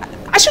again.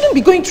 I shouldn't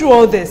be going through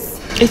all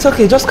this. It's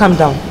okay, just calm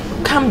down.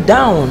 Calm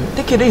down.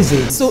 Take it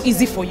easy. So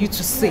easy for you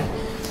to say.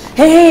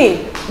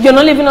 Hey, you're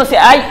not leaving us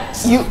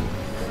here.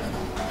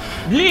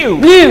 Blue.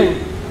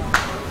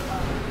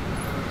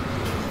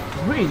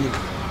 Really?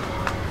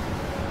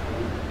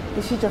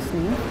 Did she just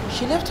leave?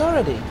 She left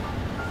already.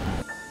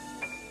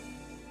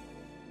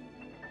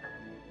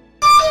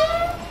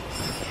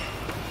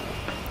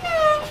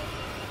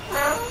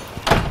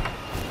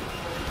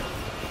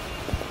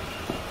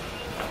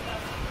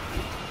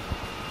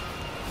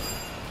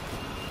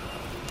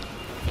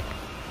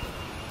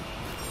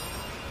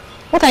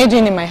 What are you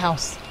doing in my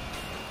house?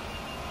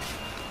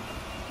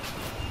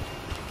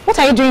 What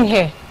are you doing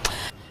here?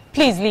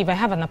 Please leave. I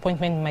have an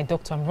appointment with my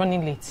doctor. I'm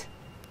running late.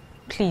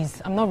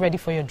 Please, I'm not ready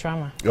for your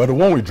drama. You're the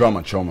one with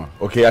drama, Choma.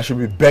 Okay, I should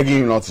be begging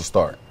you not to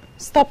start.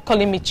 Stop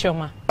calling me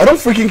Choma. I don't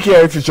freaking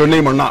care if it's your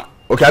name or not.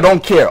 Okay, I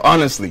don't care,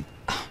 honestly.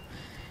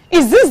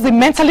 Is this the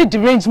mentally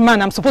deranged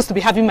man I'm supposed to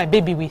be having my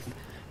baby with?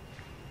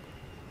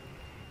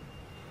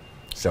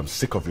 See, I'm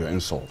sick of your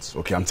insults.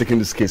 Okay, I'm taking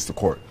this case to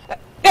court.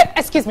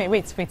 Excuse me,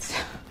 wait.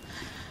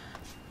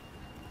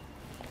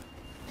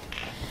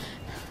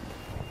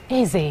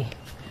 Eze,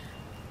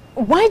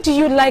 why do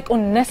you like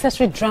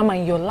unnecessary drama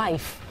in your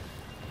life?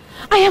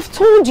 I have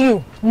told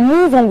you,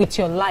 move on with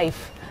your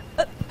life.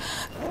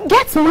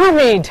 Get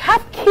married,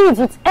 have kids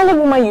with any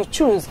woman you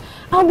choose.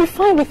 I'll be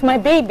fine with my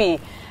baby.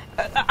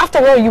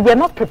 After all, you were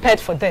not prepared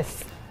for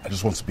this. I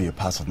just want to be a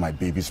part of my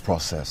baby's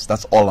process.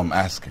 That's all I'm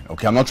asking,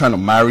 okay? I'm not trying to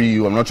marry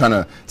you. I'm not trying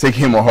to take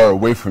him or her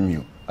away from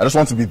you. I just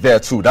want to be there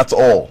too, that's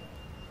all.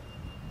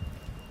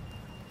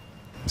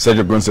 You said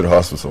you're going to the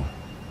hospital.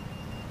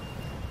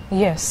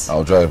 Yes.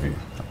 I'll drive you.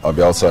 I'll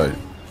be outside.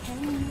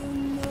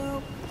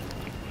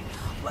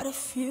 What it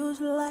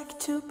feels like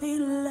to be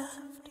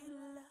loved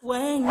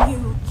when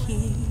you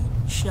keep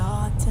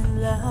short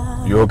and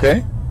love. You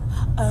okay?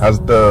 Has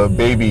the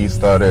baby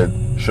started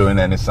showing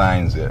any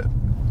signs yet?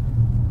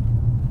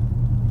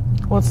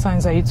 What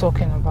signs are you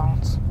talking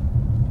about?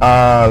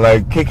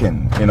 Like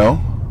kicking, you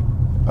know?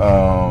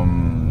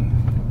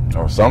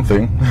 Or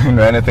something. You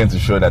know, anything to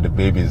show that the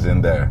baby is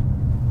in there.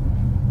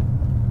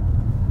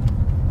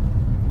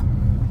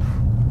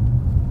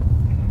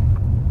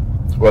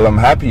 Well, I'm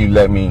happy you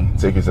let me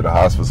take you to the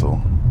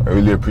hospital. I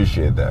really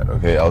appreciate that,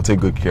 okay? I'll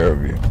take good care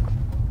of you.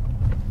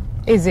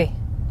 Izzy,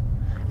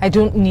 I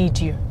don't need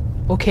you,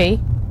 okay?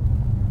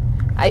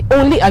 I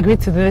only agreed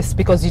to this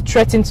because you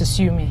threatened to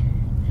sue me.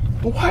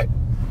 What?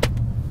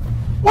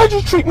 Why'd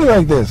you treat me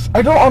like this?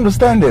 I don't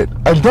understand it.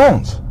 I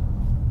don't.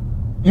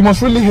 You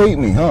must really hate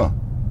me, huh?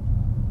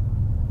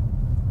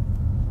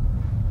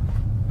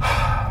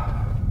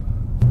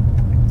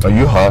 Are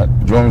you hot?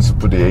 Do you want me to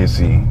put the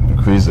AC,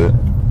 increase it?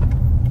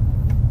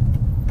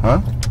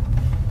 Huh?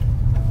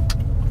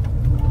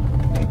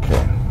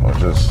 Okay, I'll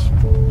just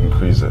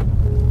increase it.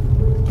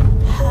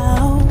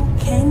 How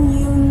can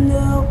you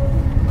know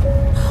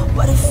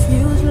what it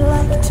feels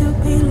like to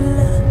be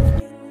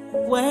loved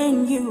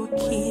when you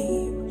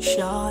keep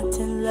short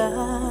and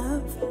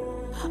love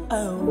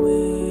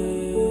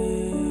away?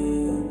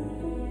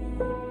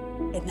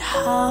 And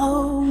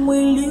how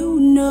will you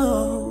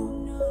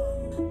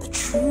know the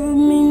true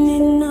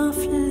meaning of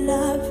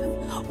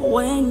love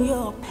when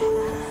you're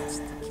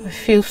past? I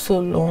feel so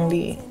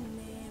lonely.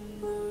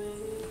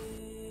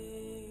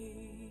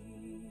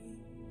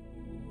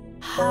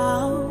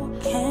 How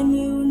can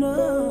you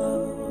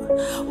know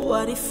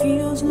what it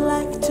feels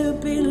like to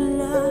be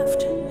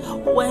loved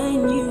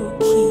when you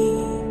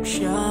keep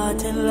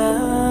short and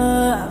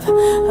love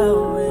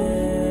away?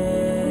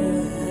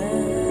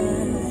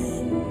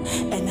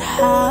 And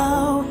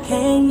how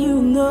can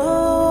you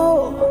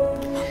know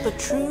the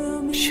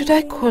true? Should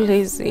I call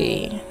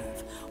Izzy?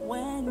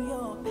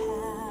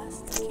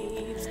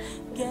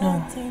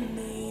 No.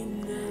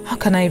 How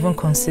can I even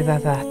consider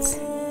that?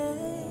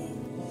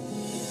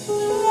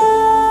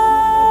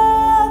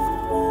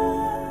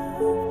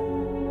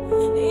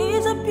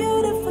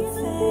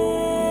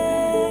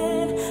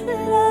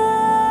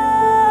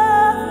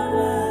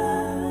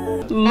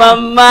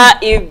 Mama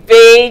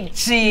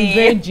Ibeji.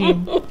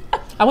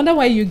 I wonder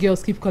why you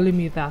girls keep calling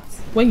me that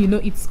when you know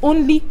it's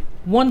only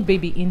one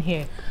baby in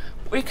here.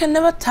 We can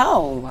never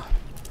tell.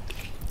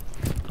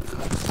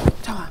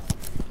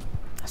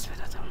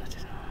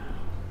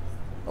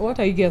 What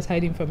are you girls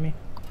hiding from me?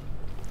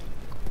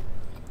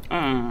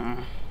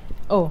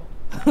 Oh,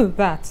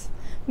 that.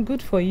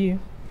 Good for you.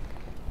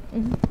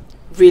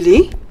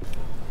 Really?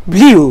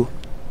 Blue,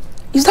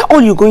 is that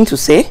all you're going to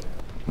say?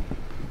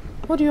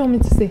 What do you want me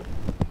to say?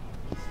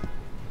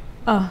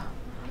 Ah,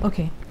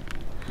 okay.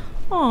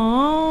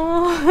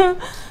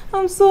 Aww,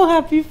 I'm so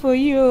happy for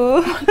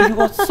you. You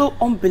are so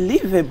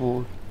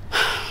unbelievable.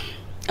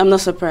 I'm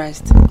not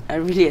surprised. I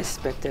really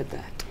expected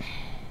that.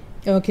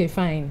 Okay,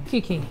 fine.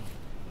 Kiki,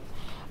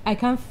 I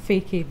can't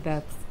fake it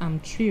that I'm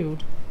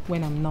thrilled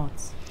when I'm not.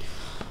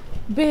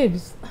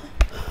 Babes,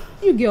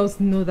 you girls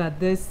know that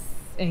this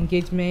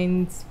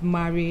engagement,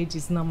 marriage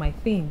is not my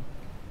thing.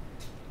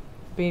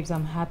 Babes,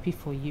 I'm happy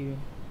for you.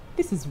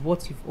 This is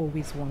what you've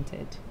always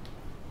wanted.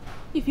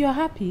 If you're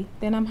happy,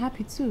 then I'm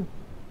happy too.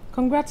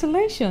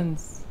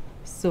 Congratulations.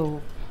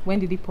 So, when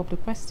did he pop the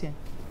question?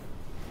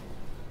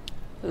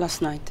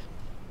 Last night.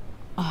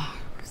 Ah,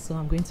 so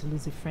I'm going to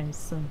lose a friend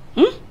soon.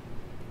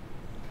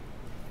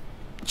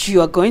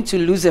 You are going to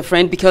lose a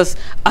friend because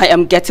I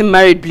am getting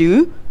married,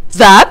 Blue?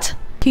 That?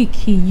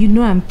 Kiki, you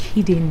know I'm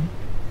kidding.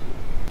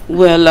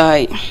 Well,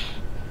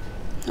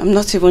 I'm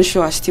not even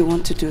sure I still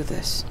want to do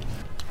this.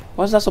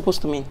 What's that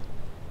supposed to mean?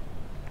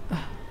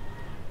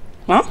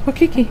 Huh? But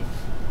Kiki,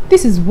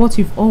 this is what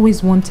you've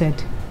always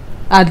wanted.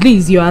 At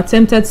least your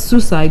attempted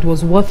suicide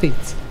was worth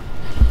it.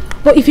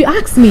 But if you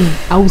ask me,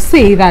 I will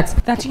say that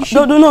you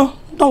should... No,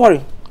 don't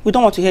worry. We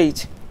don't want to hear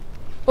it.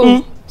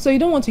 Oh, so you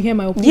don't want to hear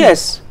my opinion?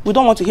 Yes, we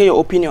don't want to hear your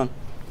opinion.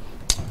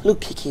 Look,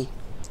 Kiki,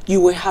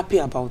 you were happy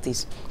about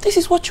this. This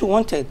is what you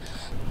wanted.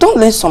 Don't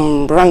let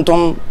some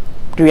random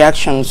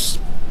reactions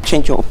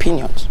change your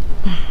opinions.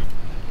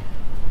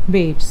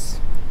 Babes,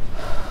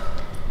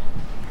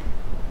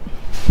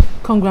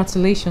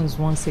 congratulations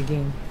once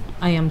again.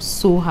 I am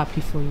so happy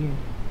for you.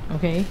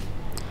 Okay?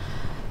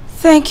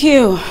 Thank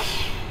you.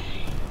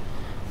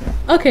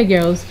 Okay,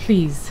 girls,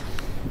 please.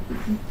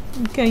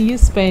 Can you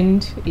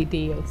spend a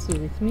day or two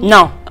with me?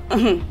 No.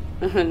 No,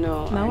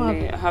 Now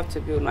I have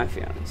to be with my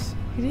fiance.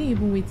 You didn't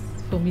even wait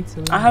for me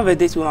to... I have a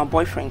date with my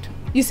boyfriend.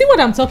 You see what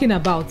I'm talking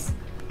about?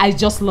 I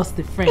just lost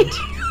a friend.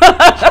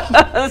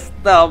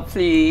 Stop,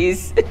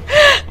 please.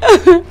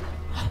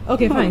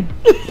 Okay, fine.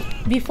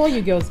 Before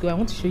you girls go, I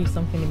want to show you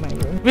something in my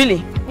room.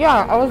 Really?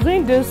 Yeah, I was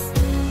doing this.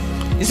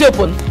 Is it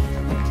open?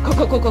 Go.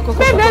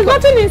 Babe, there's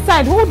nothing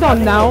inside. Hold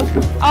on now.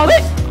 I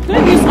was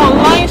doing this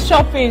online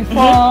shopping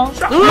for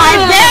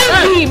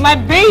my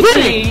baby.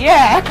 Really?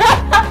 Yeah.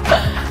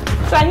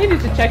 So I needed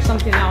to check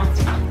something out.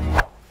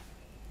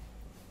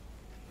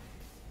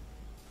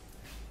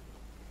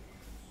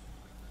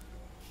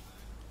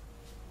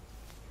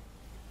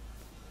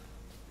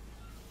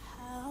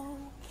 How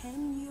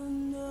can you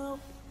know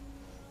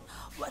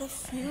what it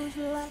feels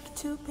like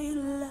to be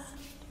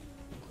loved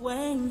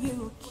when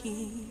you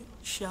keep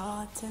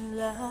shorting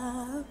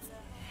love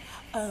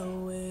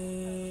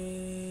away?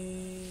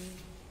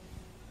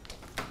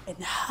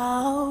 And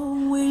how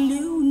will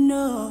you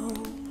know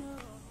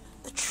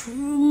the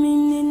true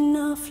meaning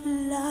of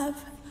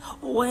love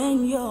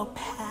when your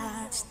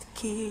past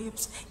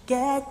keeps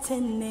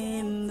getting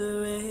in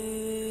the way?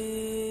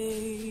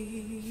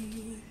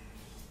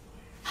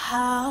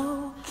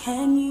 How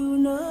can you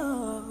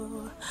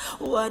know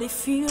what it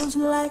feels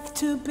like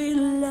to be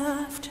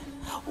loved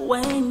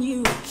when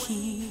you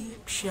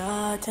keep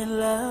shutting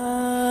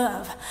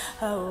love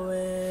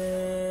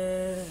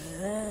away?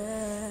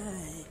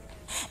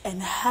 And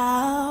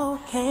how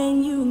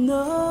can you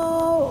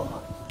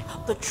know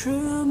the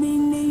true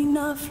meaning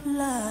of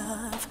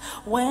love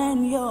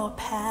when your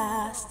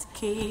past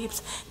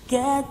keeps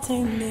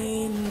getting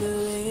in the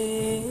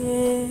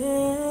way?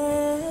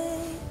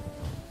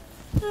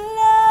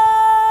 Love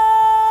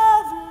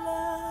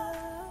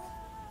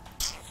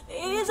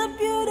is a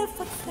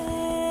beautiful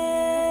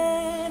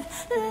thing.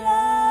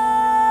 Love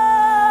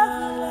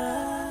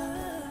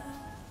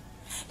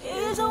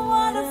is a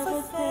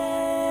wonderful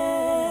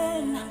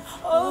thing.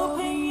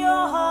 Open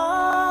your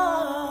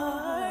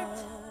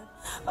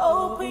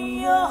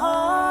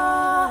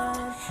heart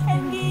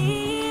and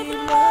give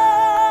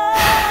love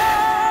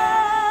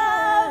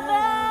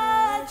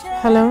a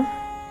chance. Hello?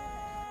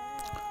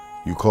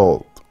 You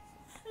called.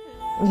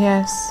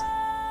 Yes.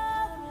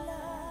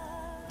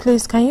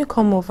 Please, can you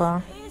come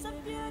over?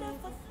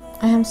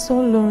 I am so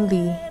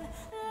lonely.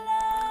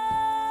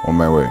 On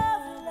my way.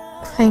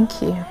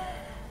 Thank you.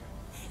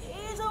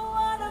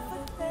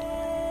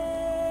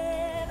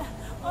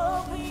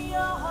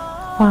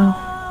 Wow.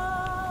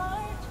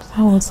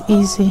 That was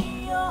easy.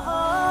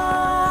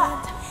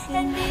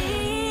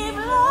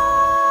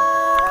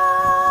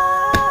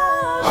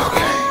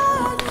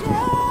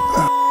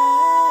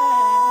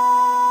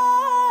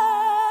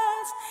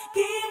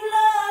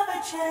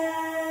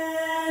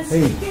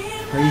 Hey,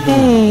 how you doing?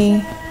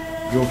 Hey.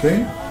 You okay?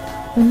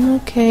 I'm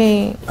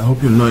okay. I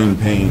hope you're not in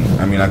pain.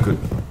 I mean, I could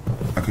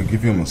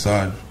give you a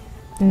massage.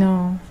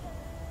 No.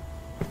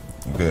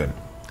 Good.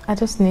 I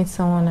just need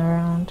someone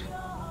around.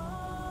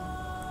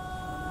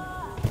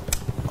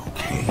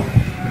 Okay.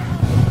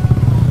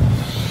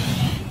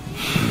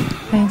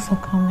 Thanks for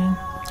coming.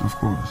 Of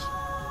course.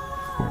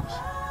 Of course.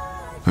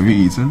 Have you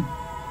eaten?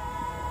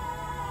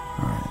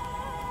 Alright.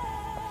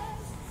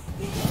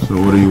 So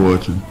what are you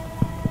watching?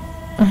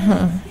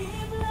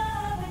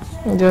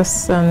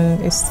 Just an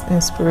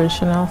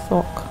inspirational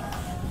talk.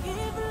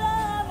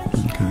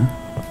 Okay.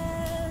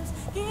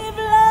 Give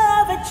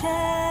love a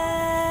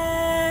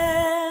chance.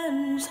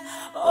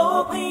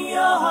 Open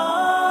your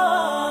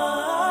heart.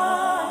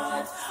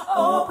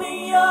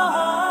 Open your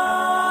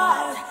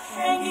heart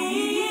and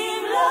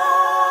give love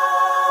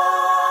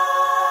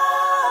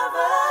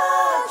a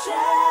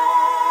chance.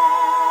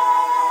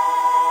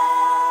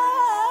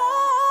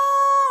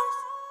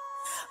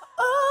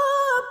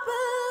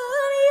 Open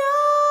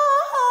your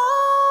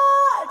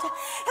heart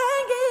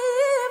and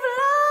give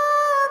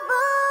love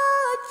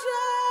a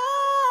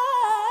chance.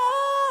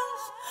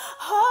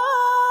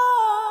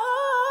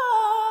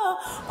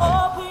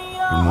 Open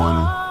your Good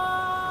morning.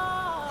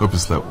 Hope you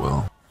slept well.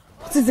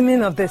 What is the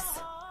meaning of this?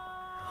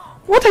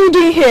 What are you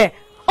doing here?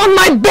 On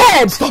my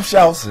bed! Stop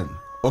shouting,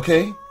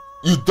 okay?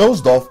 You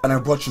dozed off and I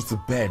brought you to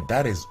bed.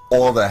 That is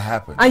all that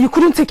happened. And you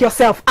couldn't take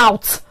yourself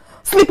out?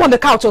 Sleep on the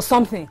couch or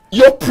something?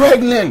 You're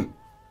pregnant!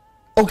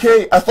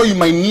 Okay, I thought you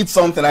might need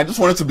something. I just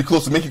wanted to be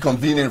close to make it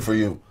convenient for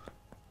you.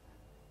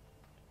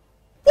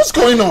 What's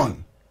going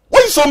on? Why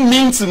are you so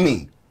mean to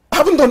me? I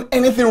haven't done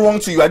anything wrong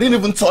to you. I didn't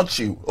even touch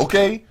you,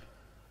 okay?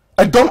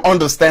 I don't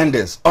understand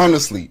this,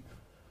 honestly.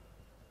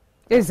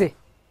 Izzy,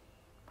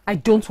 I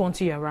don't want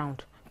you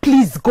around.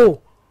 Please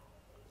go.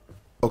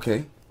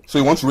 Okay, so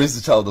you want to raise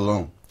the child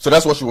alone. So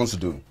that's what you want to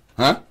do,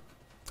 huh?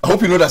 I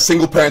hope you know that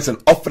single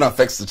parenting often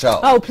affects the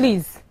child. Oh,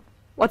 please.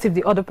 What if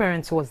the other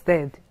parent was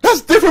dead?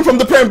 That's different from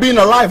the parent being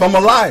alive. I'm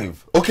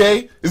alive,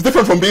 okay? It's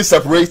different from being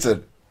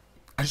separated.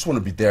 I just want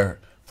to be there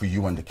for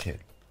you and the kid,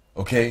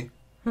 okay?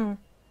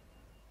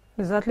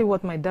 Exactly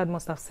what my dad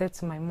must have said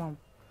to my mom.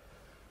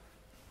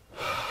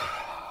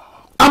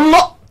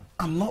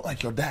 I'm not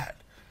like your dad.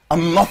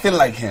 I'm nothing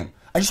like him.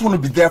 I just want to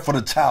be there for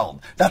the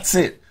child. That's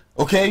it,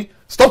 okay?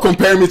 Stop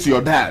comparing me to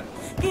your dad.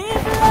 Give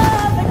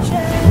love a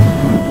chance.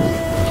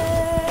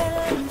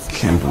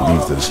 Can't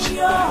believe this.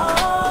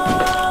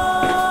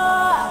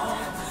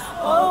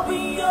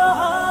 Open your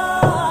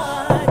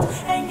heart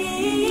and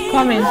give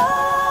Come in.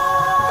 love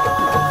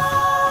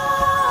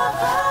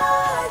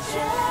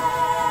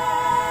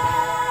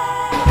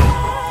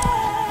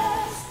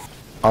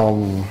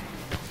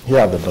Here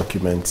are the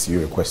documents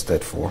you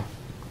requested for.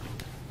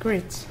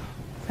 Great.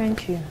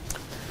 Thank you.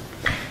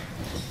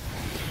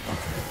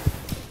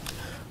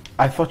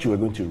 I thought you were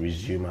going to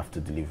resume after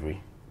delivery.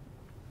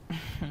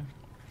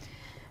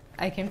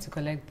 I came to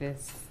collect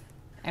this.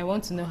 I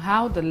want to know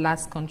how the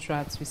last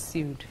contract we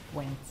sealed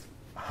went.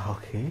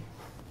 Okay.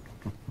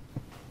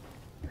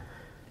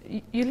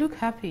 You look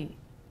happy.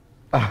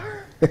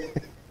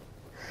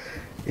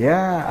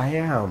 Yeah, I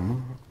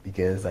am.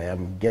 Because I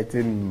am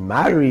getting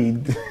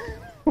married.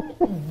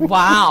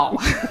 Wow.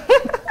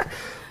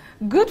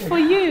 Good for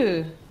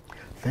you.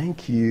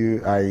 Thank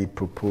you. I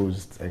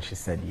proposed and she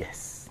said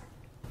yes.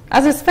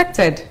 As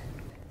expected.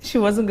 She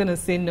wasn't going to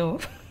say no.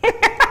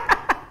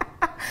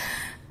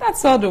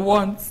 That's all they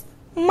want.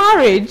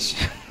 Marriage.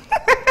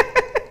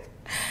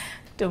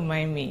 Don't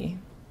mind me.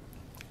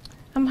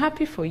 I'm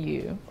happy for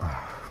you.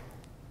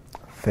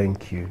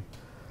 Thank you.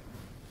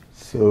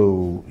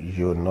 So,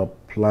 you're not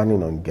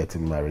planning on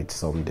getting married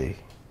someday?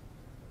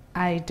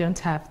 I don't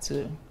have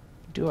to,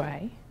 do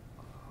I?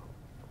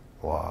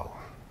 Wow.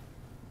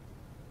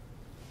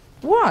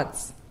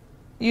 What?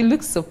 You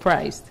look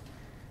surprised.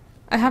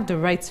 I have the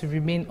right to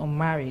remain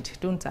unmarried,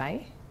 don't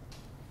I?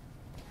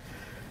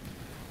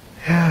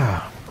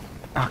 Yeah,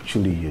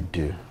 actually you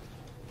do.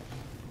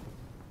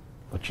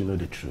 But you know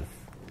the truth.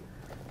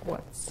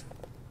 What?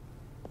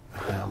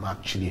 I am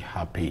actually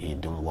happy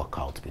it didn't work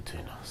out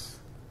between us.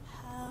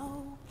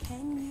 How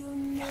can you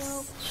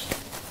know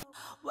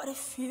what it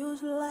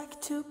feels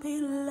like to be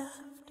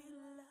loved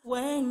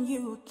when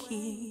you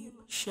keep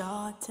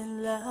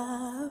shorting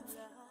love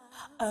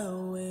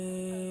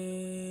away?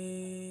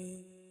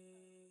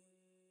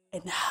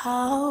 And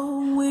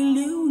how will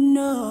you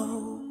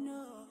know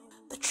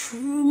the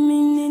true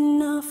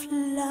meaning of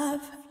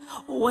love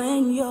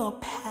when your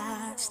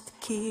past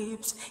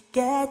keeps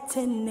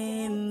getting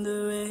in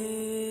the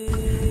way?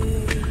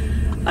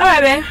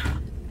 Alright, babe.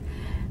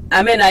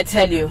 I mean, I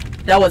tell you,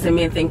 that was the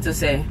main thing to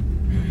say.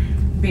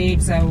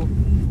 Babes, I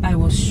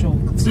was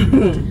shocked.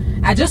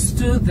 I just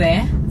stood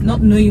there,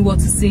 not knowing what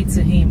to say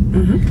to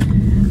him.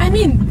 I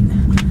mean,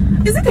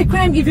 is it a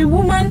crime if a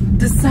woman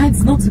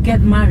decides not to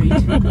get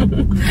married?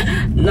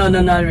 No,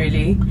 not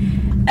really.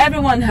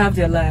 Everyone have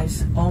their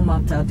lives all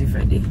mapped out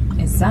differently.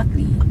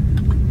 Exactly.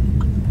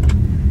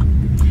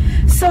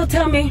 So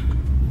tell me,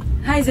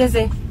 how is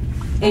Eze?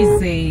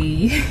 Eze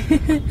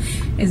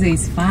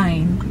is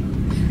fine.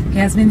 He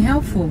has been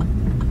helpful.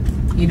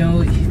 You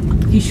know,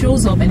 he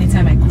shows up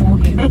anytime I call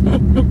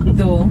him.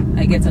 Though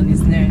I get on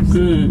his nerves.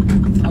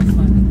 How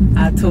fun.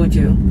 I told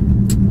you,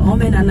 all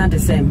men are not the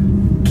same.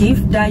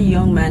 Give that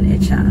young man a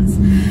chance.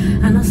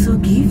 And also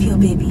give your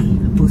baby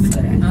both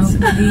parents.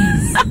 Oh,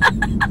 please.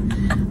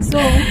 So,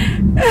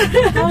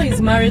 how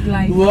is married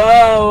life?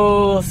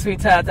 Whoa,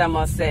 sweetheart, I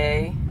must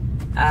say,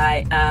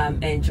 I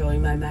am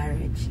enjoying my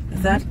marriage.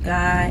 That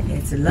guy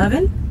is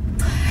loving.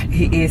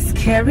 He is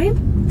caring.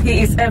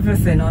 He is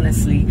everything,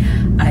 honestly.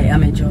 I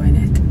am enjoying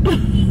it.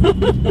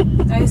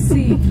 I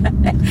see.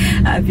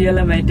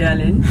 Abiola, my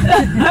darling.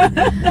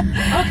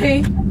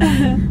 Okay.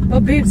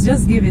 But babes,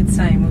 just give it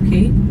time,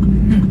 okay?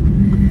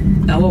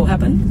 Now what will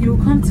happen? You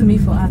will come to me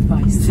for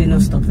advice. See, no,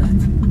 stop that.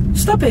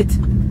 Stop it.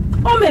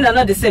 All men are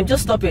not the same.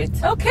 Just stop it.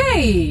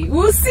 Okay.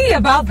 We'll see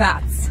about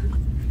that.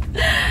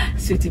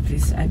 Sweetie,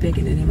 please, I beg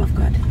in the name of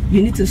God.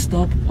 You need to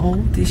stop all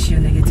this your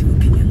negative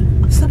opinion.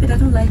 Stop it, I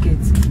don't like it.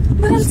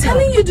 But I'm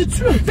telling you the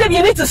truth. Babe,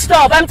 you need to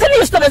stop. I'm telling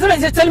you stop. As long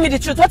as you're telling me the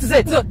truth. What is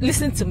it? Look,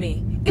 listen to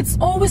me. It's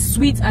always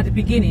sweet at the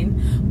beginning,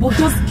 but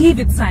just give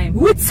it time.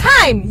 With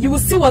time, you will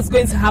see what's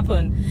going to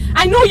happen.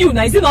 I know you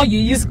now. Is it not you?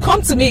 You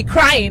come to me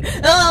crying.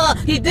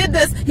 He did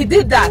this, he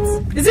did that.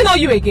 Is it not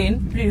you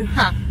again?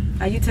 Huh.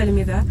 Are you telling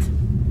me that?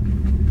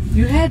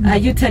 You heard me. Are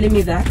you telling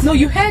me that? No,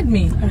 you heard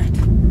me. All right.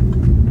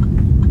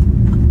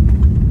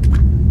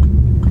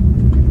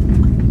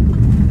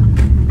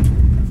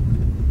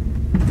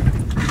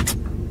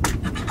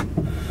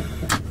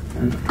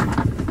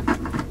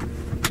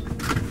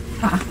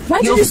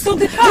 Why did you stop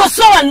the car? You're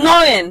so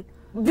annoying.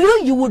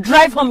 You will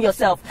drive home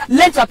yourself.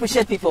 Learn to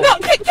appreciate people. No,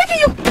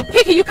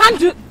 Kiki, you can't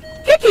do.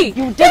 Kiki,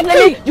 you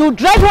definitely you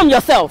drive home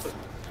yourself.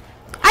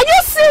 Are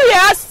you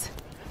serious?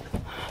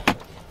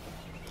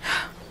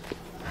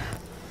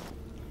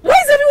 Why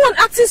is everyone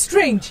acting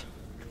strange?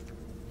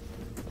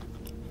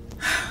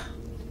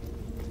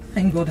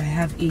 Thank God I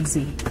have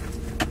Easy.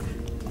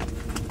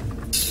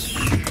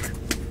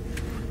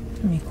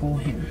 Let me call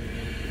him.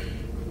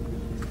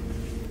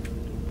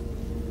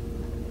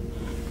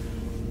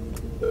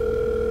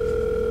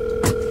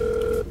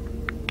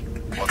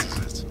 What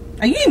is it?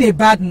 Are you in a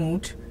bad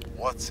mood?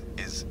 What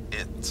is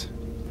it?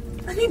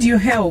 I need your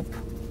help.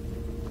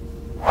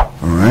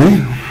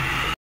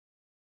 Alright.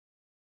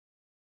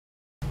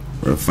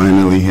 We're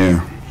finally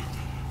here.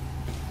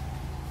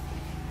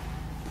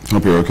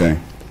 Hope you're okay.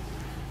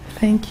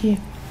 Thank you.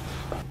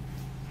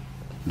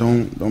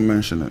 Don't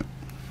mention it.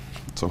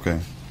 It's okay.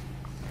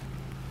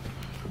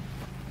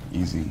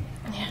 Easy.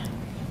 Yeah.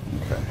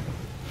 Okay.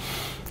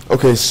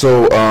 Okay,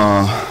 so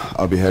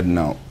I'll be heading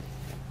out.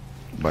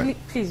 Bye.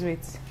 Please wait.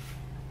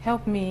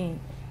 Help me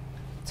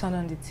turn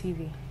on the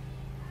TV.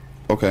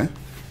 Okay.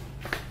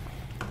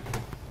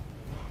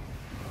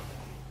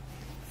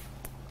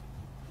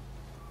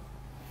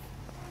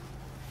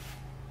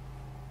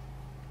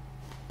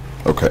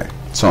 Okay,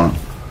 it's on.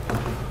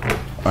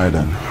 Alright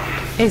then.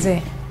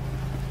 Eze.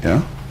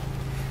 Yeah?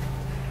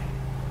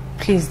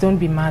 Please don't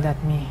be mad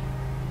at me.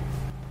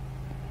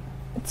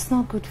 It's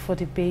not good for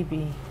the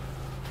baby.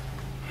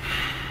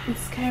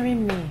 It's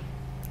scaring me.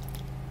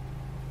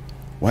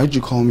 Why'd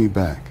you call me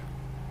back?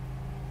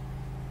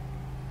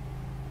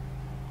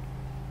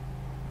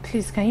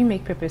 Please, can you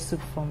make pepper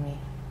soup for me?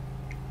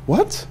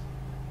 What?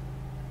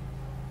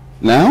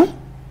 Now?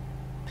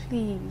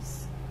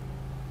 Please.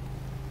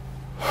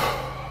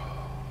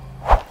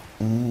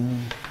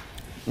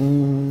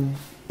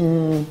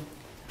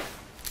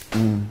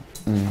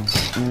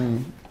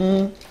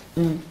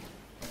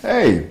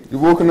 Hey, you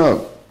woken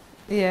up?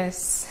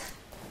 Yes.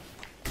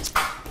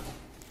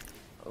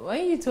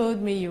 When you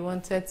told me you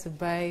wanted to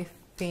buy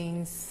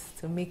things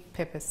to make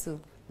pepper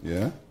soup,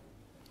 Yeah?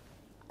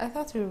 I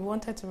thought you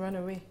wanted to run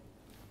away.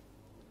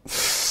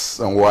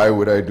 And why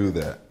would I do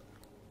that?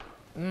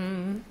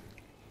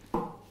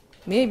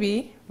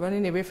 Maybe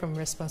running away from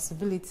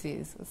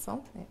responsibilities or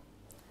something.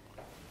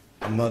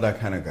 I'm not that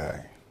kind of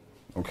guy.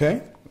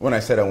 Okay? When I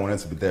said I wanted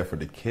to be there for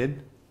the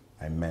kid,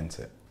 I meant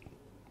it.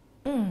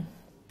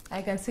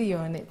 I can see you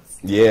on it.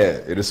 Yeah,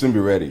 it'll soon be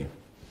ready.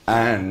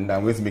 And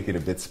I'm going to make it a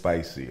bit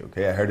spicy,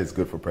 okay? I heard it's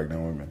good for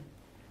pregnant women.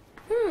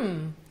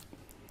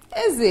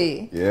 Is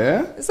it?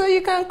 Yeah? So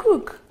you can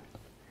cook?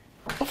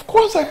 Of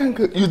course I can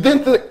cook. You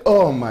didn't think,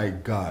 oh my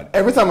God.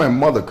 Every time my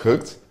mother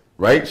cooked,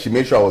 right, she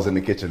made sure I was in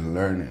the kitchen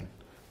learning,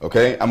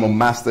 okay? I'm a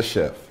master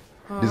chef.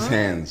 These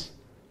hands,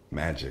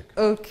 magic.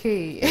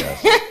 Okay.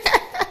 Yes.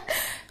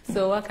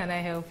 So what can I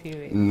help you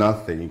with?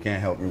 Nothing. You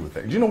can't help me with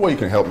that. Do you know what you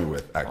can help me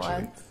with,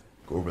 actually? What?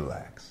 Go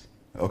relax,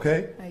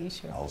 okay? Are you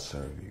sure? I'll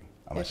serve you.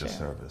 I'm at your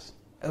service.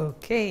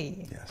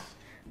 Okay. Yes.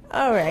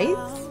 All right.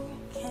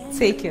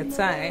 Take your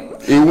time.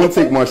 It won't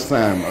take much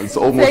time. It's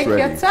almost Take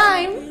ready. your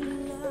time.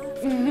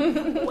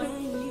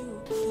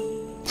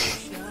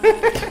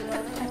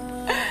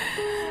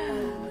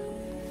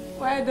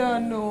 Why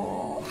don't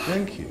know?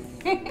 Thank you.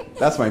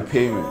 That's my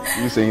payment.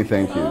 You saying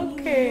thank you.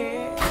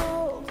 Okay.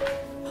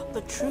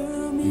 The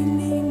true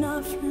meaning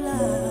of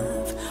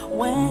love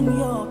when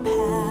your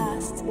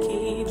past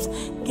keeps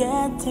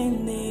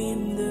getting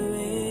in the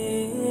way.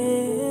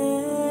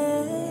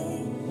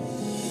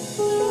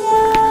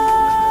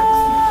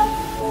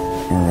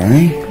 All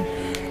right.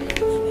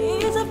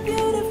 It's a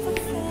beautiful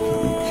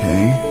thing.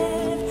 Okay.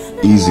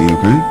 Easy,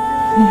 okay?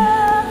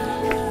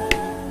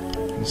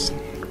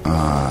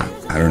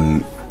 I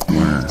don't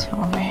want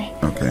Alright.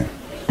 Okay.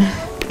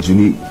 Do you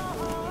need...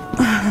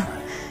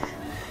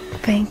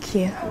 Thank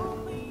you.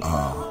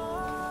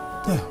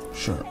 Yeah,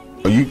 sure.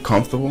 Are you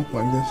comfortable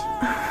like this?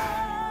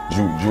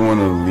 Do you want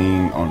to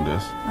lean on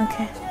this?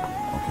 Okay.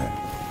 Okay.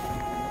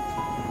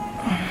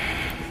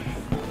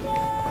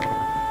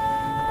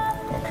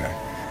 Okay.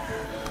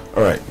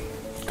 All right.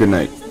 Good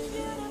night.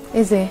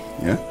 Is it?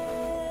 Yeah?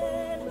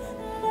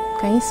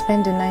 Can you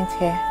spend the night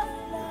here?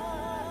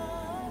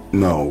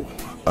 No,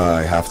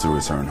 I have to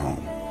return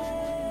home.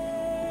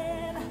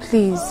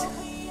 Please,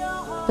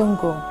 don't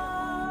go.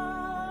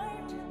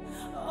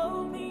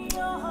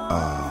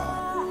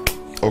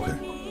 Okay.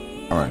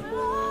 All right.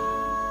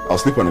 I'll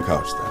sleep on the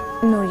couch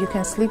then. No, you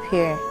can sleep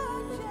here.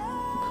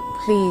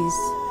 Please,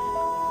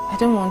 I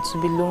don't want to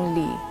be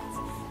lonely.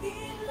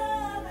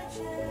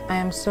 I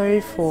am sorry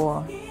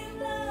for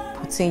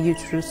putting you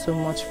through so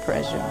much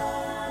pressure.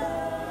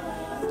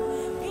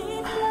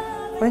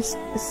 But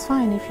it's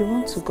fine if you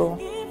want to go.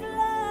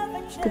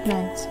 Good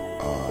night.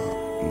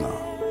 No.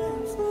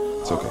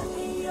 It's okay.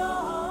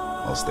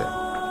 I'll stay.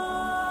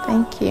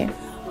 Thank you.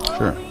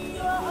 Sure.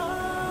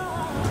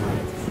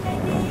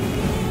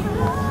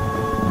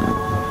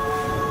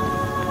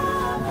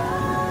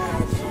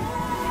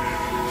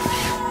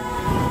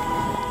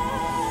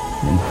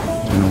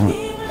 You know what?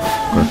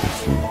 Got this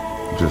thing.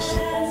 Just...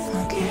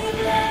 Okay.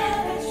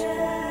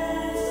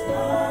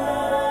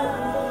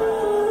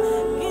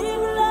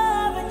 Give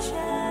love a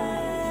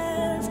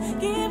chance.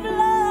 Give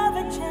love a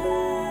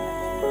chance.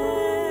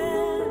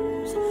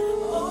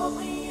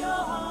 Open your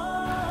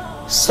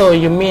heart. So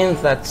you mean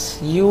that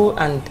you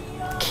and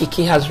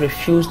Kiki has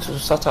refused to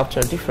sort out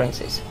your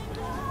differences?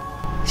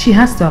 She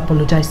has to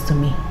apologize to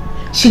me.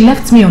 She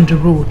left me on the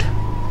road.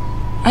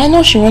 I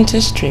know she went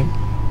extreme,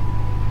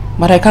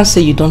 but I can't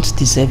say you don't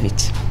deserve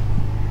it.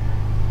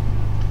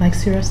 Like,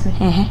 seriously?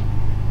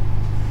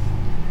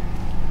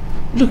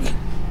 Look,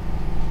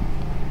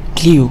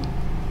 Leo,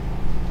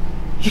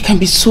 you can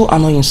be so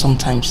annoying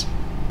sometimes.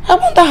 I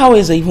wonder how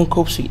Eze even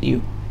copes with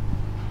you.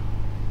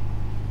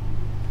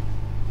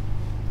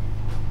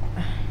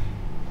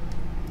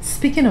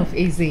 Speaking of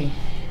Eze,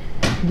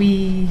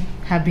 we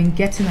have been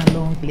getting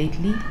along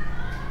lately,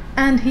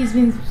 and he's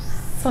been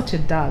such a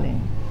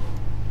darling.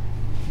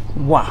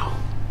 Wow,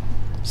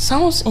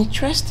 sounds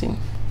interesting.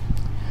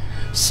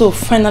 So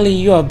finally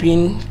you are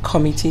being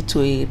committed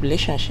to a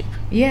relationship?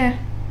 Yeah,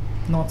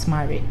 not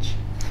marriage.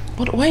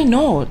 But why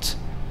not?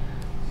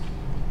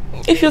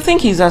 If you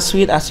think he's as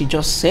sweet as you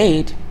just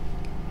said,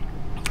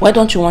 why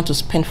don't you want to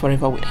spend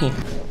forever with him?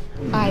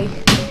 I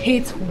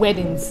hate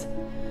weddings.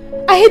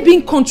 I hate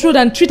being controlled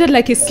and treated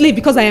like a slave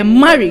because I am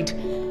married.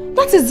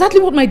 That's exactly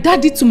what my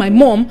dad did to my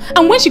mom,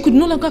 and when she could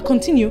no longer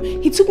continue,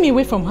 he took me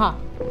away from her.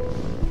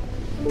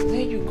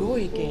 There you go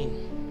again.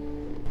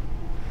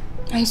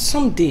 And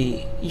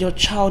someday, your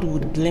child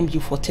would blame you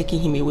for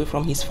taking him away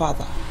from his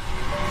father.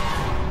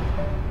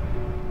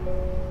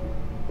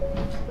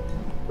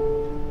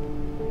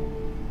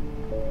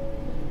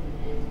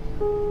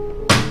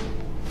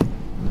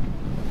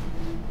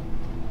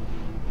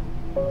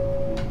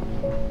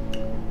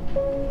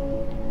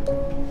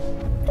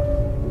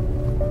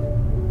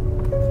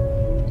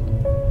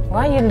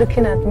 Why are you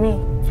looking at me?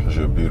 Because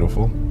you're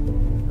beautiful.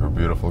 You're a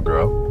beautiful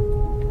girl.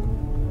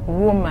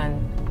 Woman.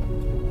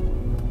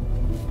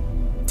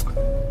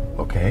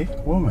 Okay,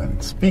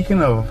 woman.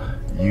 Speaking of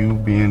you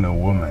being a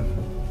woman,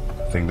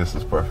 I think this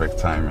is perfect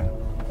timing.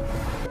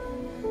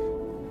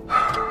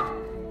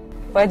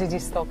 Why did you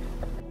stop?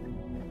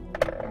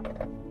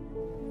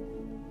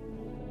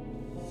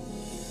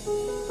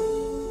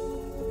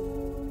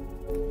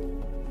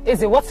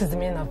 Izzy, what is the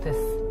meaning of this?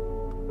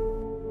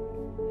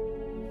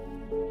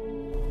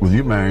 Will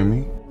you marry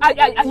me? Are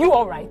you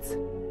alright?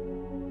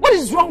 What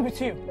is wrong with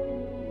you?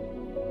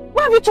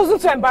 Why have you chosen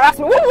to embarrass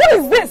me? What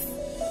is this?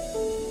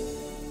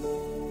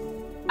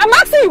 I'm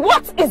asking you,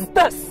 what is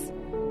this?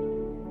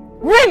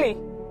 Really?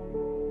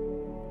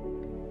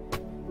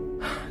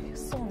 You're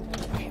so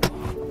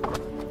unbelievable.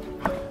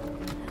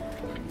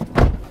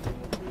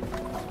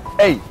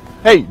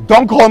 Hey,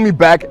 don't call me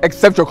back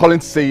except you're calling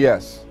to say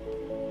yes.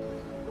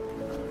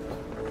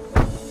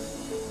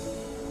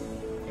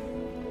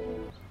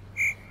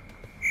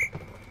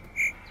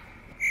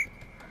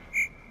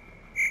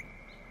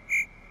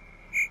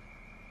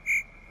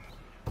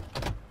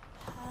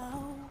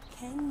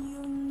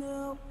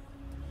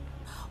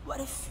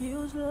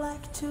 Feels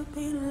like to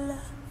be loved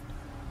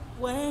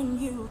when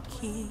you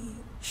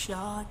keep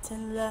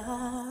shutting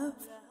love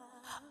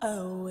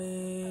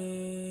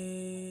away.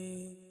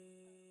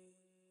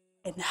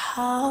 And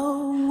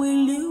how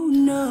will you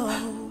know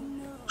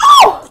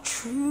the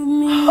true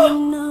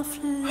meaning of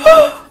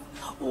love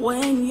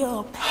when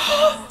your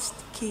past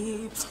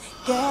keeps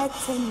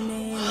getting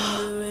in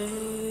the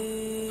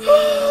way?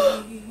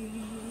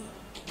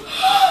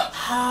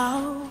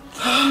 How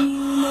can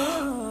you know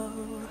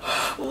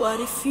what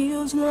it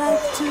feels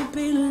like to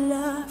be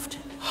loved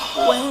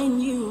when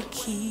you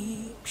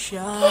keep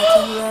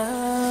shutting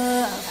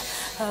love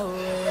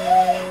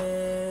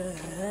away?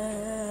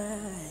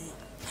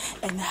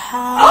 And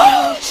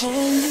how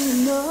can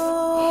you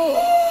know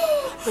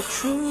the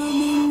true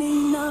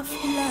meaning of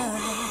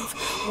love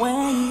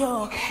when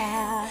your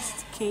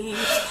past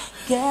keeps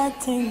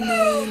getting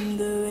in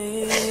the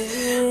way?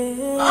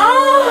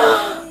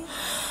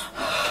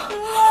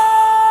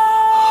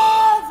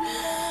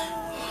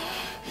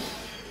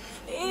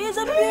 It's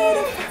a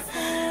beautiful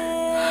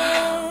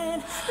thing.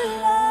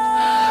 Love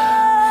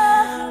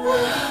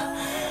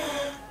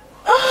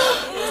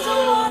is a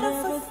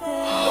wonderful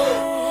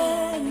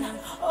thing.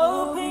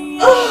 Open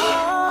your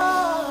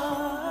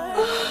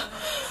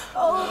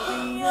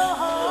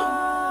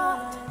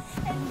heart,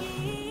 and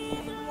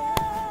give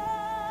love.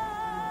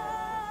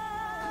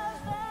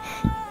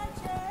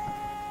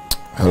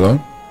 Hello?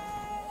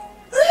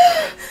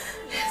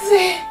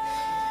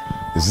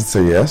 Is it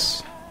a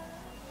yes?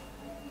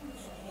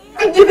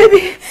 The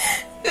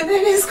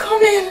baby is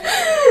coming.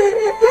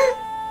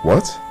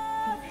 What?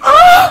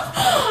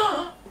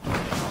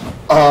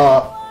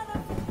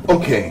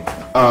 Okay.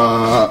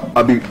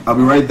 I'll be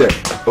right there.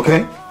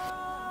 Okay.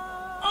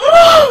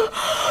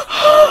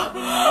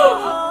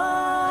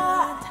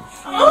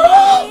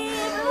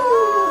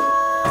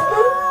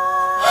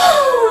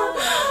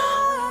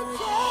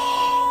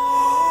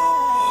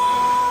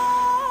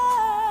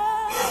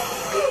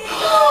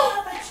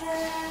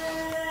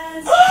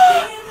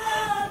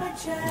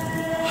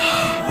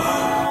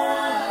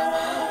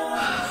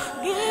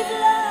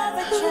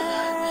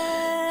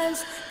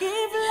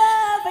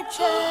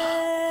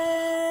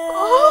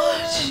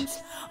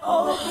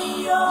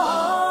 Open your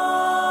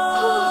heart.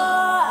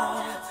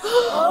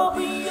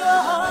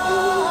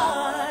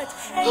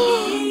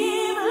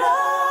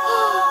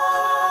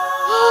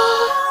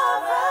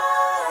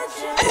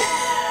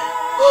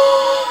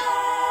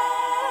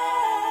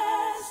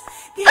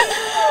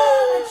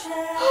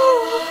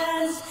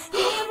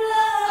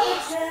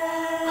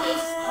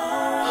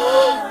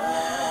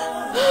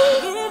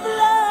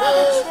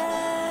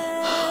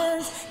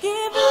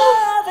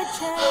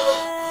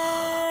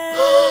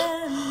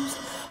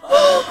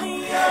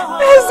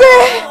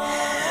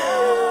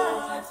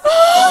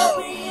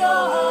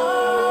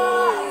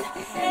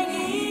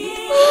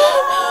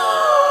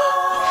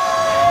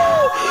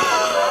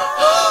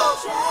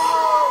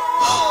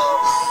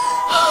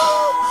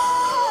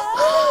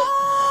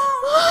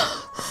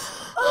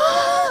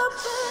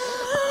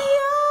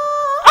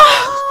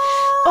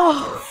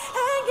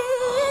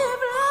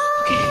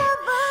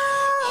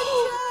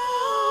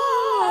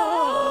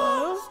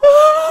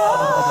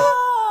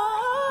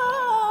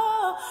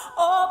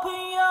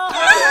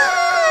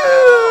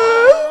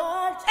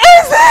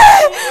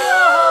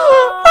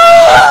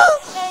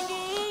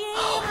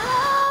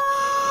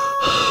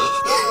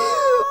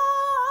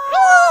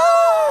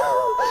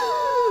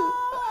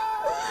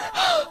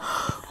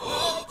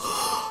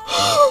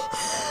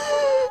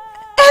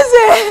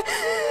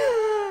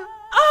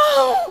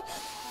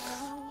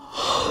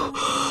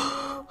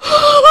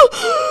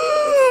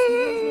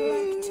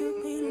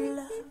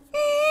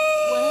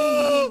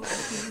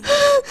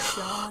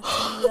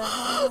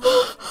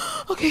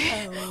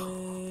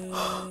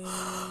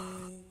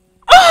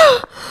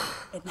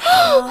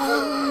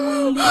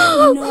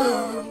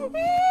 The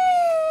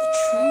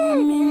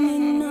true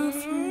meaning of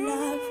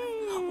love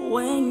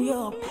when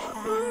your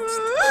past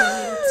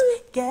keeps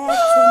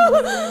getting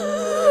in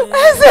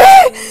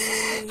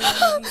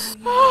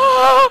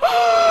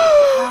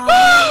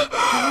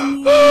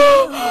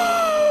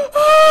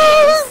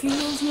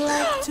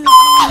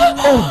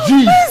Oh,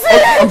 jeez.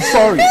 Okay, I'm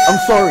sorry.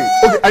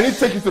 Okay, I need to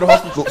take you to the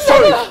hospital.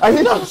 Sorry.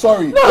 I'm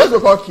sorry. Where's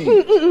your car key?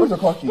 Where's your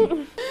car key?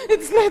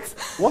 It's late.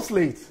 What's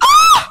late?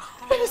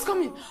 Baby's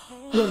coming.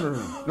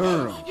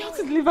 No. You have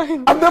to deliver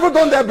him. I've never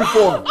done that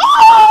before.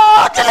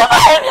 Oh, deliver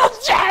him, you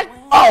jack.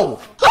 Ow!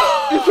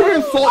 You shouldn't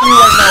insult me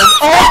right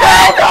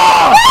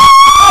now.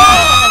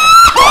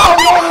 Oh,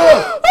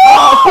 no!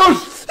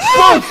 Push!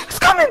 It's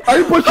coming. Are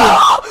you pushing?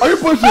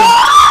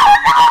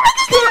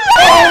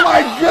 Oh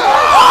my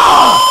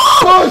God!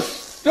 Push!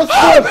 Just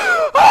push!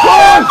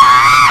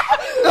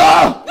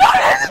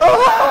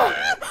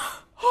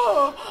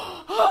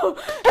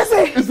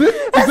 Is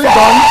it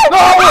done?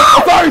 No!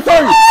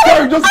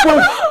 Sorry, just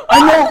push! I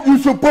know you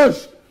should push!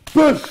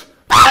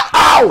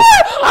 Ow!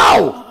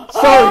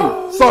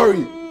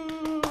 Sorry!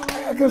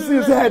 I can see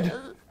his head.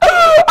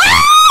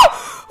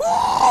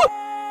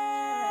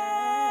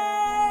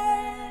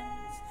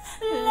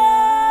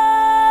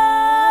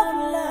 Love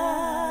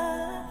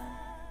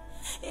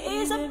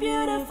is a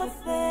beautiful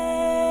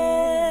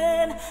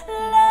thing.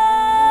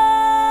 Love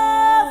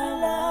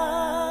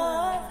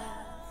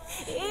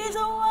is a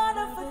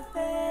wonderful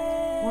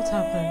thing. What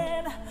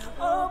happened?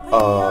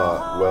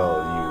 Well,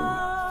 you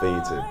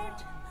fainted.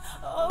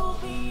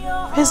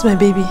 Where's my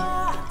baby?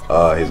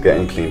 He's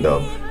getting cleaned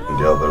up in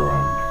the other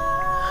room.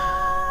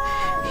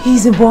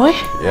 He's a boy?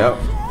 Yep.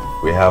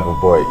 We have a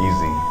boy,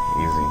 easy.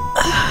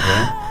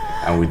 Okay?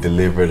 And we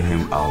delivered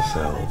him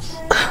ourselves.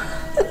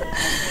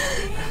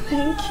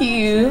 Thank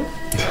you.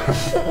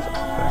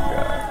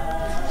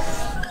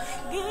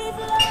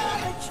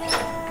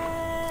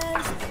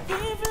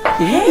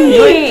 Thank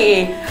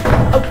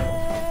God.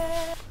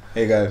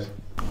 Hey guys.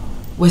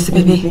 Where's the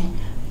baby?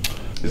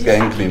 He's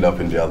getting cleaned up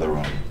in the other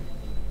room.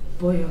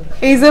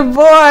 He's a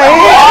boy.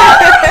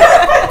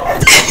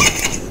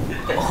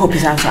 Hope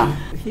he's handsome.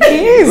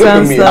 He's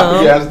handsome.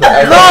 No,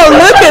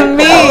 look at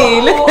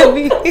me. Look at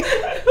me.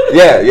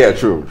 Yeah,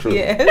 true.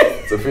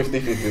 Yes. It's a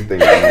 50-50 thing.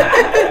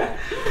 Right?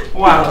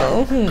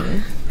 Wow.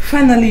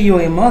 Finally,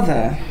 you're a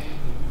mother.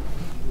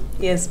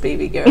 Yes,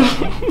 baby girl.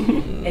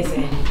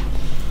 Listen,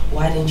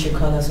 why didn't you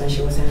call us when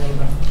she was in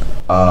labor?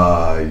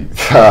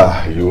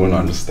 You won't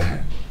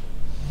understand.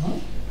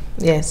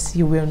 Yes,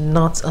 you will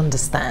not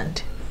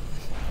understand.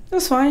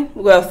 That's fine.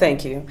 Well,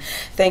 thank you.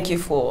 Thank you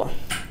for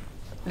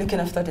looking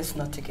after this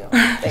naughty girl.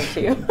 Thank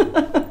you.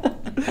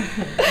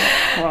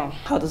 Wow.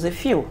 How does it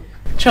feel?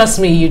 Trust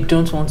me, you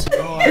don't want to.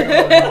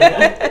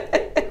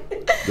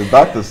 The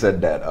doctor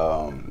said that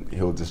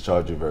he'll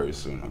discharge you very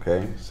soon,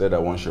 okay? Said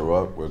that once you're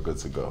up, we're good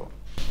to go.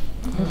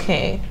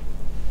 Okay.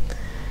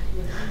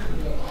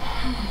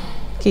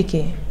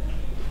 Kiki,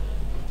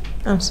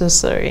 I'm so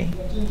sorry.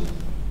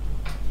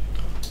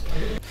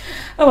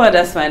 Oh, well,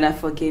 that's fine. I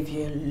forgave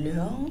you a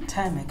long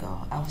time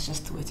ago. I was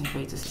just waiting for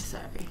you to say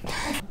sorry.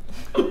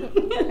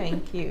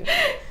 Thank you.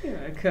 You're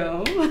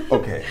welcome.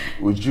 Okay,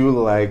 would you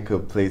like a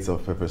plate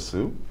of pepper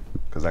soup?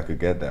 Because I could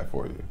get that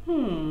for you.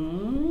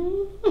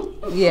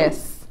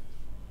 Yes.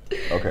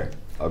 Okay,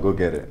 I'll go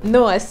get it.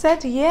 No, I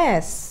said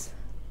yes.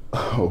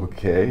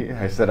 Okay,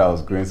 I said I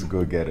was going to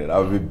go get it.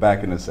 I'll be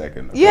back in a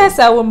second. Okay? Yes,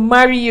 I will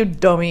marry you,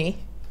 dummy.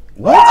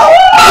 What?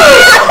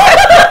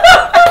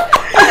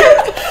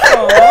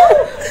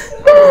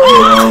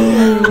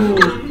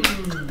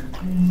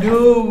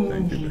 No.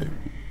 Thank you, baby.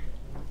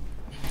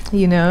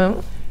 You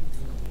know,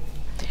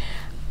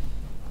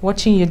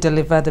 watching you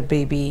deliver the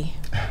baby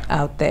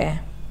out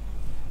there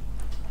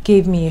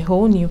gave me a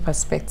whole new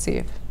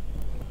perspective.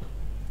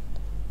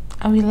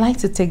 I would like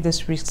to take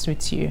this risk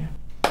with you.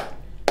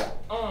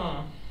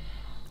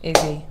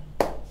 Izzy,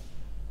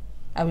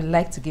 I would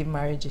like to give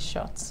marriage a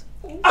shot.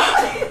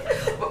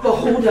 But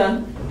hold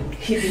on.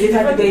 He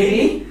delivered the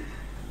baby?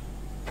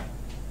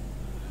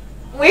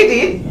 We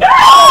did.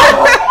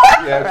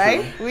 Yeah,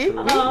 right? true. We.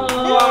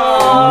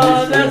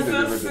 Oh, that's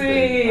so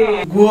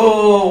sweet.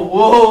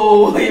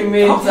 Whoa. It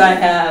means I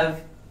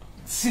have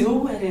 2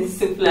 weddings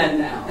to plan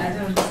now. I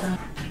don't understand.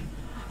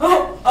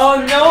 Oh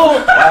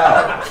no.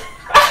 Wow.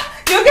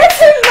 You're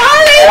getting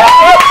married.